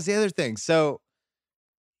game. That was the other thing. So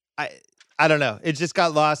I don't know. It just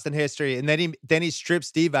got lost in history. And then he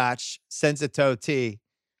strips Divac, sends it to OT.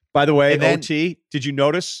 By the way, OT, did you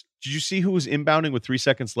notice? Did you see who was inbounding with 3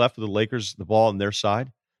 seconds left with the Lakers, the ball on their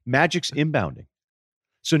side? Magic's inbounding.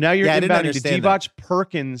 So now you're inbounding to Divac,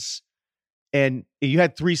 Perkins, and you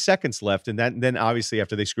had 3 seconds left. And then obviously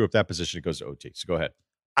after they screw up that position, it goes to OT. So go ahead.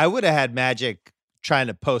 I would have had Magic trying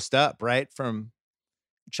to post up, right? From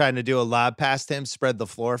trying to do a lob past him, spread the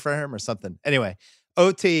floor for him or something. Anyway,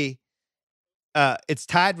 OT, it's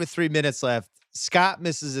tied with 3 minutes left. Scott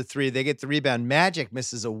misses a 3. They get the rebound. Magic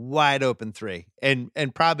misses a wide open 3. And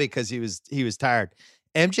probably because he was tired.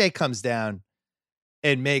 MJ comes down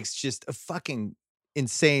and makes just a fucking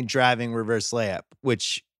insane driving reverse layup,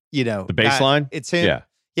 which, the baseline, it's him.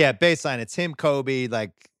 Yeah. Baseline. It's him, Kobe,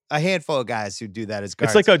 like a handful of guys who do that as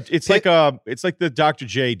guards. It's like the Dr.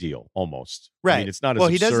 J deal almost. Right. I mean, it's not as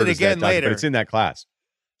he does it again later, but it's in that class.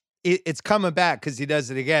 It's coming back because he does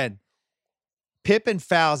it again. Pippen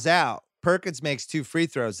fouls out. Perkins makes 2 free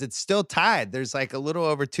throws. It's still tied. There's like a little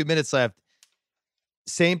over 2 minutes left.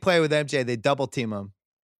 Same play with MJ. They double team him.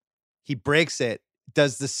 He breaks it.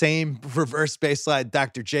 Does the same reverse baseline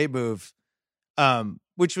Dr. J move,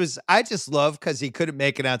 which was, I just love because he couldn't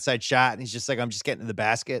make an outside shot. And he's just like, I'm just getting to the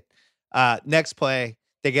basket. Next play,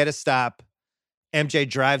 they get a stop. MJ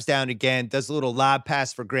drives down again, does a little lob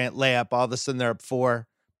pass for Grant layup. All of a sudden they're up 4.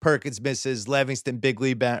 Perkins misses. Livingston, big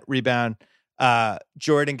rebound.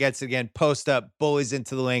 Jordan gets it again, post up, bullies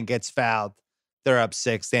into the lane, gets fouled. They're up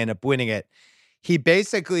 6. They end up winning it. He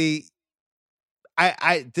basically,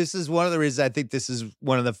 this is one of the reasons I think this is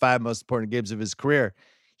one of the 5 most important games of his career.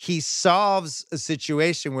 He solves a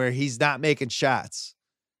situation where he's not making shots.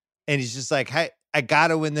 And he's just like, hey, I got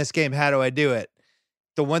to win this game. How do I do it?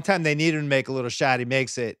 The one time they need him to make a little shot, he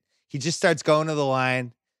makes it. He just starts going to the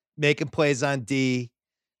line, making plays on D,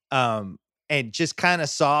 and just kind of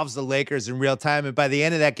solves the Lakers in real time. And by the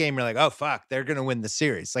end of that game, you're like, oh, fuck, they're going to win the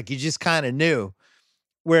series. Like, you just kind of knew.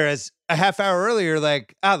 Whereas a half hour earlier,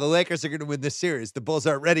 like, the Lakers are going to win this series. The Bulls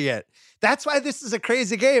aren't ready yet. That's why this is a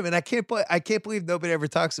crazy game, and I can't believe nobody ever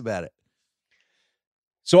talks about it.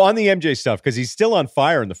 So on the MJ stuff, because he's still on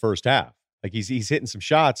fire in the first half. Like, he's hitting some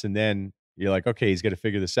shots, and then you're like, okay, he's got to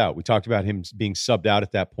figure this out. We talked about him being subbed out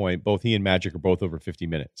at that point. Both he and Magic are both over 50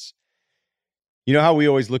 minutes. You know how we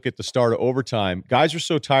always look at the start of overtime? Guys are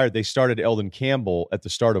so tired, they started Eldon Campbell at the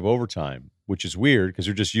start of overtime, which is weird because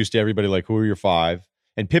they're just used to everybody like, who are your 5?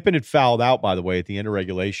 And Pippen had fouled out, by the way, at the end of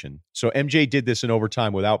regulation. So MJ did this in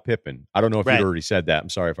overtime without Pippen. I don't know if you'd already said that. I'm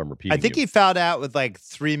sorry if I'm repeating I think he fouled out with like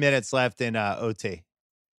 3 minutes left in OT.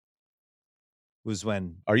 Was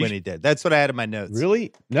when he did. That's what I had in my notes.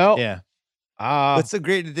 Really? No. Yeah. Let's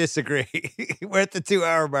agree to disagree. We're at the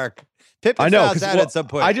 2-hour mark. Pippen fouls out at some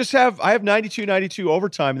point. I have 92-92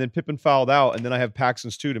 overtime, and then Pippen fouled out, and then I have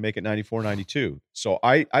Paxson's 2 to make it 94-92. So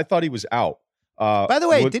I thought he was out. By the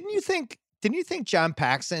way, didn't you think John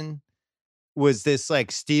Paxson was this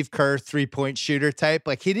like Steve Kerr 3-point shooter type?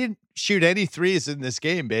 Like, he didn't shoot any threes in this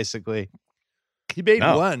game, basically. He made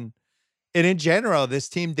one. And in general, this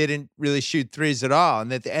team didn't really shoot threes at all.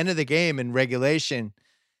 And at the end of the game in regulation,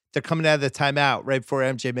 they're coming out of the timeout right before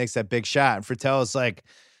MJ makes that big shot. And Fratello's like,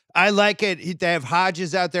 I like it. They have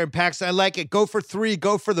Hodges out there and Paxson. I like it. Go for 3.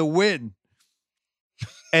 Go for the win.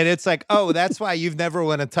 And it's like, oh, that's why you've never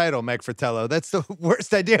won a title, Mike Fratello. That's the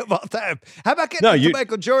worst idea of all time. How about getting to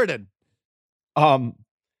Michael Jordan?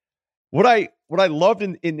 What I loved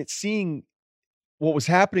in seeing what was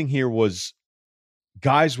happening here was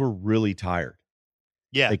guys were really tired.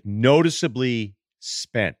 Yeah. Like, noticeably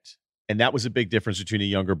spent. And that was a big difference between a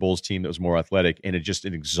younger Bulls team that was more athletic and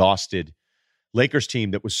an exhausted Lakers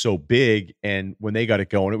team that was so big. And when they got it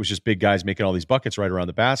going, it was just big guys making all these buckets right around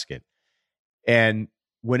the basket. And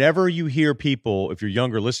whenever you hear people, if you're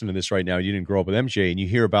younger listening to this right now, you didn't grow up with MJ, and you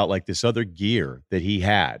hear about like this other gear that he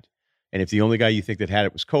had, and if the only guy you think that had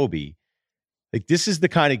it was Kobe, like, this is the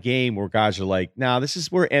kind of game where guys are like, nah, this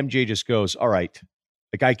is where MJ just goes, all right,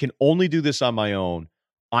 like, I can only do this on my own.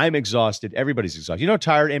 I'm exhausted. Everybody's exhausted. You know how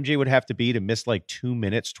tired MJ would have to be to miss like 2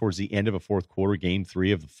 minutes towards the end of a fourth quarter, game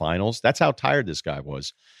 3 of the finals? That's how tired this guy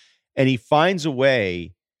was. And he finds a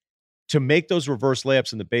way to make those reverse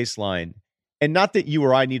layups in the baseline. And not that you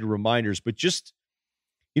or I need reminders, but just,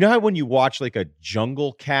 you know how when you watch like a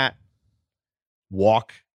jungle cat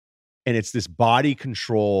walk and it's this body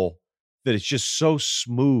control that it's just so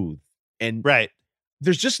smooth. And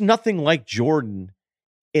there's just nothing like Jordan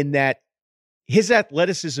in that his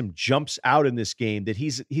athleticism jumps out in this game, that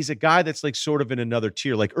he's a guy that's like sort of in another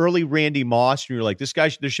tier, like early Randy Moss. And you're like, this guy,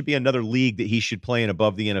 there should be another league that he should play in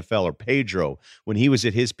above the NFL, or Pedro when he was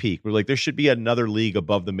at his peak. We're like, there should be another league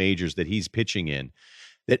above the majors that he's pitching in.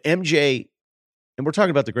 That MJ, and we're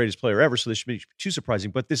talking about the greatest player ever, so this should be too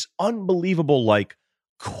surprising, but this unbelievable like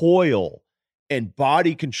coil and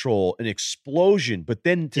body control and explosion, but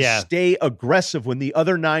then to stay aggressive when the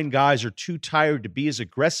other 9 guys are too tired to be as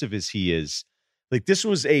aggressive as he is. Like, this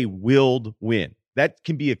was a willed win. That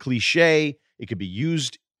can be a cliche. It could be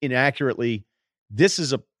used inaccurately. This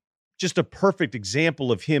is just a perfect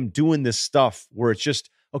example of him doing this stuff where it's just,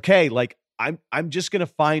 okay, like, I'm just going to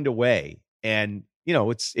find a way. And, you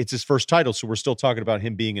know, it's his first title, so we're still talking about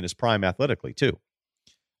him being in his prime athletically too.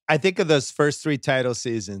 I think of those first 3 title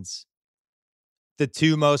seasons, the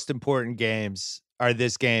 2 most important games are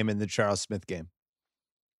this game and the Charles Smith game,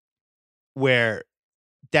 where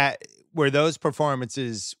those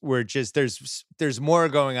performances were just, there's more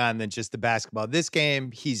going on than just the basketball. This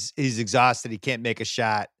game, he's exhausted. He can't make a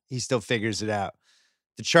shot. He still figures it out.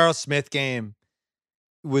 The Charles Smith game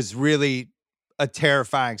was really a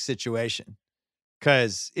terrifying situation,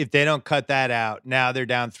 because if they don't cut that out, now they're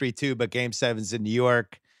down 3-2, but game 7's in New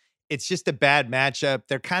York. It's just a bad matchup.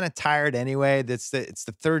 They're kind of tired anyway. It's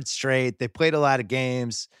the 3rd straight. They played a lot of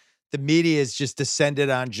games. The media has just descended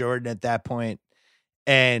on Jordan at that point.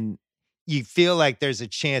 And you feel like there's a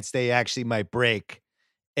chance they actually might break.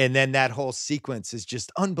 And then that whole sequence is just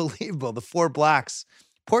unbelievable. The 4 blocks.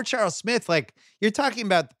 Poor Charles Smith, like, you're talking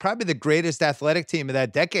about probably the greatest athletic team of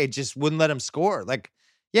that decade, just wouldn't let him score. Like,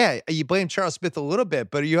 yeah, you blame Charles Smith a little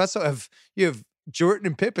bit, but you also have Jordan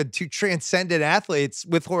and Pippen, 2 transcendent athletes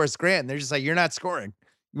with Horace Grant. And they're just like, you're not scoring.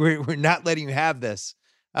 We're not letting you have this.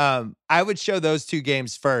 I would show those two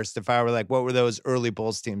games first if I were like, what were those early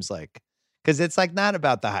Bulls teams like? Because it's like not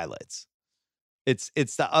about the highlights. It's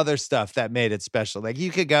the other stuff that made it special. Like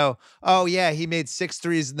you could go, oh yeah, he made 6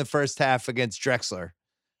 threes in the first half against Drexler.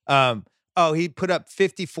 Oh, he put up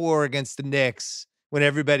 54 against the Knicks when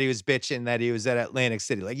everybody was bitching that he was at Atlantic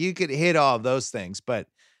City. Like you could hit all of those things, but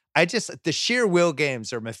the sheer will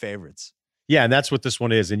games are my favorites. Yeah, and that's what this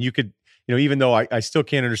one is. And you could, even though I still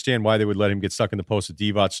can't understand why they would let him get stuck in the post with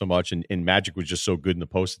Divac so much, and Magic was just so good in the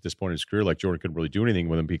post at this point in his career, like Jordan couldn't really do anything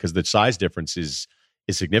with him because the size difference is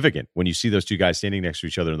significant when you see those two guys standing next to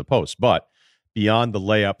each other in the post. But beyond the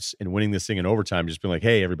layups and winning this thing in overtime, just being like,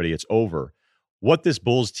 hey, everybody, it's over. What this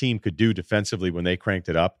Bulls team could do defensively when they cranked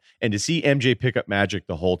it up, and to see MJ pick up Magic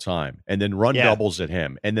the whole time and then run doubles at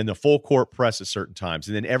him and then the full court press at certain times.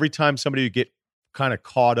 And then every time somebody would get kind of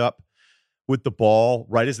caught up with the ball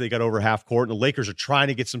right as they got over half court, and the Lakers are trying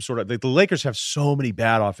to get some sort of, the Lakers have so many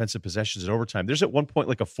bad offensive possessions at overtime. There's at one point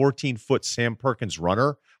like a 14-foot Sam Perkins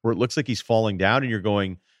runner where it looks like he's falling down, and you're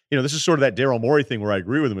going, this is sort of that Daryl Morey thing where I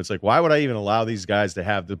agree with him. It's like, why would I even allow these guys to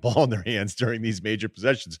have the ball in their hands during these major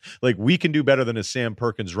possessions? Like, we can do better than a Sam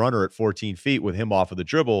Perkins runner at 14 feet with him off of the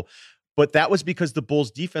dribble. But that was because the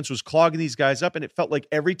Bulls defense was clogging these guys up, and it felt like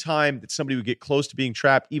every time that somebody would get close to being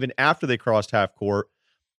trapped, even after they crossed half court,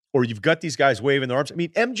 or you've got these guys waving their arms. I mean,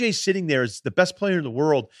 MJ's sitting there as the best player in the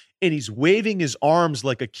world, and he's waving his arms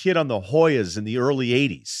like a kid on the Hoyas in the early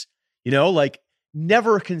 80s, like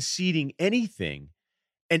never conceding anything.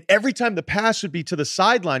 And every time the pass would be to the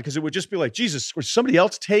sideline, because it would just be like, Jesus, or somebody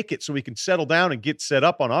else take it so we can settle down and get set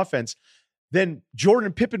up on offense. Then Jordan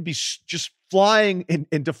and Pippen be just flying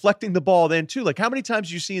and deflecting the ball then too. Like how many times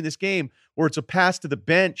do you see in this game where it's a pass to the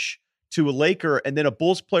bench to a Laker and then a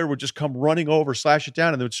Bulls player would just come running over, slash it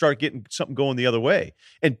down, and they would start getting something going the other way.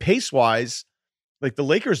 And pace-wise, like the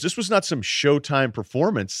Lakers, this was not some Showtime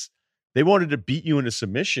performance. They wanted to beat you into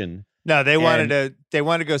submission. No, they wanted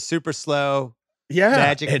to go super slow. Yeah.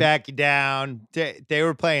 Magic back you down. They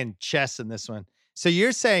were playing chess in this one. So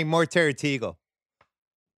you're saying more Terry Teagle.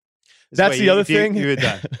 That's the other thing. You would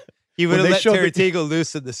have done. You would have let Terry Teagle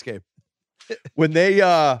loose in this game. When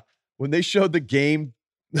they showed the game,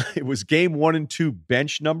 it was game 1 and 2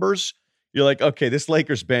 bench numbers. You're like, okay, this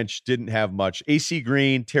Lakers bench didn't have much. AC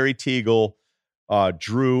Green, Terry Teagle,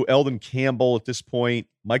 Drew, Eldon Campbell at this point,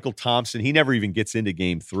 Michael Thompson. He never even gets into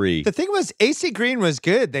game 3. The thing was, AC Green was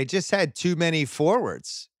good. They just had too many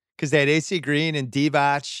forwards because they had AC Green and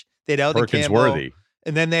Divac. They had Eldon Campbell. Worthy.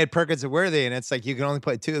 And then they had Perkins and Worthy. And it's like you can only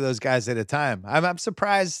play 2 of those guys at a time. I'm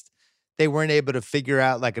surprised they weren't able to figure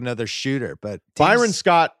out like another shooter. But Byron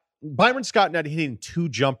Scott not hitting 2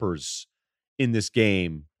 jumpers in this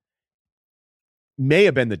game may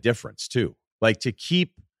have been the difference too. Like to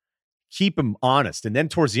keep him honest. And then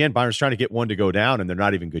towards the end, Byron's trying to get one to go down and they're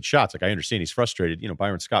not even good shots. Like I understand he's frustrated.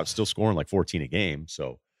 Byron Scott's still scoring like 14 a game.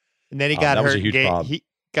 So, and then he got hurt. He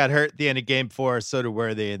got hurt at the end of game 4. So did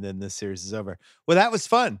Worthy. And then this series is over. Well, that was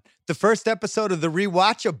fun. The first episode of the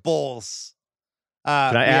RewatchaBulls. We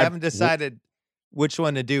haven't decided which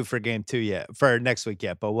one to do for game 2 yet, for next week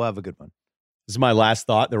yet, but we'll have a good one. This is my last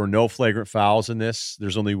thought. There were no flagrant fouls in this.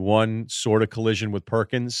 There's only one sort of collision with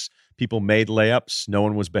Perkins. People made layups. No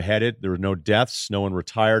one was beheaded. There were no deaths. No one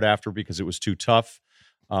retired after because it was too tough.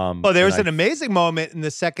 There was an amazing moment in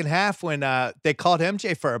the second half when they called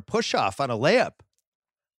MJ for a push-off on a layup.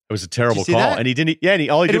 It was a terrible call. That? And he didn't,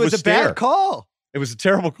 all he did was stare. It was a bad call. It was a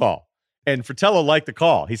terrible call. And Fratello liked the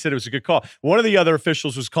call. He said it was a good call. One of the other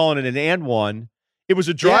officials was calling it an and one. It was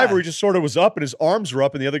a drive where he just sort of was up and his arms were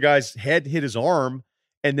up and the other guy's head hit his arm.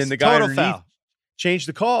 And then the guy underneath changed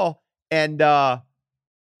the call. And MJ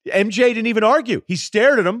didn't even argue. He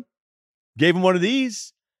stared at him, gave him one of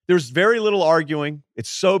these. There's very little arguing. It's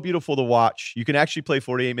so beautiful to watch. You can actually play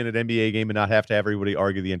 48-minute NBA game and not have to have everybody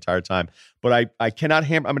argue the entire time. But I cannot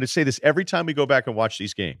I'm going to say this every time we go back and watch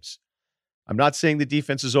these games. I'm not saying the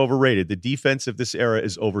defense is overrated. The defense of this era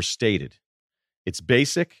is overstated. It's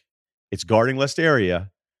basic. It's guarding less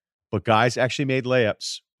area. But guys actually made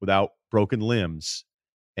layups without broken limbs.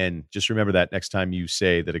 And just remember that next time you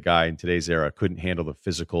say that a guy in today's era couldn't handle the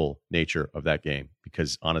physical nature of that game.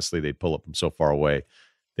 Because honestly, they'd pull up from so far away.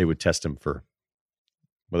 They would test him for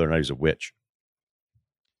whether or not he's a witch.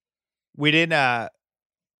 We didn't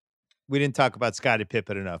talk about Scottie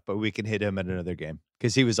Pippen enough, but we can hit him at another game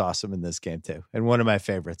because he was awesome in this game too, and one of my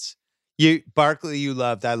favorites. Barkley, you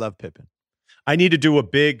loved. I love Pippen. I need to do a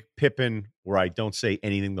big Pippen where I don't say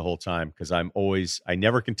anything the whole time because I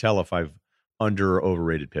never can tell if I've under or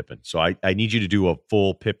overrated Pippen. So I need you to do a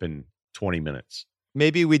full Pippen 20 minutes.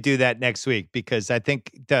 Maybe we do that next week because I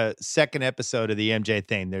think the second episode of the MJ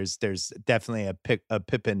thing, there's definitely a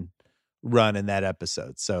Pippin run in that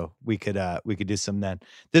episode. So we could do some then.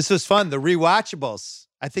 This was fun. The rewatchables.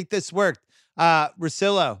 I think this worked.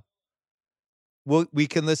 Russillo, we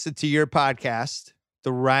can listen to your podcast,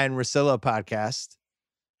 the Ryen Russillo podcast.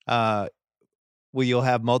 You'll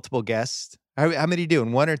have multiple guests. How many are you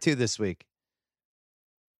doing? 1 or 2 this week?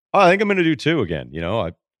 Oh, I think I'm going to do 2 again. You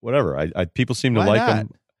know, whatever. People seem to like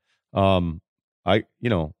them.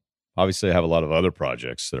 Obviously I have a lot of other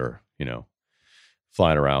projects that are,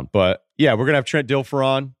 flying around. But yeah, we're going to have Trent Dilfer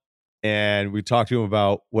on, and we talked to him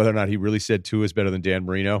about whether or not he really said Tua is better than Dan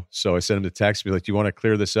Marino. So I sent him the text, be like, do you want to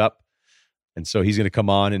clear this up? And so he's going to come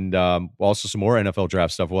on, and also some more NFL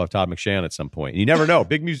draft stuff. We'll have Todd McShann at some point. And you never know.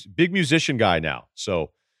 Big musician guy now.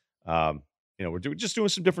 So, we're just doing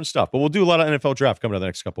some different stuff. But we'll do a lot of NFL draft coming up the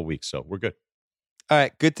next couple of weeks. So we're good. All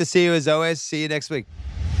right. Good to see you as always. See you next week.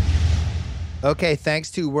 Okay. Thanks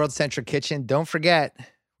to World Central Kitchen. Don't forget,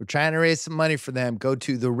 we're trying to raise some money for them. Go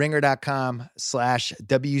to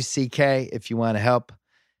theringer.com/WCK if you want to help.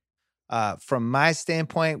 From my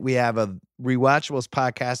standpoint, we have a RewatchaBulls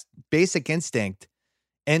podcast, Basic Instinct,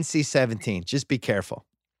 NC-17. Just be careful.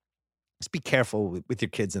 Just be careful with your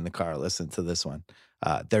kids in the car. Listen to this one.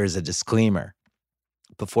 There is a disclaimer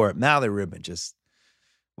before it. Mallory Rubin, just,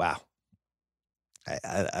 wow.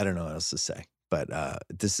 I don't know what else to say. But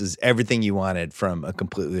this is everything you wanted from a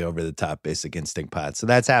completely over-the-top Basic Instinct pod. So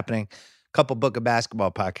that's happening. A couple Book of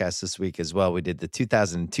Basketball podcasts this week as well. We did the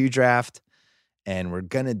 2002 draft, and we're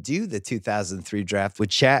going to do the 2003 draft with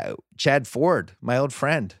Chad Ford, my old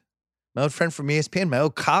friend from ESPN, my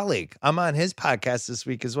old colleague. I'm on his podcast this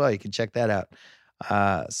week as well. You can check that out.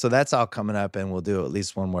 So that's all coming up, and we'll do at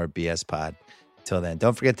least one more BS pod. Till then,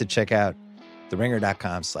 don't forget to check out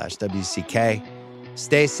theringer.com/WCK.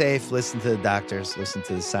 Stay safe. Listen to the doctors. Listen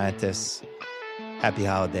to the scientists. Happy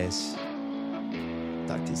holidays.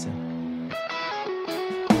 Talk to you soon.